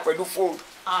charger pẹ̀lú fóònù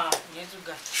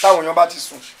táwọn èèyàn bá ti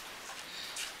sùn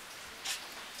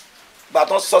gbà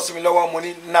tán sọ sí mi lọ́wọ́ mo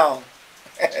ní now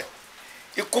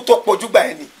ikú tó pojú gbà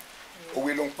yẹn ni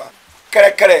òwe ló ń pa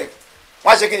kẹ́rẹ́kẹ́rẹ́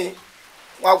wọ́n á ṣe kí ni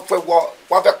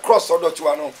wọ́n fẹ́ cross ọ̀dọ̀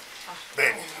tiwa náà.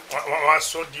 bẹ́ẹ̀ni wọ́n á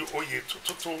sọ di oyè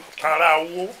tuntun tara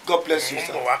owó. God bless you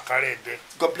sir. mo ń bọ̀ wá kárẹ̀ ẹ̀dẹ́.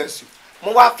 God bless you.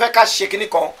 mo wá fẹ́ ká ṣe kíní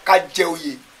kan ká jẹ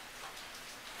oyè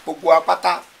gbogbo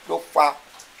apáta ló fa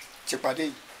tìpàdé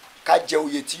yìí ká jẹ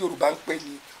oyè tí Yorùbá ń pè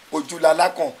ní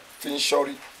ojúlalákàn fi ń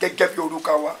ṣọrí gẹ́gẹ́ bí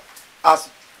orúkọ wa as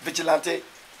vigilante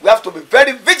we have to be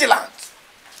very vigilant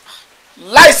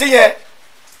láìsí yẹn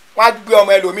wọ́n á gbé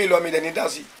ọmọ ẹlòmíì lọ́mí lẹ́ni dá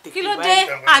sí. kí ló dé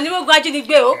àníwógun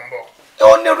ajínigbé o.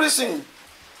 ó ní reason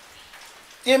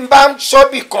tí n bá ń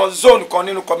ṣọ́bì kan zone kan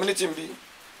nínú community mi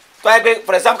tó yẹ pé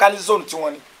for example ká ní zone tí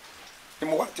wọ́n ní ni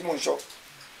mo wà tí mo ń ṣọ́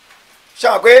ṣe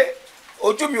hàn pé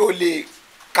ojú mi ò lè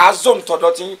ka zone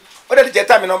tọ̀dọ̀ tí ó dẹ̀ lè jẹ́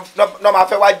tàmí náà máa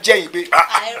fẹ́ wá jẹ́ ìgbé.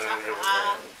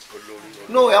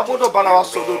 no ẹ gbọ́dọ̀ bára wa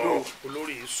sọ dodo.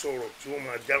 olórí sọ̀rọ̀ tí wọ́n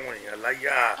máa jáwọn èèyàn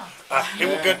láyà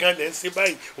ewu gangan lẹ ń ṣe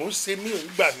báyìí ò ń ṣe mí ò ń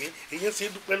gbà mí èèyàn ṣe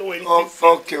dúpẹ́ lọ́wọ́ ẹni tí ń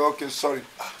ṣe. ok sorry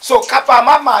so kápá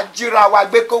má máa jíra wa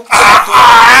gbé kó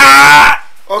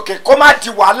ok kó má di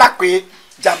wàhálà pé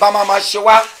jàmbá máa ṣe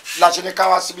wá láṣẹ ní ká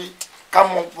wá síbi ká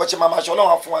mọ bó ṣe máa ṣe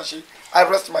ọlọ́run fún wa ṣe I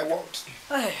rest my word.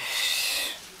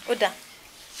 ó dáa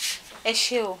ẹ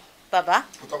ṣé o bàbá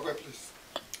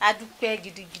a dúpẹ́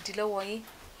gidigidi lọ́wọ́ yín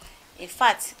in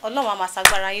fact Ọlọ́run á máa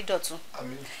ṣagbára yín dọ̀tun.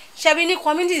 Ṣebí ní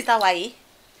community tá wà yìí,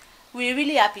 we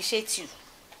really appreciate you.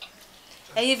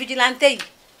 Ẹ̀yin vigilante yìí,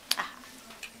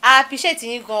 I appreciate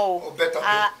yín gan o.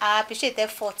 I appreciate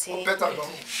effort yín.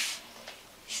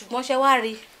 Ṣùgbọ́n ṣé wá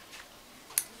rí,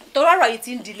 torí ọ̀rọ̀ yìí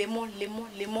ti ń di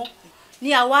lemọ́ ní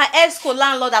àwa ESCO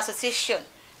landlord association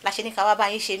la ṣe ní ká wá bá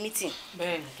yín ṣe meeting.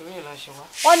 Bẹ́ẹ̀ni, torí ẹ̀ la ṣe wá.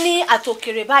 Wọ́n ní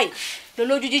àtòkèrè báyìí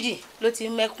lolójú jíjì ló ti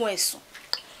ń mẹ́kún ẹ̀sùn.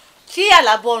 Kí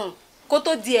àlàbọ̀rùn kó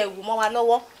tó di ẹ̀wù mọ́ wa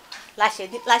lọ́wọ́ la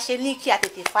ṣe ní kí a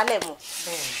tètè falẹ̀ mọ́.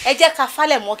 Ẹ jẹ́ ká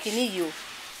falẹ̀ mọ́ kinní yìí o.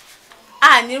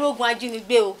 A ní rógun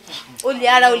ajínigbé o. Olè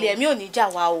ara olè ẹ̀mí ò ní jà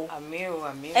wá o. Àmín o,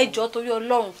 àmín. Ẹ jọ̀ọ́ torí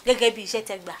Ọlọ́run gẹ́gẹ́ bí iṣẹ́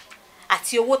tẹ́ gbà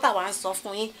àti owó táwa ń san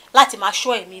fún yín láti máa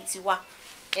ṣọ́ ẹ̀mí tiwa.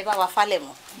 Ẹ bá wa falẹ̀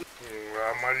mọ́.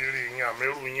 Àmárírì yín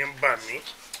àmẹ́rù yín ń bà mí.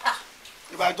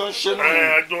 Ìbájọ́ ń ṣe náà ni.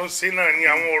 Àjọ ń ṣe náà ni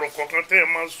àwọn ọ̀rọ̀ kọ̀ọ̀kan tẹ́ ẹ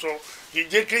máa ń sọ.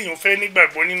 Ìjẹ́ kéèyàn fẹ́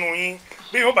nígbàgbọ́ nínú yín.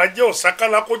 Bí wọ́n bá jẹ́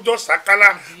òsákálá kó jọ́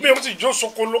sákálá. Bí wọ́n sì jó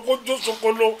sokolo kó jó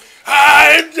sokolo.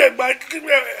 Ẹ jẹ́ gba ẹ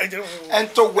ń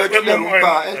tó wẹ́jú lẹ́rù ń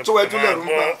bà.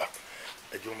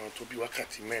 Ẹjọ́ máa tó bí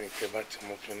wákàtí mẹ́rin tẹ́ bá ti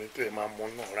mọ kí ni tẹ́ ẹ máa mọ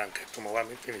náà ránkẹ́ tó máa wá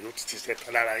mí tẹ́lẹ̀ yóò ti ṣẹ́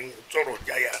tán lára yín sọ̀rọ̀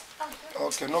jáyà.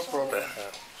 Okay, no problem.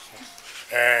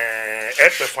 Ẹ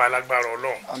pẹ̀ fún alágbára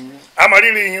Ọlọ́run.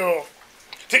 Àmárírì yín o.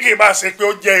 Tí kì í bá ṣe pé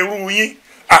ó jẹ́ irú yín,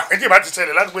 ẹ tí ì bá ti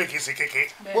ṣẹlẹ̀ ládùúgbò kì í ṣe kékeré.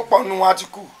 Púpọ̀ nu wa ti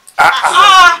kú.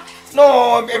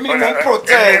 No, èmi ni mo ń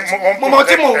protect. Mo mọ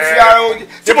tí mò ń fi ara ojú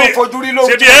tí mò ń fojú rí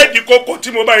lóhùn. Ṣebí ẹ di kókó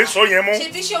tí mo bá yín sọ yẹn mú.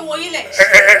 Ṣebí ṣe owó yín lẹ̀.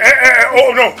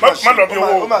 Oh no, má lọ bí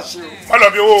owó. Má lọ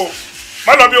bí owó.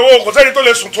 Má lọ bí owó. Kò sẹ́ni tó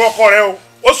lè sùn tó ọkọ rẹ o.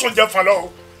 Ó sùn jẹ fàlọ́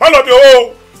o. Má lọ bí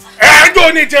owó.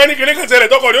 Ẹjọ́ ní tiẹ̀ ní kìnìún kan ṣẹlẹ̀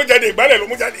tọkọ rẹ ó jáde ìgbálẹ̀ ló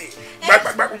mú jáde.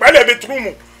 Ìgbálẹ̀ bẹ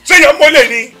túrùmù. Ṣé yẹn mọ́lẹ̀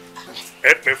ni?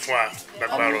 Ẹ pẹ́ fún wa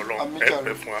lágbára Ọlọ́run. Ẹ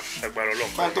pẹ́ fún wa lágbára Ọlọ́run.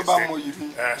 Báyìí tó bá mọ yìí ni.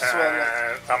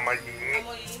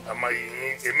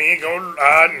 Àmàyìn èmi gan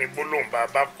á ní gbólóhùn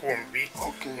bàbá kòǹbí.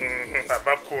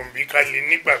 Bàbá kòǹbí ká lè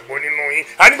nígbàgbọ́ nínú yín.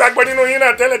 A nígbàgbọ́ nínú yín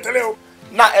náà tẹ́lẹ̀ o.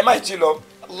 Náà ẹ má jí lọ.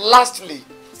 Lastly,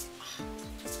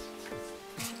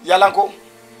 Yalanko,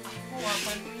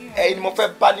 ẹ̀yin ni mo fẹ́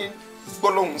bá ní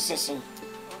gbólóhùn sísìn.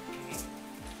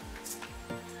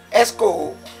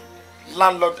 ESCO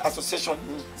landlord association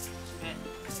ni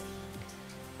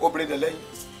obìnrin dẹ̀ lẹ́yìn.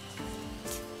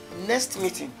 Next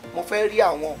meeting mo fẹ́ rí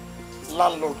àwọn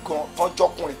landlord kan tán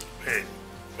jọkùnrin.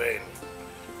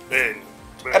 Bẹ́ẹ̀ni.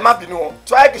 Ẹ má bínú wọn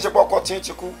tí wáyé kì í ṣe pọ̀ ọkọ tí ń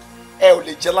ti kú ẹ ò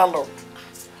lè jẹ́ landlord.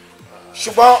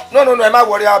 Ṣùgbọ́n no ẹ má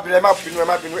wọrí abìnrin ẹ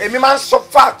má bínú èmi máa ń sọ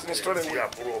fact ní story mi.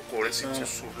 Àbúrò ọkọ rẹ sì ti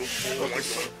sùn ló kó wọn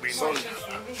jọ gbé náà.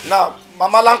 Now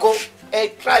Mama Lanko ẹ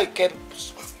try kẹ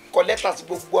kọ lẹ́tà sí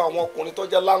gbogbo àwọn ọkùnrin tó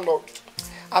jẹ́ landlord.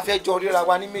 A fẹ́ jọ ríra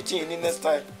wa ní meeting ní next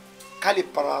time ká lè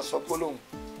para sọ gbólóhùn.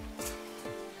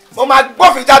 Mo máa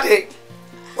gbófin jáde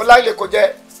ó láìlè kó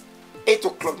jẹ́ 8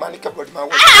 o'clock máa ní kẹ́bọ̀dì máa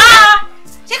wọ̀.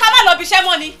 Ṣé ká má lọ bí iṣẹ́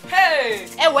mọ́ ni?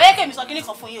 Ẹ wọ̀ ẹ́ kèmí sọ kíní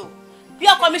kan fún yín o. Bí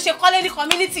ọkọ mi ṣe kọ́lé ní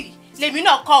community lèmi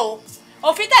náà kọ́ o.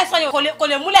 Òfin tẹ̀ sọ yẹn kò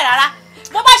lè múlẹ̀ rárá.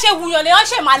 Bó bá ṣe wùyàn lè wọ́n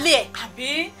ṣe máa lé ẹ̀.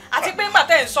 Àbí àti pé nígbà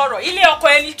tẹ́ ń sọ̀rọ̀ ilé ọkọ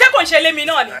ẹni ṣé kò ń ṣe lémi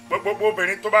náà ni. Gbogbo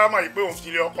obìnrin tó bá mọ̀ pé òun fi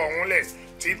ilé ọkọ òun lẹ̀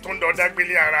tí tó ń dọdá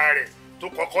gbélé ara rẹ̀ tó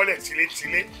kọ́kọ́ lẹ̀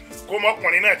tilétilé kó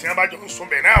mọ́kùnrin náà tí wọ́n bá jọ ń sun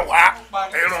bẹ̀ náà wá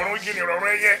ìrọ̀rùn jí ni ìrọ̀rùn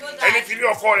ẹyẹ ẹni fi ilé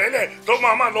ọkọ rẹ̀ lẹ̀ tó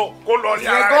máa lọ kó lọ ní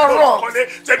ara rẹ̀ kó kọ́lé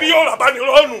ṣebí yóò rà bá ní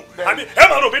rọ́ọ̀nù àbí ẹ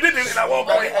máa lò bí dídì rìn làwọn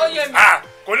ọkùnrin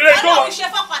kò ní lè gbọ́ wọn.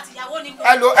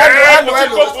 Ẹ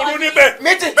kò burú níbẹ̀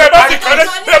bẹ́ẹ̀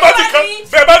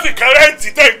bá fi kẹrẹ́ǹtì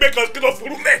tẹ́ ìgbé kan kí ló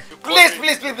burú mẹ́.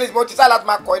 Please mo ti sá láti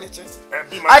máa kọ anything.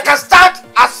 I can start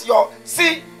as your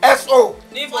CSO.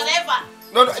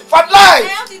 No, for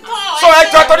life. So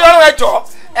ẹjọ́ torí ọ̀rọ̀ ẹjọ́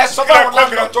ẹ sọ fún àwọn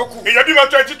landlord tó kù. Èyàn bí ma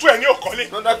 22 ẹ̀ ní òkọ́lé.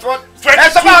 Ẹ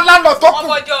sọ fún àwọn landlord tó kù.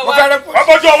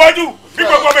 Ọbọ̀jọ́ iwájú bí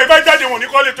gbogbo ọmọ ìbá jáde wọn ní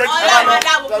kọ́lé 22. Ọlọ́run á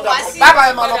dá gbogbo wá sí. Bàbá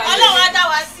ẹ máa lọ. Ọlọ́run á dá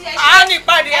wá sí. A ní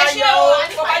ìpàdé ayọ̀ o.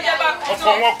 Kó bá jẹ́ bá kú.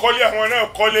 Ọkọ̀ wọn kọ́lé àwọn náà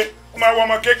kọ́lé. Wọ́n máa wọ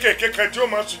ọmọ kéékèèké kan tí ó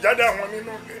máa sùjádà àwọn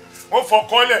nínú ilé. Wọ́n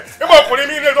fọkọ́lẹ̀ nígbà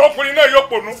ọkùnrin náà yóò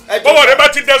pònú bọ́wọ́ rẹ bá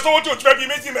ti dẹ sówó tí o ti fẹ́ bí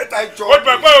méjì mẹ́ta ó ti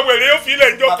pẹ́ òwèrè yóò fi ilẹ̀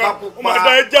ìjọ kan ó máa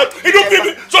da ẹjẹ́ inú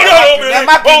bíbí sọ́dọ̀ àwọn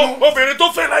obìnrin tó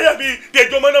fẹ́ láyà bíi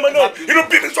ẹjọ́ mọ́nàmọ́ná inú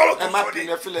bíbí sọ́dọ̀ tó sọ́dọ̀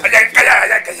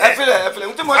ẹfilẹ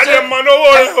ntí mo ṣe ẹ mọ n'owó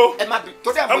rẹ o ẹ má bi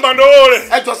torí ẹ mọ n'owó rẹ.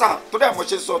 ẹ jọ sá torí ẹ mo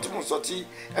ṣe sọ tí mo sọ tí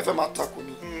ẹ fẹ́ máa takò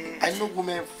mi I know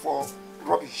women for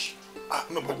rubbish.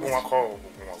 gbogbo wọn kọ́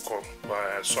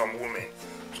some women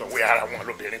wé ara wọn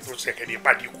lóbìnrin tó ṣẹ̀kẹ́ ní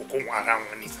ìpàdé kókó wọn ara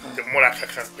wọn ni múra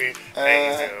kankan pé.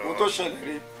 mo tó ṣẹlẹ̀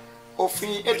rí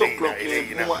òfin 8 o'clock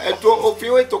yẹn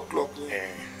òfin 8 o'clock yẹn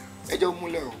ẹ jẹ́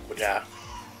òmùlẹ̀ o. kò dáa.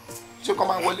 ṣé kò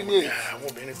máa wọlé ní èyí. àwọn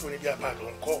obìnrin tó ní bí apá ló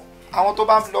ń kọ́. àwọn tó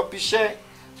bá ń lọ bí iṣẹ́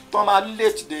tó máa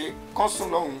late dé kán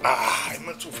sùn lọ́hùn. ẹ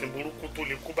má tún fi burúkú tó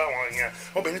lè kó báwọn èèyàn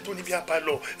obìnrin tó ní bí apá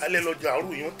lọ alẹ́ lọ́jọ́ àárò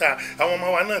yìí ń ta àwọn ọmọ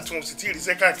wa náà tí wọn sì ti rí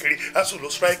iṣẹ́ káàkiri aṣọ lọ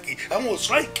strike àwọn ò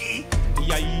strike.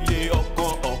 ìyá ilé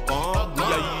ọkàn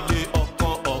ìyá ilé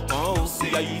ọkàn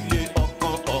ìyá ilé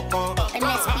ọkàn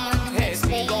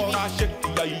ẹ̀sìn lọ́ra ṣe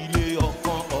ìyá ilé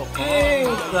ọkàn.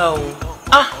 gbà ó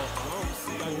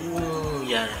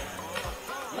yàrá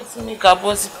wọ́n ti ní ká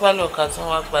bọ́ sí pálọ̀ ká tún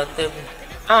wá gba tẹ́gùn.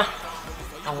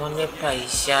 Àwọn nípa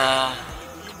ìṣá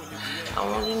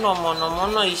àwọn nínú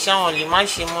mọ̀nàmọ́ná ìṣá wọn lè má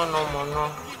ṣe mọ̀nàmọ́ná.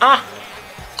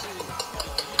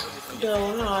 Ìdáwó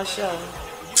náà ṣá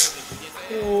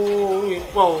o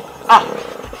ìpọ̀ o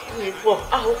ìpọ̀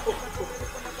ó pọ̀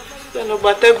bẹ́ẹ̀ ló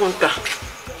gba tẹ́gùn tà.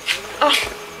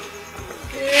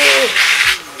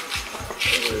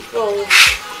 Ìpọ̀ o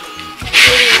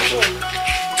ìpọ̀.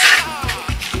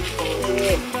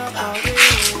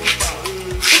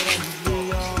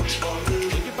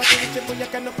 Bóyá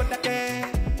kẹ́nu kó dákẹ́,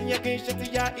 ìyẹn kì í ṣe ti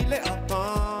ya ilé ọ̀kan.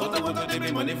 Wọ́tọ̀wọ́tọ̀ débi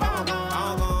mọ̀ ní fáwọn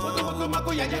kan. Wọ́tọ̀wọ́tọ̀ máa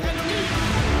kó yàjẹ́ ẹnu ní.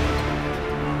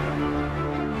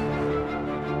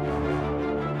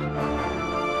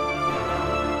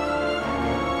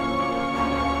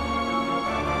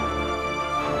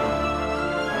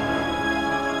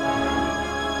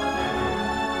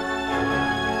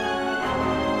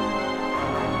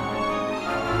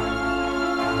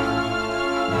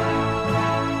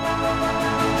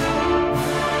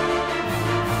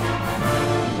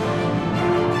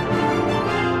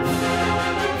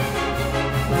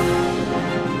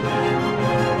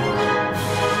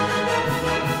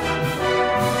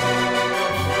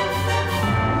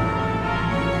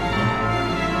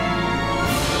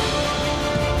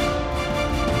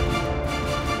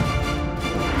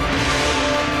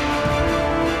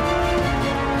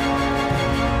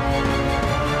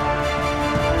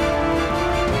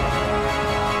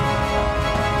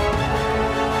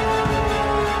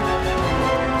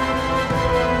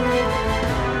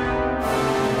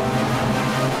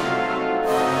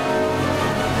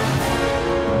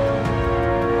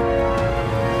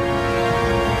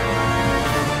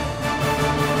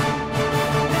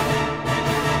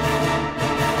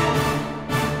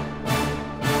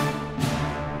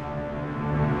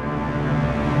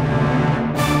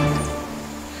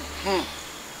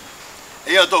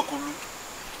 ọ̀dọ̀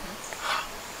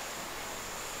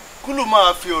Kúlú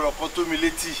máa fi ọ̀rọ̀ kan tó mi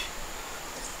létí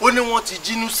ó ní wọ́n ti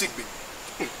jí Nosy gbé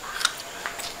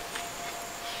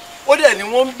ó dẹ̀ ni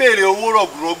wọ́n ń béèrè owó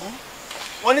rọ̀gùrọ̀gù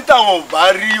wọ́n ní táwọn ò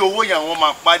bá rí owó yẹn àwọn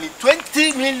máa pa ní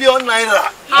 20 million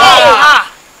naira.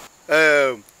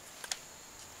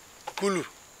 Kúlú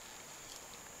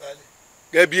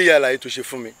gẹ́gẹ́ bí èyí àlàyé tó ṣe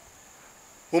fún mi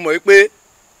mo mọ̀ wípé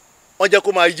wọ́n jẹ́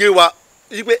kó máa yé wa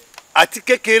wípé àti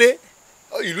kékeré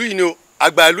ìlú yìí ni o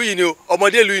àgbà ìlú yìí ni o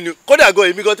ọmọdé ìlú yìí ni o kódà gan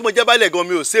èmi gan tí mo jẹ́ baálẹ̀ gan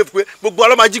mi ò save pé gbogbo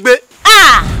ọlọ́mọ ají gbé.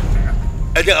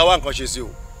 ẹ jẹ́ ká wá nǹkan ṣe sí o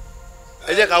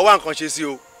ẹ jẹ́ ká wá nǹkan ṣe sí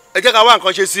o ẹ jẹ́ ká wá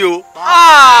nǹkan ṣe sí o.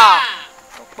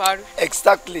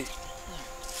 Exactly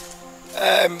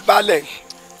baálẹ̀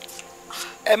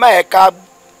ẹ má yẹ ká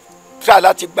try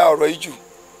láti gba ọ̀rọ̀ yìí jù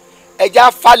ẹ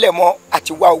já falẹ̀ mọ́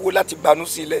àti wá owó láti gba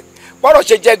Nosy sílẹ̀ bọ́rọ̀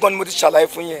ṣe jẹ́ gan ni mo ti ṣàlàyé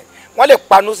fún yẹn wọ́n lè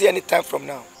pa Nosy anytime from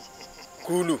now.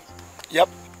 Kúlù. Yep.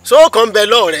 So kan bẹ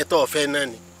lọ́ọ̀rẹ́ tó fẹ́ náà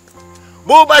ni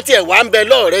bó bá tiẹ̀ wá ń bẹ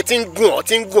lọ́ọ̀rẹ́ tí ń gùn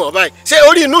ọ́ báyìí ṣé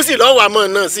orí Nosy lọ́wọ́ àmọ́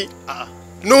náà sí.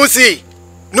 Nosy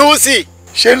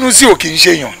ṣé Nosy ò kì í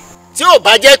ṣe yàn. tí ò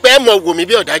bá jẹ́ pé ẹ mọ̀ wò mí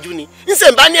bí ọ̀dájú ni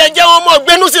ńṣe bá ní ẹjẹ́ wọn mọ̀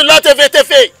gbé Nosy lọ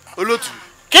tẹfẹtẹfẹ. olótù.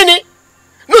 kí ni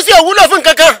Nosy ò wúlò fún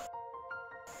kankan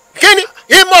kí ni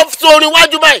ìmọ̀ sórin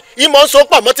wájú báyìí ìmọ̀ so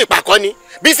pọ̀ mọ́ ti pàkọ́ ni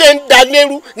bí ṣe ń da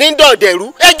lérú ní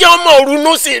dọ̀dẹ̀rú ẹjẹ́ wọn mọ̀ òru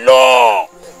Nosy lọ.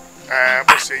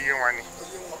 bó ṣe yé wọn ni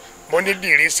mo ní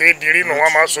dìrí ṣe dìrí nù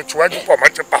wọn máa so tiwájú pọ̀ mọ́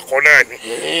ti pàkọ́ náà ni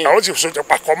àwọn sì so ti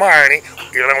pàkọ́ máàrin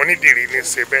ìran onídìrí ní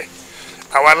ṣe bẹ́ẹ̀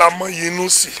àwa la mọ iye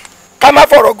Nosy. ká má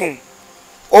fọ̀rọ̀ gùn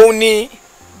òun ni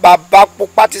bàbá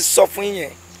pupa ti sọ fún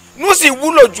yẹn Nosy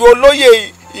wúlò ju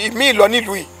olóyè mi lọ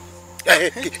nílùú yìí.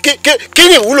 kí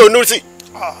ni ìwúlò Nosy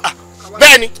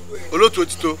bẹ́ẹ̀ ni olótù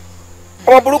òtítọ́.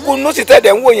 ọmọ burúkú Nosy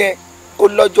tẹ̀dẹ̀ ń wò yẹn ó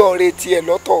lọ́jọ́ retí ẹ̀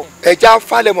lọ́tọ̀ ẹ̀já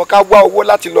falẹ̀mọ́ ká wá owó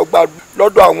láti lọ gba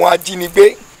lọ́dọ̀ àwọn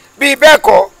ajínigbé bí bẹ́ẹ̀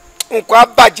kọ́ nǹkan á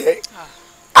bàjẹ́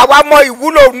àwa mọ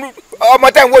ìwúlò ọmọ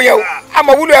tẹ̀ ń wò yẹn o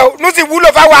àmọ́ wúlò ẹ̀ o Nosy wúlò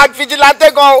fáwọn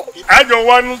fìjìláńtẹ́ gan o. àjọ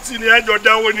wa Nosy ni àjọ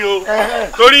dáwọ́ ni o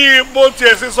torí bó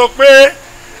tiẹ̀ ṣe sọ pé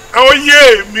ó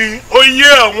yé mi ó yé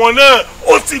àwọn náà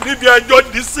ó sì níbi àjọ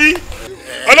dì sí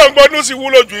ọlọ́gbọ́n Nosy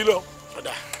wúlò jù yín lọ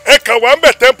ẹ kàn wá ń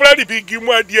bẹ̀ temporary bí igi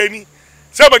mú adìẹ ni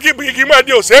sábà kí igi mú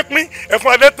adìẹ ò ṣe é pín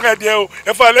ẹ̀fọn alẹ́ tàn adìẹ o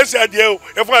ẹ̀fọn alẹ́ sí adìẹ o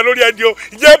ẹ̀fọn alórí adìẹ o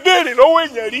ìjẹ́ béèrè lọ́wọ́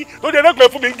èèyàn rí tó dé ẹ̀dẹ́gbẹ̀ẹ́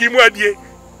fún mi igi mú adìẹ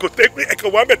kò tẹ́ pé ẹ̀kọ́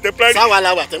wà bẹ̀ temporary. sáwa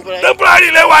la wà temporary.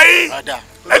 temporary lẹ wà yìí.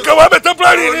 ẹ̀kọ́ wà bẹ̀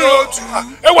temporary ni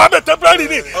ẹ wà bẹ̀ temporary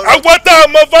ni àwọn tá a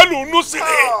mọ fálù nùsì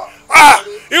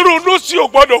ni irú nùsì ò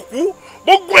gbọdọ̀ kú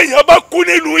gbogbo èèyàn bá kú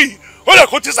nílùú yìí ó lè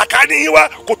kó ti sàkáání yín wá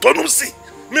kò tó nùsì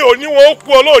mi ò ní wọn ó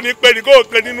kú ọlọ́ọ̀ ní pẹ́ ní kó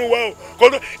pẹ́ nínú wa o kò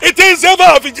tó ètò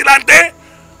ìṣẹ́fà fìjìláńtẹ́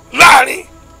láàrin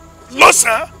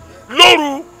lọ́sàn-án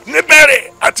lóru níbẹ̀rẹ̀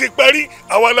àti ìparí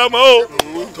àwọn alamọ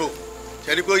o.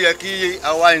 ṣẹ́ni pé ó yẹ kí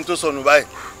àwa ẹni tó sọnù báyìí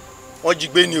wọ́n jí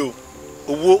gbé ni o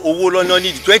owó lọ́nà ní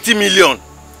 20 million.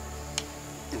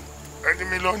 20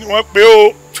 million ni wọ́n pé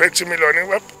o 20 million ni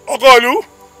wọ́n. ọkọ ìlú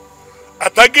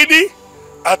àtàgídí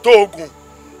àtòògùn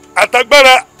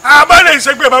àtàgbára àbálẹ̀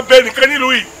ìṣègbè máa bẹ nìkan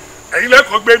nílùú yìí ẹ̀yin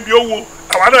lẹ́kọ̀ọ́ gbé ń bí owó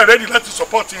àwa náà rẹ́dí láti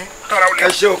support yín kára ó lé. ẹ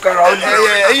ṣe o kára ó lé.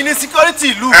 ẹ̀yin ní security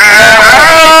ìlú.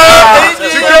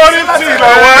 security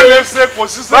làwọn lè ṣe kò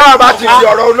sí sẹ́yìn. báwa bá ti di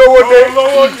ọ̀rọ̀ olówó dé.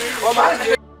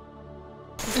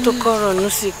 tó kọ̀rọ̀ nù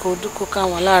sí kò dúkọ́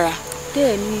káwọn lára.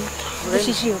 bẹ́ẹ̀ ni bó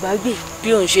ṣe ṣe yorùbá gbé. bí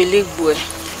òun ṣe légbò ẹ̀.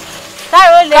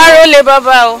 káró lè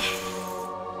bàbá o.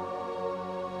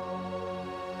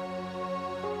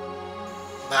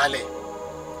 baálẹ̀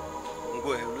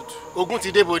ogun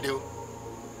ti débòde o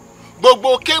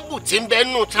gbogbo kébù tí ń bẹ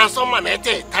nù transformer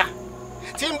mẹ́tẹ̀ẹ̀ta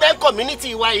tí ń bẹ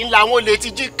community wa yìí làwọn olè ti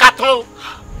jí kátán o.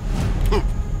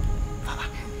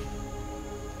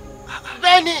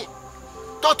 bẹ́ẹ̀ni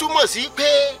tó túmọ̀ sí pé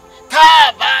tá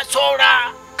a bá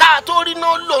ṣọ́ra ká tó rí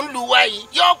náà ló ń lu wa yìí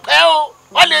yóò pẹ́ o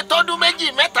wọ́n lè tọ́dún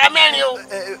 2 mẹ́ta 4 o.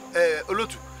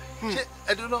 olótù ṣé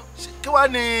ẹdun náà kí wàá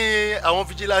ní àwọn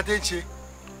fijilantẹ ń ṣe.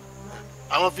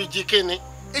 àwọn fiji kíni.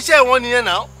 iṣẹ́ wọn nìyẹn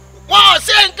náà. wọ́n ò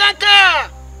ṣe nǹkan kan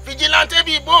fijilantẹ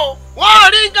bíi bó wọ́n ò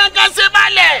rí nǹkan kan ṣe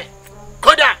balẹ̀.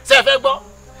 kódà ṣe fẹ́ gbọ́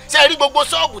ṣe rí gbogbo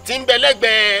ṣọ́ọ̀bù tí ń bẹ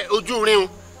lẹ́gbẹ̀ẹ́ ojú rin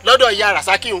lọ́dọ̀ ìyá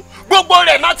rasaki un gbogbo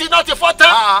rẹ̀ náà ti fọ́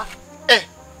tán.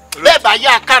 bẹ́ẹ̀ bá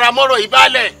yá karamọ́rọ̀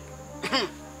ìbálẹ̀.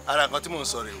 ara nǹkan tí mò ń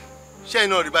sọ rèé o ṣé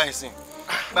iná rí báyìí sìn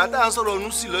gbàtà à ń sọ̀rọ̀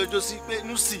nùsì lọ́jọ́ sí pé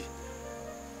nùsì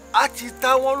á ti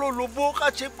ta wọ́n lólobó ká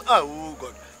ṣe oh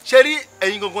God ṣe rí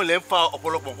ẹ̀yin gangan lẹ́ ń fa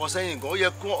ọ̀pọ̀lọpọ̀ nǹkan sẹ́yìn gan ó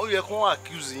yẹ kó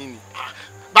accuse yín ni.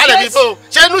 balẹ̀ bí bò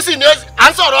ṣé nùsì ni à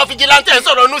ń sọ̀rọ̀ fìjìláńtẹ̀ ń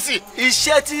sọ̀rọ̀ nùsì.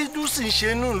 iṣẹ́ tí nùsì ń ṣe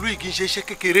nínú ìlú yìí kì í ṣe iṣẹ́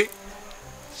kékeré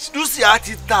nùsì á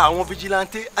ti ta àwọn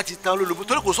fìjìláńtẹ̀ á ti ta lólobó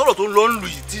torí kò sọ̀rọ̀ tó ń lọ ń lu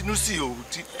yìí tí nùsì ò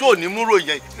tó ní múrò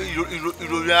yẹn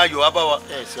ìròyìn ayọ̀ wá bá wa.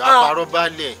 ẹ̀sìn àpárọ̀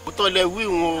balẹ̀ kótó lẹ wí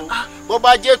wọn o bó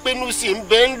bá jẹ́ pé nùsì ń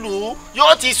bẹ ń lù ú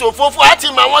yóò ti ṣòfófó àti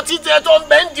mọ àwọn títẹ tó ń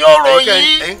bẹ ń di ọ̀rọ̀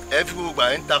yìí. ẹ fi gbogbo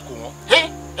ẹ ń takò wọn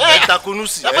ẹ ń takò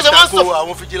nùsì ẹ ń takò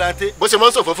àwọn fìjìláńtẹ̀. bó ṣe máa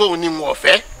ń ṣòfófó òun ni wọn ò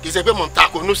fẹ́ kì í ṣe pé mò ń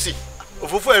takò nùsì.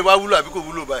 òfófó ẹ wá wúlò àbí kò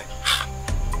wúlò báyìí.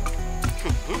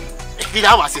 kí ni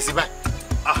àwọn àṣẹṣe báyìí.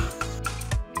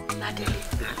 ládélé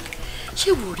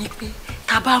ṣé wò rí pé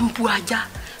tá a bá ń bu ajá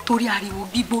torí ariwo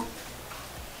gbígbó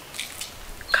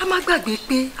ká má gbàgbé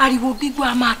pé ariwo gbígbó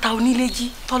a máa ta onílé jí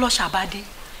tọ́lọ́ṣàbádé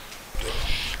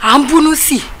à ń búnú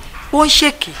sí i ó ń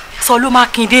ṣèké sọ ló má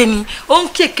kíndé ni ó ń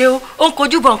kéke ó ń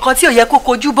kojúbọ nǹkan tí ò yẹ kó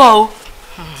kojúbọ o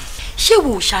ṣé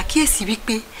wò ó ṣàkíyèsí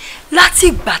wípé láti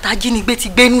ìgbà tájínigbé ti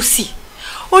gbénú sí i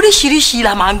oríṣiríṣi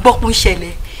la máa ń gbọ́ pé ń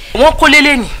ṣẹlẹ̀ wọ́n kó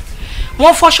lélẹ̀ ní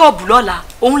wọ́n fọ́ ṣọ́ọ̀bù lọ́la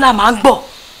òun la máa ń gbọ́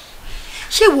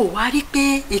ṣé wò wá rí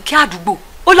pé èké àdúgbò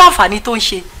ó láǹfààní tó ń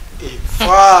ṣe. in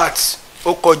fact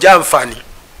ó kọjá àǹfààní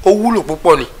ó wúlò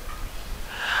púpọ̀ ni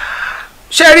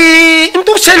ṣe rí n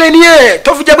tó ṣẹlẹ̀ ní ẹ̀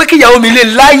tó fi jẹ́ pé kíyàwó mi lè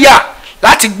láyà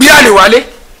láti gbé àlè wálé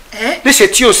níṣẹ́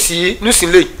tí ò sí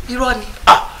nísìnyí. irọ́ ni.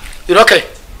 ìrọ́kẹ̀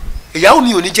ìyàwó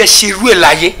mi ò ní jẹ́ ṣe irú ẹ̀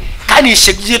láyé ká ní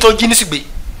ìṣèjíjẹ́ tó jí nísìgbè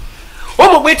ó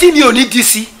mọ̀ pé tí mi ò ní di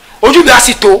sí ojú mi á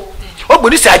sì tó ó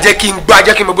gbòdì sí àjẹ́ kí n gbọ́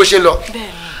àjẹ́ kí n mọ bó ṣe ń lọ.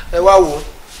 ẹ wá wò ó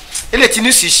ilé tí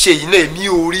ní sì ṣe yìí náà mi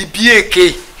ò rí bí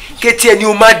èké kétí ẹni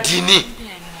ó má di ní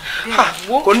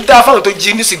kò ní dá fáwọn tó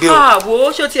jí nísìgbè o.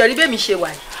 àwo ṣó tiẹ̀ rí bẹ́ẹ̀ mi ṣe wà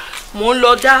yìí mò ń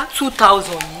lọ dá 2000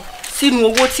 yìí sínú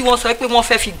owó tí wọ́n sọ pé wọ́n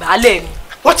fẹ́ fi gbàálẹ̀ ni.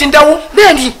 wọ́n ti ń dáwó.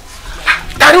 bẹ́ẹ̀ ni.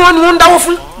 ta ni wọ́n ń dáwó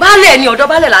fún. baálẹ̀ ni ọ̀dọ̀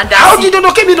baálẹ̀ là ń dá sí. àwọn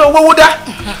dídọ́dọ́ kébì náà owó dá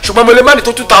ṣùgbọ́n mo lè má ní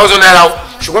tó 2000 naira o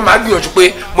ṣùgbọ́n màá gbìyànjú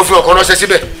pé mo fi ọkọ̀ ránṣẹ́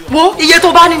síbẹ̀. wo iye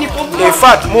tó bá ní ni kò gbọ́. in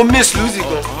fact mo miss Lucy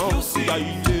gan.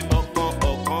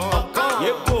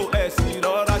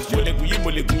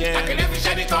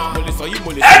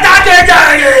 ẹ jáde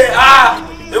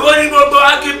jáde èwo ni gbogbo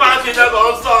akípákí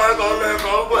lẹ́kọ̀ọ́ sọ ẹ̀kọ́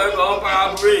lẹ́kọ̀ọ́ ẹ̀kọ́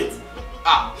parabret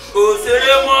kò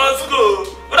ṣeré moscow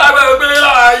ó dàgbẹ́ pé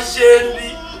láà ń ṣe ń bí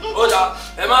ó dà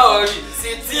ẹ má wọrí sí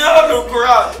tí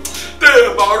àlùkùrà tẹ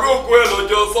ìbáròkó ẹ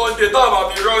lọ́jọ́ sunday tá a máa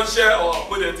fi ránṣẹ́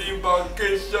mo dẹ̀ ti ń bá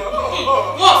kéṣọ́.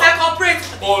 wọn ò fẹ́ corporate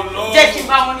jẹ́ kí n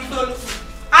bá wọn ní gbólóhùn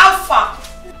alpha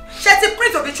ṣe ti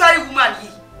print obituary woman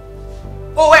yìí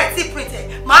owó ẹ̀ tí print ẹ̀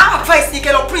máa advice ní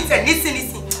kẹ́ lọ print ẹ̀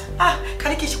nísìnyìí ká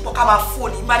ní kí n ṣe pọ̀ ká máa fò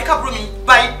ní máa ní ká búrò mi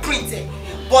báyìí print ẹ̀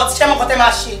but ṣé mo kàn tẹ́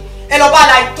máa ṣe ẹ lọ bá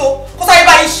Alaye tó kó sáré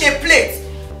bá yín ṣe plate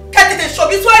kẹ́ tètè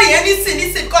ṣòbí sórí yẹn nísìnyí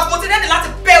because mo ti rẹ́dì láti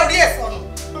bẹ́ orí ẹ̀ sọnù.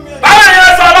 báwo ni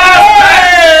ẹ sọ bá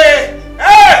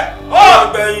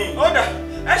ọgbẹ̀yìn ọ̀dà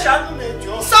ẹ ṣàánú mi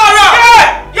jọ. sọ̀rọ̀.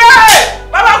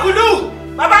 Baba Kulu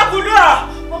Baba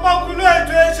Kulu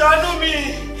ètò ẹ ṣàánú mi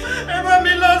ẹ bá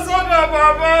mi lọ sọ́dọ̀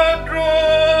bàbá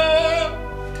dùn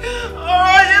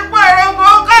ọ̀rọ̀ yìí pẹ̀rọ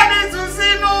mọ́ kàdé tún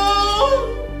sínú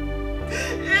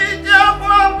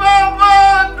ìjọba bàbá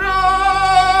dùn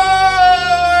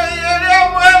ìyẹrẹ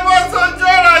ọmọ ẹmọ sójú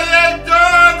ọ̀rọ̀ yẹn jọ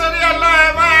torí ọlọ́ọ̀ ẹ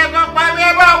máa ẹ̀kọ́ pa mí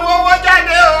ẹ bá wo owó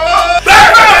jáde o. bẹ́ẹ̀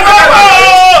bá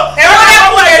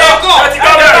wọ́wọ́ ẹ̀rọ ẹ̀kọ́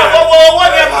ẹ̀kọ́ ẹ̀kọ́ owó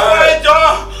ni ẹ̀ máa wọ ẹjọ́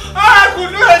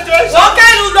Kulu ẹjọ́ ìṣẹ́. wọ́n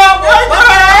kẹ́lu lọ wọ́n jọ.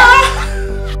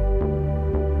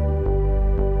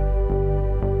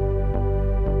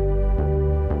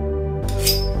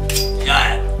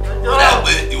 ó dà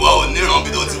pé ìwọ ò níran bí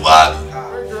tó ti wá àbí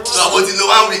sọ bó ti lo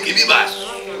 1 week bíbà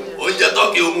oúnjẹ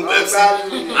tọ́kì ogun pepsi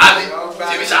àbí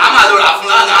ṣèbí ṣàhámà ló rà fún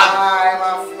lánàá àbí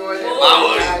máa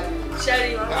wọrí.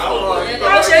 bó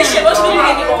ṣe ń ṣe bó ṣe ń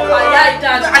rìn ní ọ̀pọ̀ àyà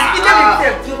ìdáná. àti bí tẹ́lẹ̀ mi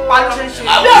tẹ̀ fún pa ló ṣe ń ṣe.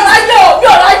 bí ọ̀rá yé o bí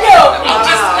ọ̀rá yé o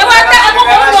ẹ máa tẹ ẹ̀kọ́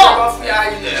kọ́ lọ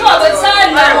ṣé ọ̀bẹ sáà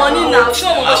ní àwọn nínà ṣé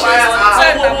òun kò ṣe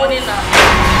sáà ní àwọn nínà.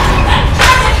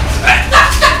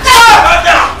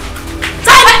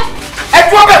 ẹ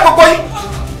dúró bẹ́ẹ̀ gbogbo yín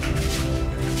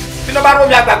bí ló bá rọ́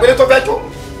mi àgbàgbélé tó fẹ́ jó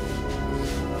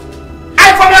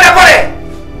àìfọmọ rẹ bọ̀ rẹ̀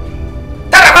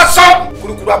tára bá sọ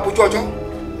kurukuru abojú ọjọ́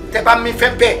tẹ bá mi fẹ́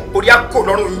bẹ́ẹ̀ orí á kò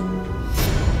lọ́rùn yìí.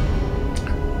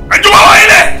 ẹ jọ̀wọ́ wáyé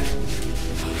lẹ̀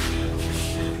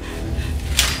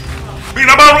bí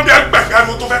iná bá rọ́ mi àgbàgbé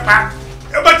ariwo tó fẹ́ pa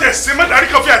ẹ bá jẹ ṣe mẹ́tàrí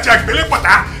kan fi àti àgbélé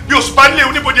pọ̀tá bí oṣù bá lé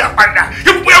oníbodè àpàdà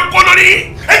ibùgbé ẹ kọ́ lórí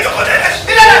ẹ jọ̀wọ́ lẹ̀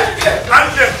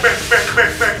lálẹ́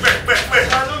pẹ́pẹ́pẹ́pẹ́pẹ́.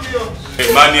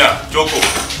 Emania jókòó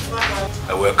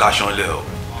ẹ̀wẹ̀ kaṣan lẹ̀ o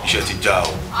iṣẹ́ ti já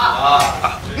o.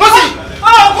 Nosy!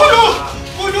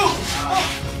 Kulu!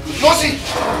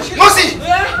 Nosy!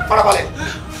 Farabalẹ̀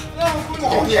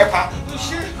kókò ní ẹ pa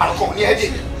àlùkò ní ẹ dé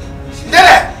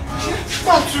délẹ̀.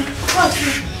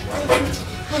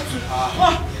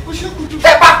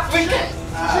 ẹ bá fi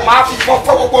máa fi fọ́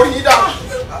gbogbo orí yín dáhùn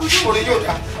orí yóò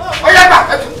dá ọyẹ gbà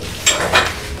ẹ tún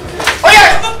ọyẹ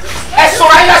ẹ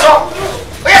sọ̀rọ̀ ayé lẹ́sọ̀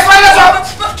ọyẹ sọ̀rọ̀ ayé lẹ́sọ̀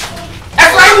ẹ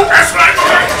sọ̀rọ̀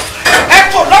ayé ẹ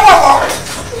tó lọ́wọ́ kọ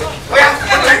ọyẹ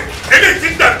eléyìí ti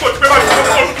ń dà kó o ti pẹ́ bá mi sọ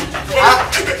fún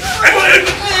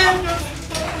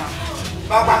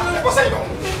bàbá ẹ bọ́ sẹ́yìn lọ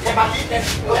ẹ bá kí ẹ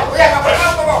ọyẹ ẹ bá bọ̀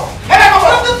ẹ bá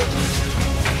bọ̀.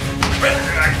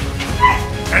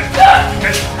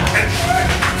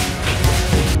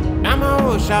 I'm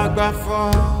a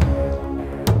ṣàgbàfọ̀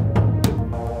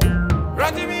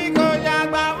rántí mi kò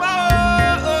ṣàgbàfọ̀.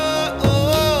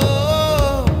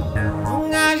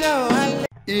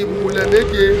 ìmùlẹ̀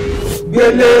méje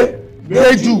gbélé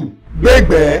gbéjù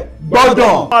gbégbẹ́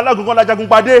gbọ́dàn. alágunkan lajagun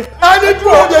padé. ẹni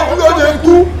dúró de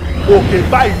kú. òkè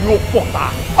báyìí ni ó pọ̀ ta.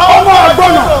 ọmọ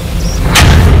àgbọ̀nà.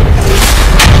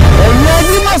 ẹ̀yin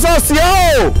ẹni má sọ sí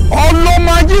ẹ́ o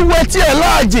ọlọ́mọ ajíwé tí ẹ̀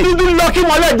láàjì dúdú lọ kí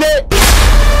mọ́lẹ̀ dé.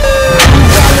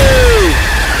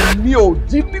 mi ò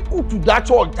dín ní kùtù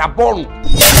dájọ́ ọjà bọ́rùn.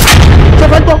 ṣé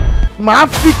fẹ́ gbọ́ màá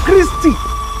fi Kristi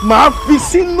màá fi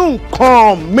sínú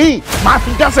nǹkan mi màá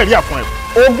fi dáṣẹ̀ rí àfọ̀n ẹ̀.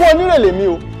 ògùn onírèlè mi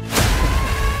o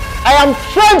I am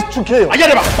trained to kill.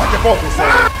 ayédèbà pàṣẹ fọ́ọ̀tù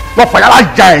sẹ́yìn. wọ́n fàyà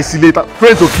lájà ẹ̀ sílé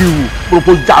trained to kill wù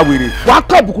pòròpò já wèrè. wàá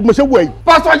kọ́ àbùkù mo ṣe wù ẹ̀yìn.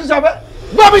 pásítọ̀ Ajíṣafẹ́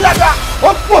gbọ́ mi dáadáa ó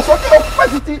kú òsókè ó pẹ́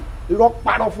títí irọ́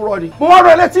parọ́ fúnrọ́ ni. mo wá rọ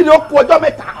ẹlẹ́tì ni ó kú ọjọ́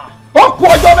mẹ́ta.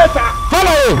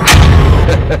 fọlọ́ o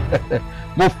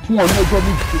mo fún ọ ní ọjọ́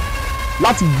méje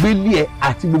láti gbélé ẹ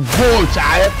àti gbogbo ọ̀ṣà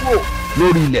ẹ kúrò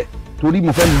lórí ilẹ̀ torí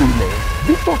mo fẹ́ lo ilẹ̀ yẹn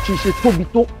bí tọ́ọ̀kì ṣe tóbi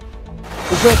tó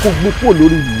o fẹ́ kó gbé kúrò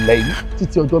lórí ilẹ̀ yìí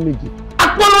títí ọjọ́ méje.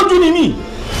 apọ́lójú ni mí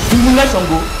ìmúlẹ̀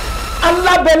Ṣàngó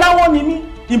alábẹ́láwọ́ ni mí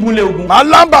ìmúlẹ̀ Ògún.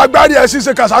 alámbà agbárí ẹ̀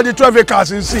ṣíṣe kàṣá di 12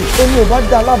 acres ń sìn. èmi ò bá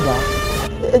dá alábàá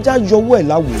ẹja yọwọ́ ẹ̀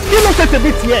láwùjọ. kí ló ṣe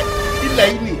tèmi tiẹ̀ ilẹ̀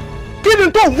yìí ni. kí ni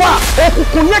tó wà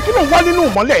òkùnkùn yẹn kí ló wà nínú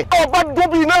ìmọ́lẹ̀. ọba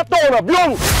dóbi iná tó ràn bí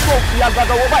òrùn tó fi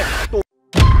agbada wọ báyìí.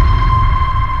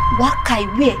 wàá ka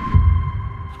ìwé ẹ̀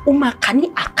ó máa kà ní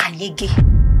àkàyege.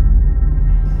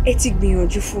 ẹ ti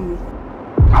gbìyànjú fún mi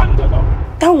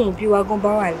táwọn òbí wa gan bá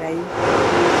wà láyé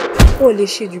ó lè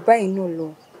ṣe jù báyìí náà lọ.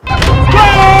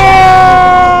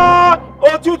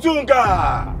 òtútù nga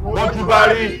ojú bá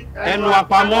rí ẹnu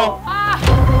àpamọ́.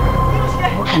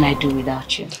 What can I do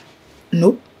without you?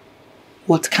 No.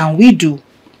 What can we do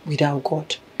without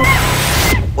God?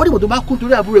 ó dìbò tó bá kú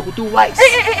torí àbúrò èkó tó wáìs.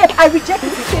 I reject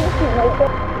it.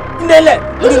 nílẹ̀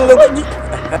lórí olóògbé.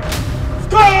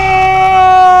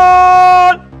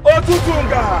 òtútù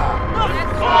nga.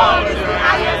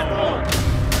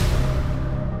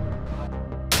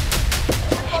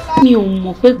 Mi ò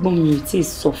mọ̀ pé gbọ́n mi ò tí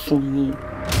sọ fún mi.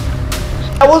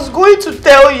 I was going to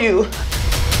tell you.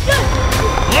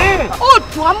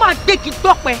 Odò a máa gbégi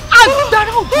dọ́pẹ́,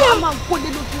 agbára odò a máa wọlé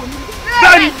lójú onílé.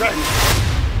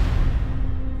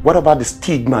 What about the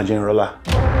stigma, Generala?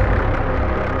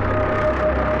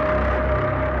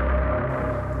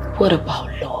 What about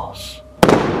love?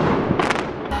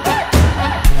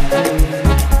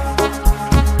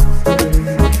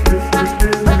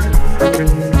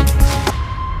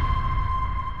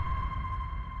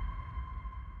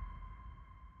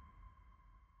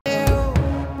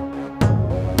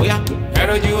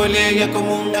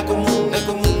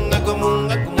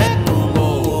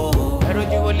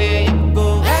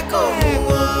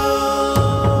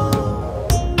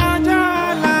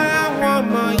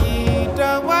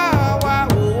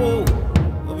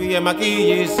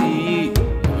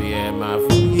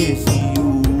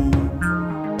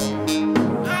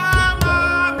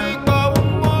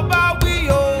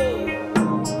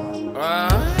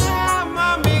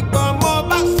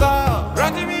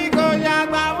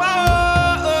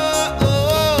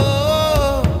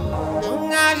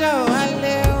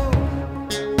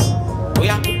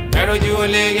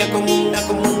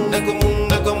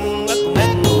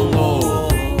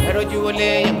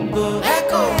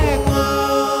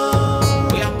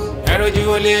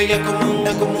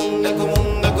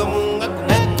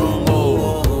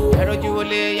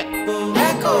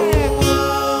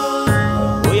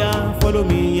 Follow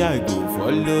me, I go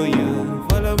follow you.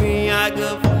 Follow me, I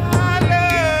go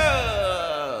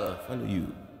follow you.